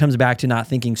that just comes back to not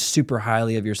thinking super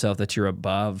highly of yourself that you're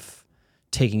above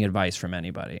taking advice from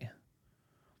anybody.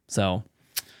 So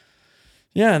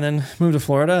and then moved to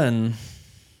Florida and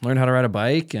learned how to ride a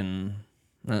bike and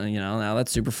now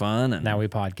that's super fun. And now we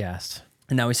podcast.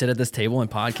 And now we sit at this table and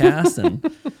podcast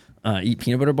and eat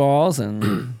peanut butter balls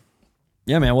and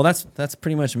yeah, man. Well, that's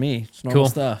pretty much me. It's normal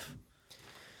stuff.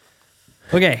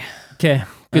 Okay.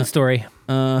 Good story.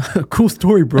 Cool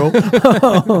story, bro.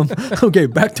 Okay,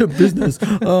 back to business.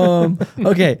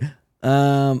 Okay.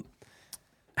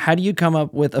 How do you come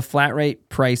up with a flat rate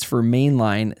price for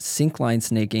mainline, sink line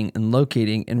snaking, and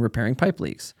locating and repairing pipe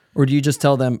leaks? Or do you just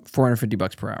tell them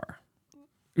 $450 per hour?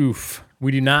 Oof.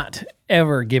 We do not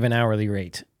ever give an hourly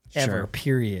rate. Ever,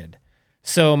 period.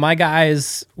 So my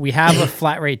guys, we have a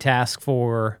flat rate task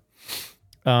for,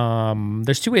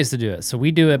 there's two ways to do it. So we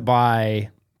do it by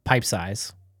pipe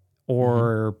size,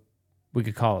 or we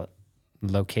could call it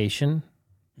location.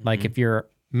 Like if your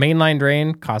mainline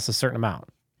drain costs a certain amount.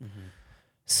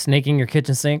 Snaking your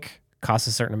kitchen sink costs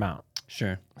a certain amount.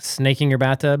 Snaking your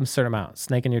bathtub, certain amount.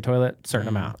 Snaking your toilet, certain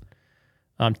amount.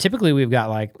 Typically, we've got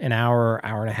like an hour,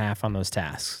 hour and a half on those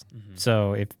tasks.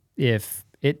 So if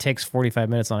it takes 45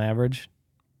 minutes on average,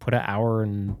 put an hour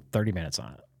and 30 minutes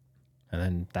on it. And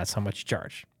then that's how much you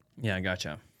charge. Yeah, I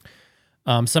gotcha.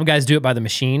 Some guys do it by the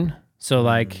machine. So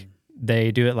like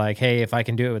they do it like, hey, if I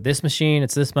can do it with this machine,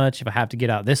 it's this much. If I have to get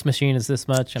out this machine, it's this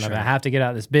much. And if I have to get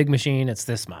out this big machine, it's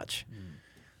this much.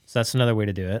 So that's another way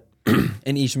to do it.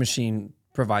 And each machine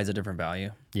provides a different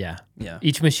value. Yeah.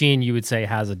 Each machine you would say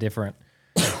has a different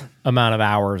amount of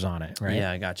hours on it, right?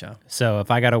 Yeah, I gotcha. So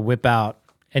if I got to whip out,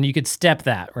 and you could step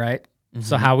that, right?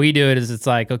 So how we do it is it's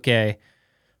like, okay,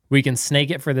 we can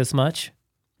snake it for this much.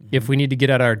 If we need to get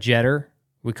out our jetter,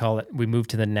 we move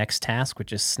to the next task,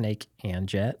 which is snake and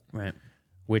jet, Right.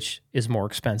 which is more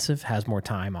expensive, has more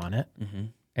time on it.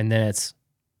 And then it's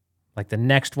like the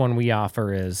next one we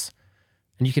offer is,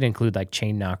 and you can include like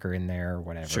chain knocker in there or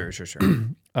whatever. Sure.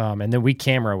 And then we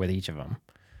camera with each of them.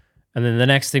 And then the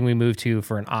next thing we move to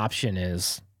for an option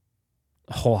is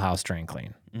a whole house drain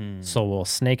clean. So we'll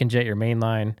snake and jet your main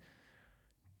line,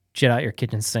 jet out your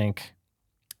kitchen sink,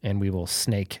 and we will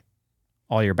snake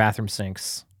all your bathroom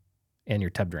sinks and your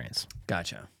tub drains.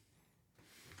 Gotcha.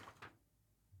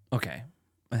 Okay.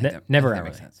 Never that hourly.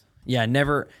 makes sense. Yeah,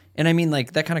 never. And I mean,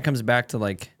 like, that kind of comes back to,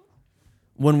 like,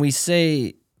 when we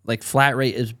say, like, flat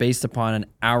rate is based upon an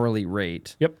hourly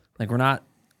rate. Yep. Like,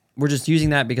 we're just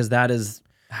using that because that is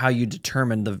how you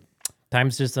determine the.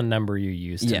 Time's just a number you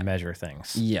use to measure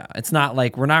things. Yeah. It's not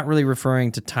like, we're not really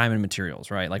referring to time and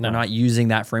materials, right? Like, we're not using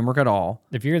that framework at all.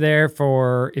 If you're there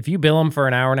if you bill them for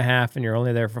an hour and a half and you're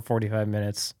only there for 45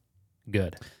 minutes,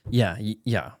 good. Yeah.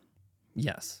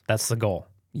 Yes. That's the goal.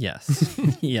 Yes.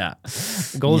 Yeah.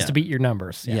 The goal is to beat your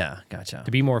numbers. Yeah. Gotcha.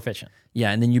 To be more efficient.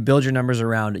 Yeah. And then you build your numbers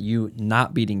around you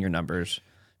not beating your numbers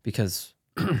because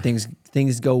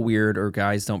things go weird or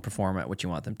guys don't perform at what you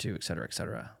want them to, et cetera, et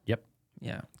cetera. Yep.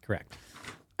 Yeah. Correct.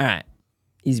 All right.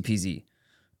 Easy peasy.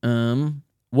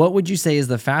 What would you say is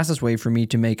the fastest way for me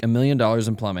to make $1 million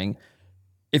in plumbing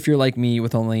if you're like me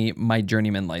with only my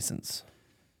journeyman license?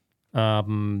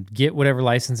 Get whatever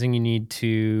licensing you need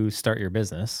to start your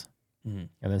business and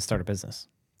then start a business.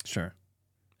 Sure.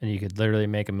 And you could literally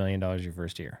make $1 million your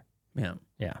first year. Yeah.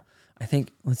 Yeah. I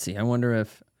think, let's see. I wonder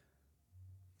if,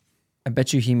 I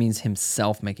bet you he means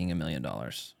himself making $1 million,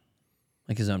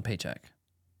 like his own paycheck.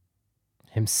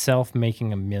 Himself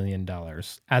making $1 million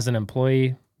as an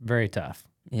employee, very tough.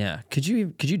 Yeah. Could you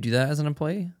do that as an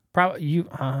employee? Probably you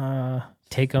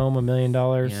take home $1 million.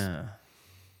 Yeah.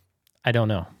 I don't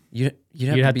know. You'd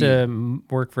have to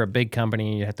work for a big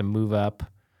company. You'd have to move up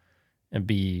and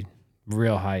be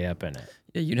real high up in it.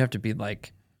 Yeah, you'd have to be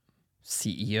like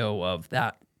CEO of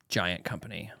that giant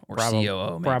company or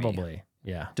COO, maybe. Probably,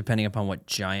 yeah. Depending upon what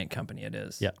giant company it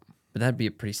is. Yep. But that'd be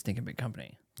a pretty stinking big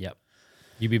company. Yep.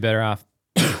 You'd be better off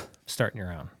starting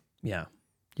your own. Yeah.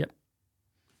 Yep.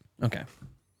 Okay.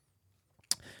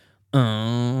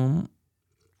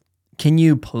 Can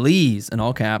you please, in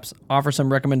all caps, offer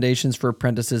some recommendations for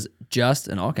apprentices just,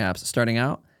 in all caps, starting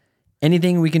out?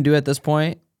 Anything we can do at this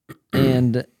point,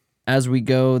 and as we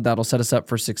go, that'll set us up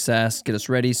for success, get us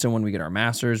ready so when we get our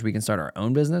masters, we can start our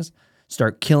own business,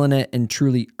 start killing it, and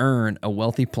truly earn a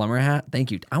wealthy plumber hat.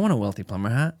 Thank you. I want a wealthy plumber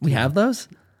hat. We have those?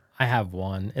 I have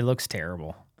one. It looks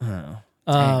terrible. Oh.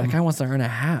 Dang, that guy wants to earn a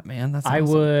hat, man. That's awesome. I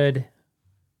would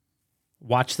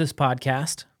watch this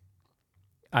podcast.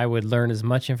 I would learn as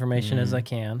much information as I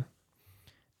can,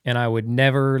 and I would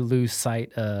never lose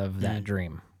sight of that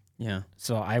dream. Yeah.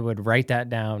 So I would write that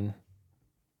down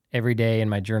every day in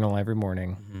my journal every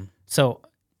morning. So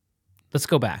let's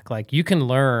go back. Like, you can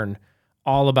learn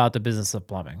all about the business of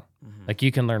plumbing. Like,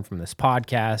 you can learn from this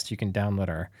podcast. You can download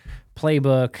our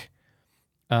playbook.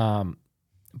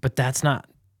 But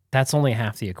that's only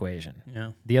half the equation.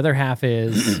 Yeah. The other half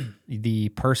is the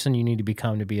person you need to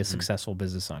become to be a successful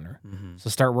business owner. So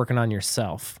start working on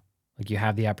yourself. Like, you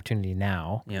have the opportunity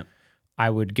now. Yep. I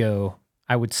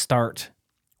would start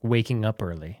waking up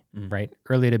early, right?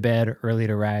 Early to bed, early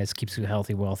to rise keeps you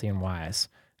healthy, wealthy, and wise.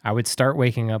 I would start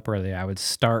waking up early. I would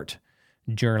start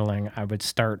journaling. I would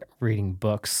start reading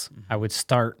books. I would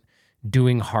start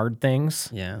doing hard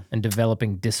things and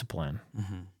developing discipline.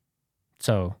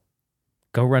 So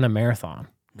go run a marathon.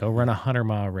 Go run a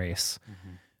 100-mile race.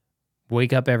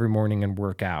 Wake up every morning and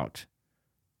work out.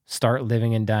 Start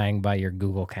living and dying by your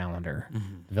Google Calendar.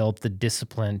 Develop the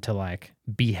discipline to, like,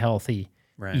 be healthy,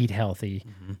 eat healthy,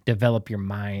 develop your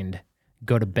mind,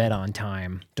 go to bed on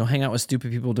time. Don't hang out with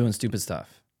stupid people doing stupid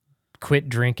stuff. Quit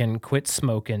drinking, quit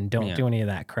smoking. Don't do any of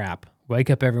that crap. Wake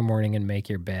up every morning and make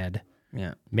your bed.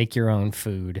 Yeah. Make your own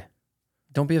food.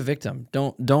 Don't be a victim.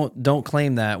 Don't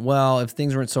claim that, well, if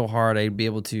things weren't so hard, I'd be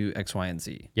able to X, Y, and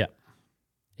Z. Yeah.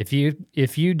 If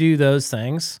you do those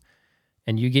things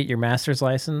and you get your master's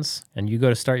license and you go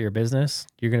to start your business,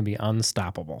 you're going to be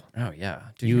unstoppable. Oh, yeah.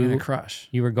 Dude, you're going to crush.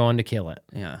 You were going to kill it.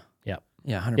 Yeah. Yep.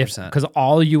 Yeah, 100%. Because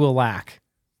all you will lack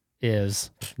is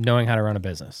knowing how to run a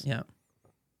business. Yeah.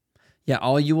 Yeah,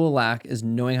 all you will lack is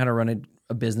knowing how to run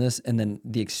a business and then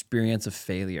the experience of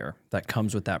failure that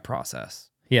comes with that process.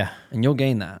 Yeah. And you'll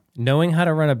gain that. Knowing how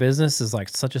to run a business is like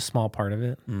such a small part of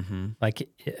it. Like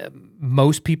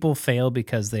most people fail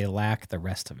because they lack the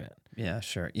rest of it. Yeah,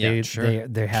 sure. Yeah,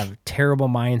 They have terrible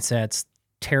mindsets,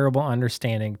 terrible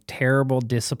understanding, terrible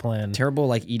discipline, terrible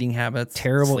like eating habits,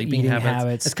 terrible sleeping eating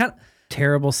habits. It's kind of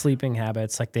terrible sleeping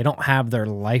habits. Like they don't have their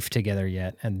life together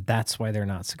yet, and that's why they're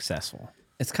not successful.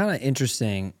 It's kind of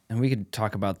interesting, and we could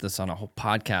talk about this on a whole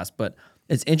podcast, but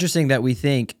it's interesting that we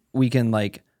think we can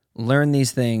like learn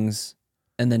these things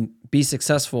and then be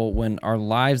successful when our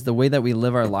lives, the way that we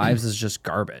live our lives is just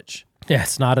garbage. Yeah,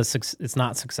 it's not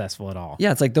successful at all.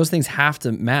 Yeah, it's like those things have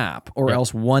to map or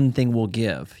else one thing will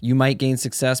give. You might gain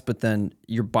success, but then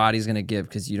your body's going to give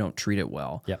because you don't treat it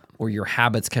well. Yep. Or your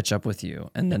habits catch up with you,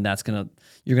 and then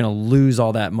you're going to lose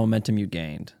all that momentum you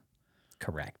gained.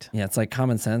 Correct. Yeah, it's like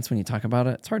common sense when you talk about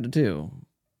it. It's hard to do,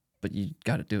 but you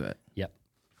got to do it. Yep.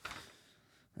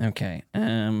 Okay.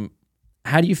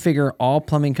 How do you figure all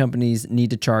plumbing companies need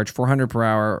to charge $400 per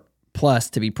hour plus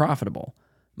to be profitable?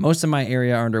 Most of my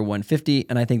area are under 150,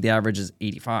 and I think the average is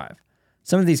 85.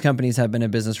 Some of these companies have been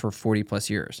in business for 40 plus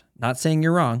years. Not saying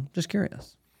you're wrong, just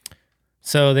curious.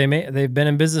 So they've been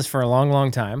in business for a long,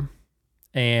 long time,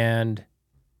 and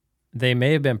they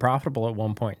may have been profitable at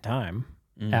one point in time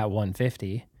at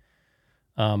 150,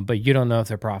 but you don't know if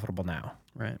they're profitable now.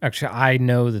 Right. Actually, I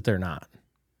know that they're not.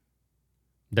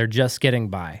 They're just getting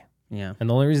by. Yeah. And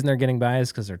the only reason they're getting by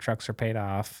is because their trucks are paid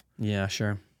off. Yeah,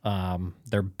 sure.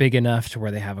 They're big enough to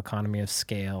where they have economy of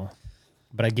scale,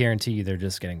 but I guarantee you they're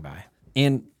just getting by.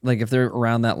 And like if they're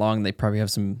around that long, they probably have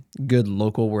some good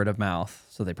local word of mouth,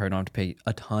 so they probably don't have to pay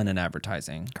a ton in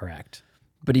advertising. Correct.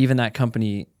 But even that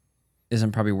company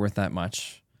isn't probably worth that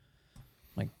much,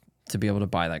 like to be able to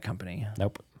buy that company.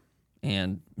 Nope.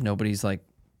 And nobody's like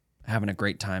having a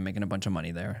great time making a bunch of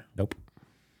money there. Nope.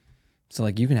 So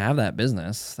like you can have that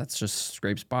business that's just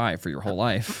scrapes by for your whole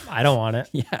life. I don't want it.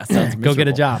 Yeah, sounds Go get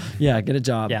a miserable. job. Yeah, get a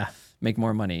job. Yeah. Make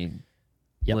more money.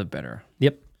 Yep. Live better.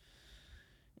 Yep.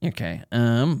 Okay.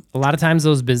 A lot of times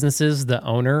those businesses, the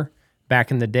owner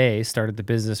back in the day started the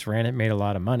business, ran it, made a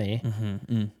lot of money,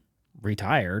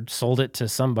 retired, sold it to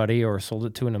somebody or sold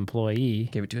it to an employee.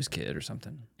 Gave it to his kid or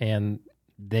something. And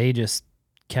they just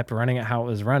kept running it how it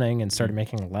was running and started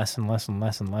making less and less and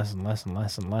less and less and less and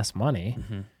less and less money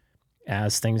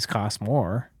as things cost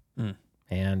more.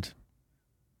 And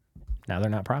now they're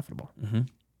not profitable.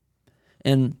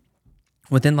 And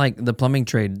within like the plumbing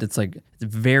trade, it's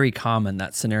very common,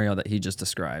 that scenario that he just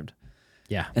described.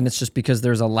 Yeah. And it's just because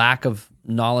there's a lack of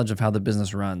knowledge of how the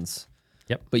business runs.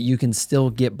 Yep. But you can still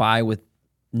get by with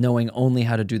knowing only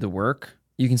how to do the work.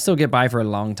 You can still get by for a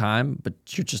long time, but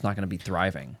you're just not going to be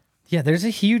thriving. Yeah, there's a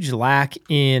huge lack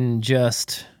in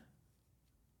just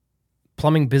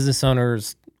plumbing business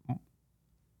owners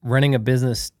running a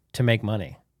business to make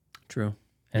money. True.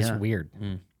 And it's weird.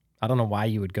 I don't know why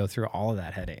you would go through all of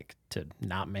that headache to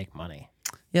not make money.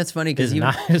 Yeah, it's funny because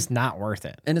it's not worth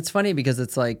it. And it's funny because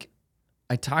it's like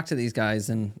I talk to these guys,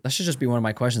 and that should just be one of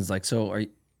my questions. Like, so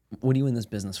what are you in this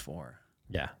business for?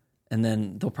 Yeah. And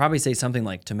then they'll probably say something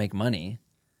like to make money.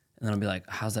 And then I'll be like,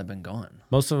 how's that been going?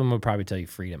 Most of them would probably tell you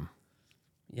freedom.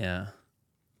 Yeah.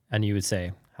 And you would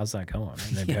say, how's that going?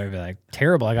 And they'd probably be like,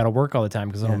 terrible. I got to work all the time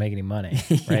because I don't make any money.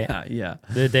 Right? Yeah.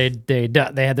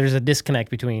 There's a disconnect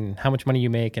between how much money you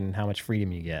make and how much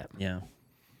freedom you get. Yeah.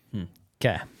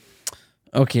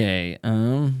 Okay.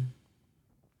 I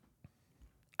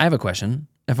have a question.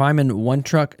 If I'm in one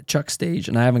truck stage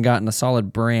and I haven't gotten a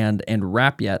solid brand and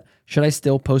wrap yet, should I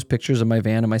still post pictures of my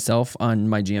van and myself on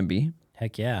my GMB?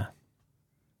 Heck yeah.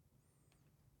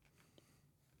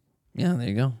 Yeah, there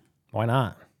you go. Why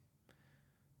not?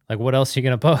 Like, what else are you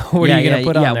going to put? What are you going to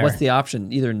put on there? What's the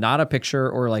option? Either not a picture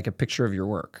or like a picture of your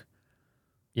work.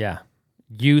 Yeah.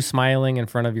 You smiling in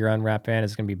front of your unwrapped van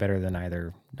is going to be better than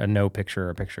either a no picture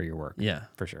or a picture of your work. Yeah.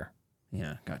 For sure.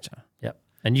 Yeah, gotcha. Yep.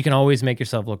 And you can always make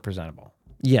yourself look presentable.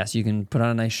 Yes, you can put on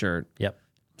a nice shirt. Yep.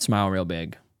 Smile real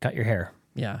big. Cut your hair.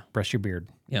 Yeah. Brush your beard.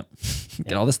 Yep.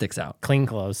 Get all the sticks out. Clean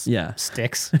clothes. Yeah.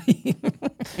 Sticks. He's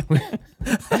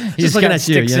just looking got at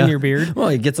sticks you know? in your beard. Well,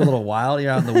 it gets a little wild.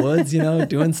 You're out in the woods,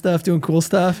 doing stuff, doing cool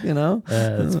stuff,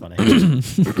 That's funny.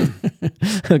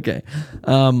 Okay.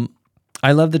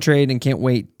 I love the trade and can't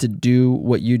wait to do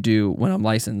what you do when I'm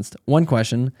licensed. One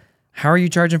question. How are you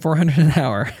charging $400 an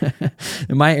hour?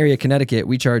 In my area, Connecticut,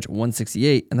 we charge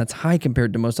 $168, and that's high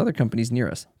compared to most other companies near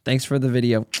us. Thanks for the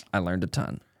video. I learned a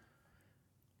ton.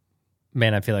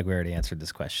 Man, I feel like we already answered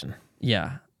this question.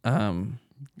 Yeah.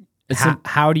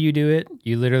 How do you do it?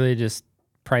 You literally just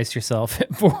price yourself at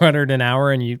 $400 an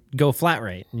hour and you go flat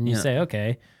rate. And you say,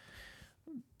 okay,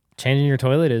 changing your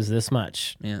toilet is this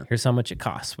much. Yeah. Here's how much it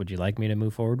costs. Would you like me to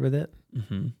move forward with it?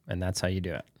 Mm-hmm. And that's how you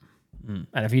do it. And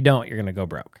if you don't, you're going to go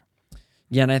broke.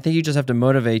 Yeah, and I think you just have to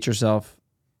motivate yourself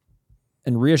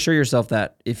and reassure yourself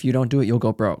that if you don't do it, you'll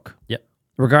go broke. Yep.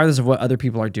 Regardless of what other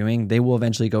people are doing, they will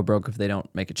eventually go broke if they don't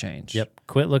make a change. Yep.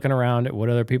 Quit looking around at what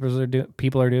other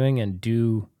people are doing and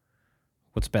do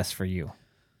what's best for you.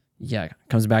 Yeah, it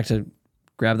comes back to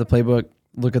grab the playbook,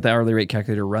 look at the hourly rate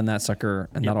calculator, run that sucker,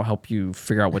 and that'll help you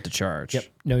figure out what to charge. Yep.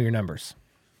 Know your numbers.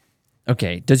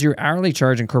 Okay. Does your hourly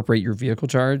charge incorporate your vehicle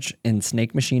charge and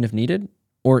snake machine if needed?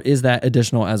 Or is that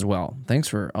additional as well? Thanks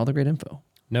for all the great info.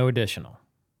 No additional.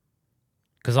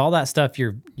 Because all that stuff,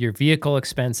 your vehicle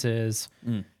expenses,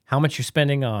 how much you're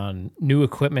spending on new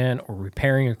equipment or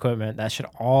repairing equipment, that should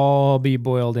all be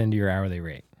boiled into your hourly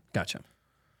rate. Gotcha.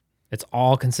 It's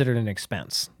all considered an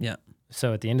expense. Yeah.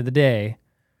 So at the end of the day,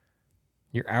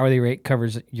 your hourly rate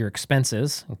covers your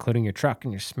expenses, including your truck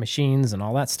and your machines and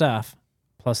all that stuff,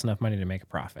 plus enough money to make a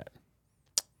profit.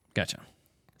 Gotcha.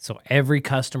 So every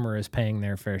customer is paying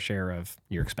their fair share of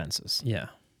your expenses. Yeah.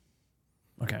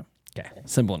 Okay. Okay.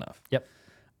 Simple enough. Yep.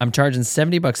 I'm charging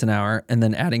 $70 an hour and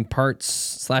then adding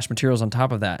parts/materials on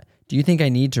top of that. Do you think I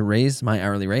need to raise my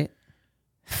hourly rate?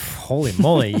 Holy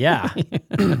moly, yeah.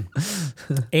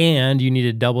 And you need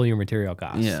to double your material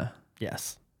costs. Yeah.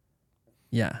 Yes.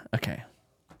 Yeah. Okay.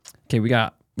 Okay, we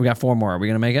got 4 more. Are we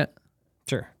going to make it?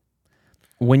 Sure.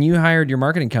 When you hired your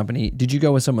marketing company, did you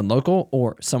go with someone local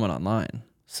or someone online?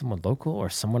 Someone local or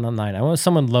someone online? I want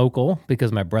someone local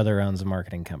because my brother owns a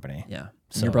marketing company. Yeah.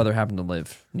 So your brother happened to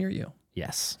live near you.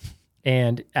 Yes.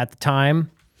 And at the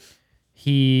time,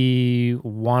 he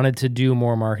wanted to do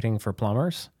more marketing for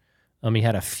plumbers. He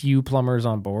had a few plumbers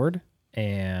on board,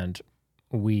 and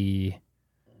I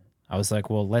was like,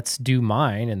 well, let's do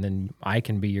mine, and then I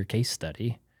can be your case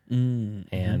study.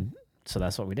 Mm-hmm. And so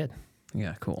that's what we did.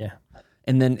 Yeah, cool. Yeah.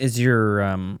 And then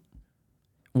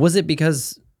was it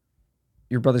because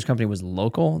your brother's company was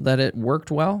local that it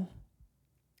worked well?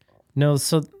 No,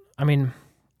 so, I mean,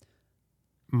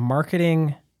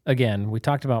 marketing, again, we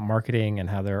talked about marketing and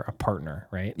how they're a partner,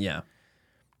 right? Yeah.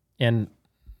 And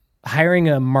hiring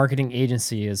a marketing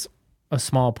agency is a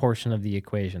small portion of the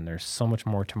equation. There's so much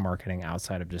more to marketing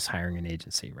outside of just hiring an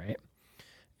agency, right?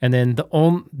 And then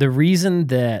the reason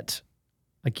that,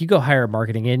 like, you go hire a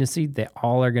marketing agency, they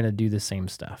all are going to do the same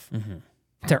stuff. Mm-hmm.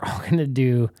 They're all going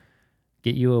to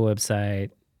get you a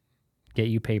website, get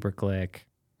you pay-per-click,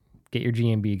 get your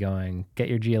GMB going, get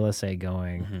your GLSA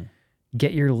going,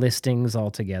 get your listings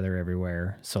all together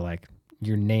everywhere. So, like,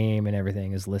 your name and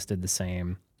everything is listed the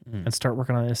same, and start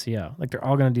working on SEO. Like, they're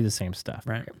all going to do the same stuff.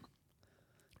 Right.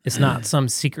 It's not some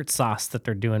secret sauce that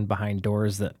they're doing behind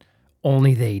doors that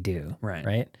only they do. Right.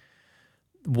 Right.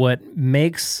 What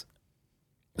makes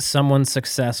someone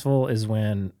successful is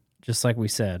when, just like we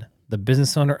said, the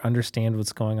business owner understands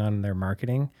what's going on in their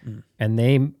marketing and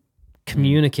they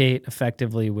communicate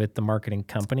effectively with the marketing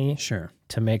company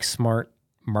to make smart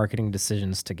marketing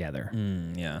decisions together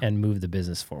and move the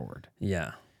business forward.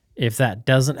 Yeah. If that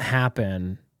doesn't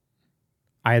happen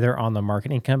either on the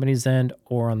marketing company's end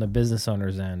or on the business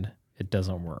owner's end, it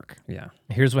doesn't work. Yeah.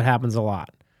 Here's what happens a lot.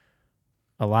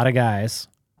 A lot of guys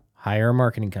hire a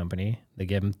marketing company. They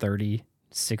give them 30,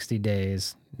 60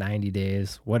 days, 90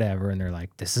 days, whatever, and they're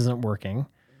like, this isn't working.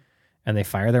 And they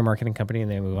fire their marketing company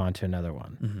and they move on to another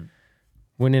one. Mm-hmm.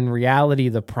 When in reality,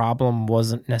 the problem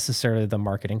wasn't necessarily the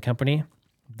marketing company.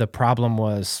 The problem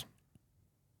was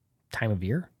time of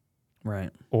year.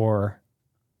 Right. Or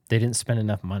they didn't spend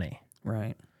enough money.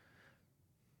 Right.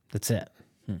 That's it.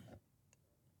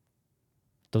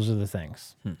 Those are the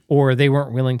things. Or they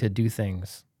weren't willing to do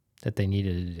things that they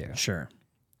needed to do. Sure.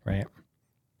 Right?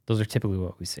 Those are typically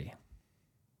what we see.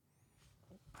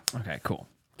 Okay, cool.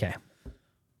 Okay.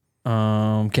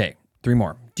 Okay, 3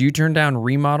 more. Do you turn down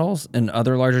remodels and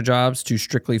other larger jobs to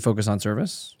strictly focus on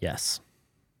service? Yes.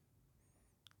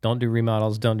 Don't do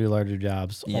remodels, don't do larger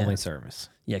jobs, only service.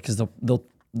 Yeah, because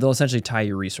they'll essentially tie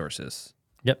your resources.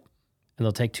 Yep. And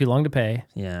they'll take too long to pay.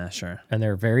 Yeah, sure. And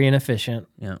they're very inefficient.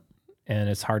 Yeah. And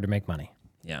it's hard to make money.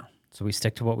 Yeah. So we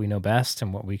stick to what we know best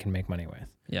and what we can make money with.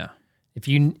 Yeah. If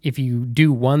you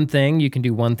do one thing, you can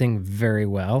do one thing very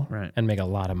well and make a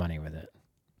lot of money with it.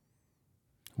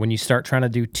 When you start trying to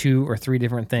do 2 or 3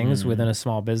 different things within a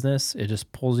small business, it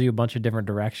just pulls you a bunch of different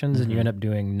directions and you end up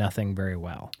doing nothing very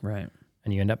well. Right.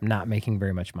 And you end up not making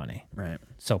very much money. Right.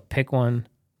 So pick one,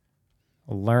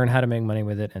 learn how to make money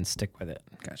with it, and stick with it.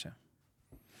 Gotcha.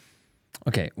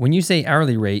 Okay. When you say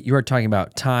hourly rate, you are talking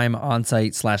about time on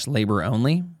site / labor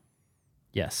only?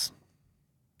 Yes.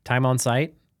 Time on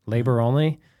site, labor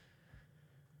only.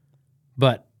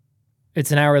 But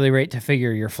it's an hourly rate to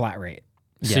figure your flat rate.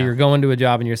 So Yeah. you're going to a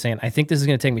job and you're saying, I think this is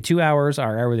going to take me 2 hours.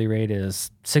 Our hourly rate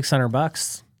is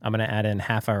 $600. I'm going to add in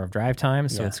half hour of drive time.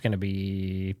 So it's going to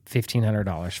be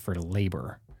 $1,500 for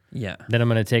labor. Yeah. Then I'm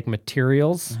going to take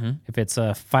materials. If it's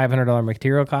a $500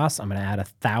 material cost, I'm going to add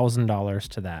 $1,000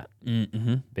 to that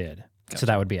bid. Gotcha. So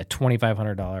that would be a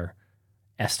 $2,500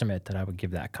 estimate that I would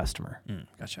give that customer.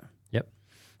 Gotcha. Yep.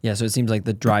 Yeah, so it seems like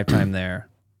the drive time there.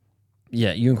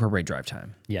 Yeah, you incorporate drive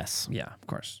time. Yes. Yeah, of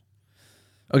course.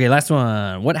 Okay, last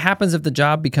one. What happens if the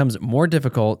job becomes more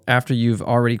difficult after you've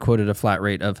already quoted a flat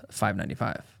rate of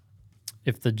 $595?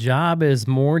 If the job is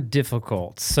more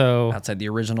difficult, so outside the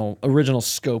original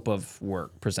scope of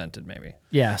work presented, maybe.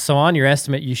 Yeah, so on your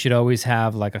estimate, you should always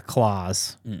have like a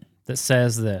clause that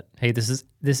says that, hey, this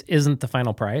isn't the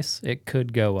final price. It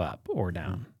could go up or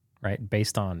down, right,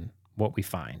 based on what we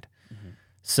find.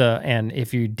 So, and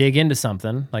if you dig into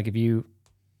something, like if you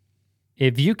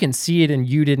can see it and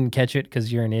you didn't catch it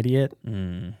because you're an idiot,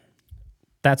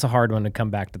 that's a hard one to come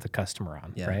back to the customer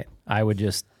on, right? I would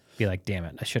just be like, damn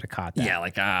it, I should have caught that. Yeah,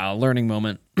 like a learning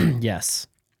moment. Yes.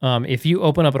 If you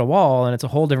open up at a wall and it's a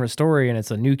whole different story and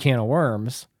it's a new can of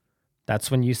worms,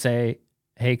 that's when you say,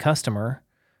 hey, customer,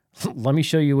 let me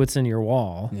show you what's in your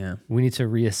wall. Yeah. We need to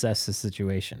reassess the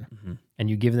situation. And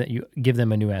you give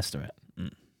them a new estimate.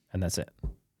 And that's it.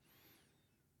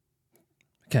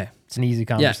 Okay. It's an easy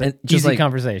conversation. Yeah, easy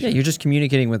conversation. Yeah, you're just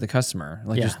communicating with the customer.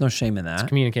 Like, there's no shame in that. It's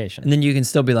communication. And then you can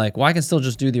still be like, well, I can still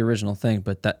just do the original thing,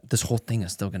 but this whole thing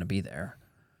is still going to be there.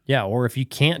 Yeah, or if you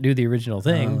can't do the original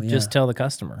thing, just tell the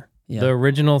customer. Yeah. The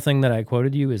original thing that I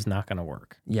quoted you is not going to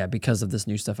work. Yeah, because of this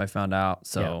new stuff I found out.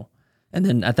 So, and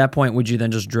then at that point, would you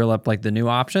then just drill up like the new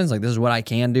options? Like, this is what I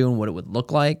can do and what it would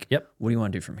look like. Yep. What do you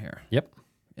want to do from here? Yep.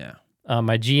 Yeah.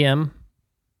 My GM,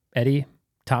 Eddie,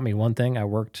 taught me one thing. I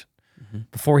worked,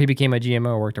 before he became my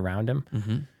GMO, I worked around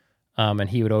him. And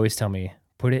he would always tell me,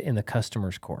 put it in the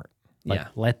customer's court. Like,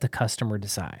 let the customer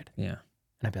decide. Yeah.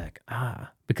 And I'd be like,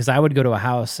 because I would go to a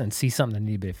house and see something that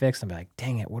needed to be fixed. I'd be like,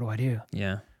 dang it, what do I do?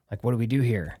 Yeah. Like, what do we do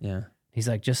here? Yeah. He's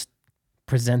like, just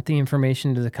present the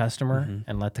information to the customer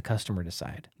and let the customer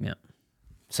decide. Yeah.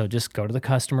 So just go to the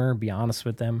customer, be honest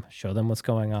with them, show them what's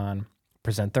going on,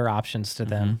 present their options to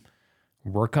them,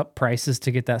 work up prices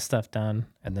to get that stuff done,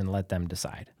 and then let them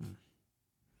decide.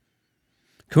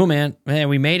 Cool, man. Man,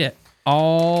 we made it.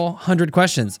 All 100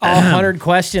 questions. All 100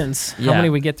 questions. How many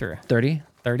we get through? 30.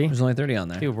 30? There's only 30 on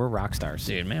there. Dude, we're rock stars.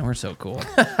 Dude, man, we're so cool.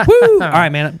 Woo! All right,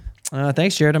 man.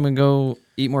 Thanks, Jered. I'm going to go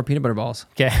eat more peanut butter balls.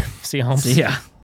 Okay. See you, Holmes. See ya.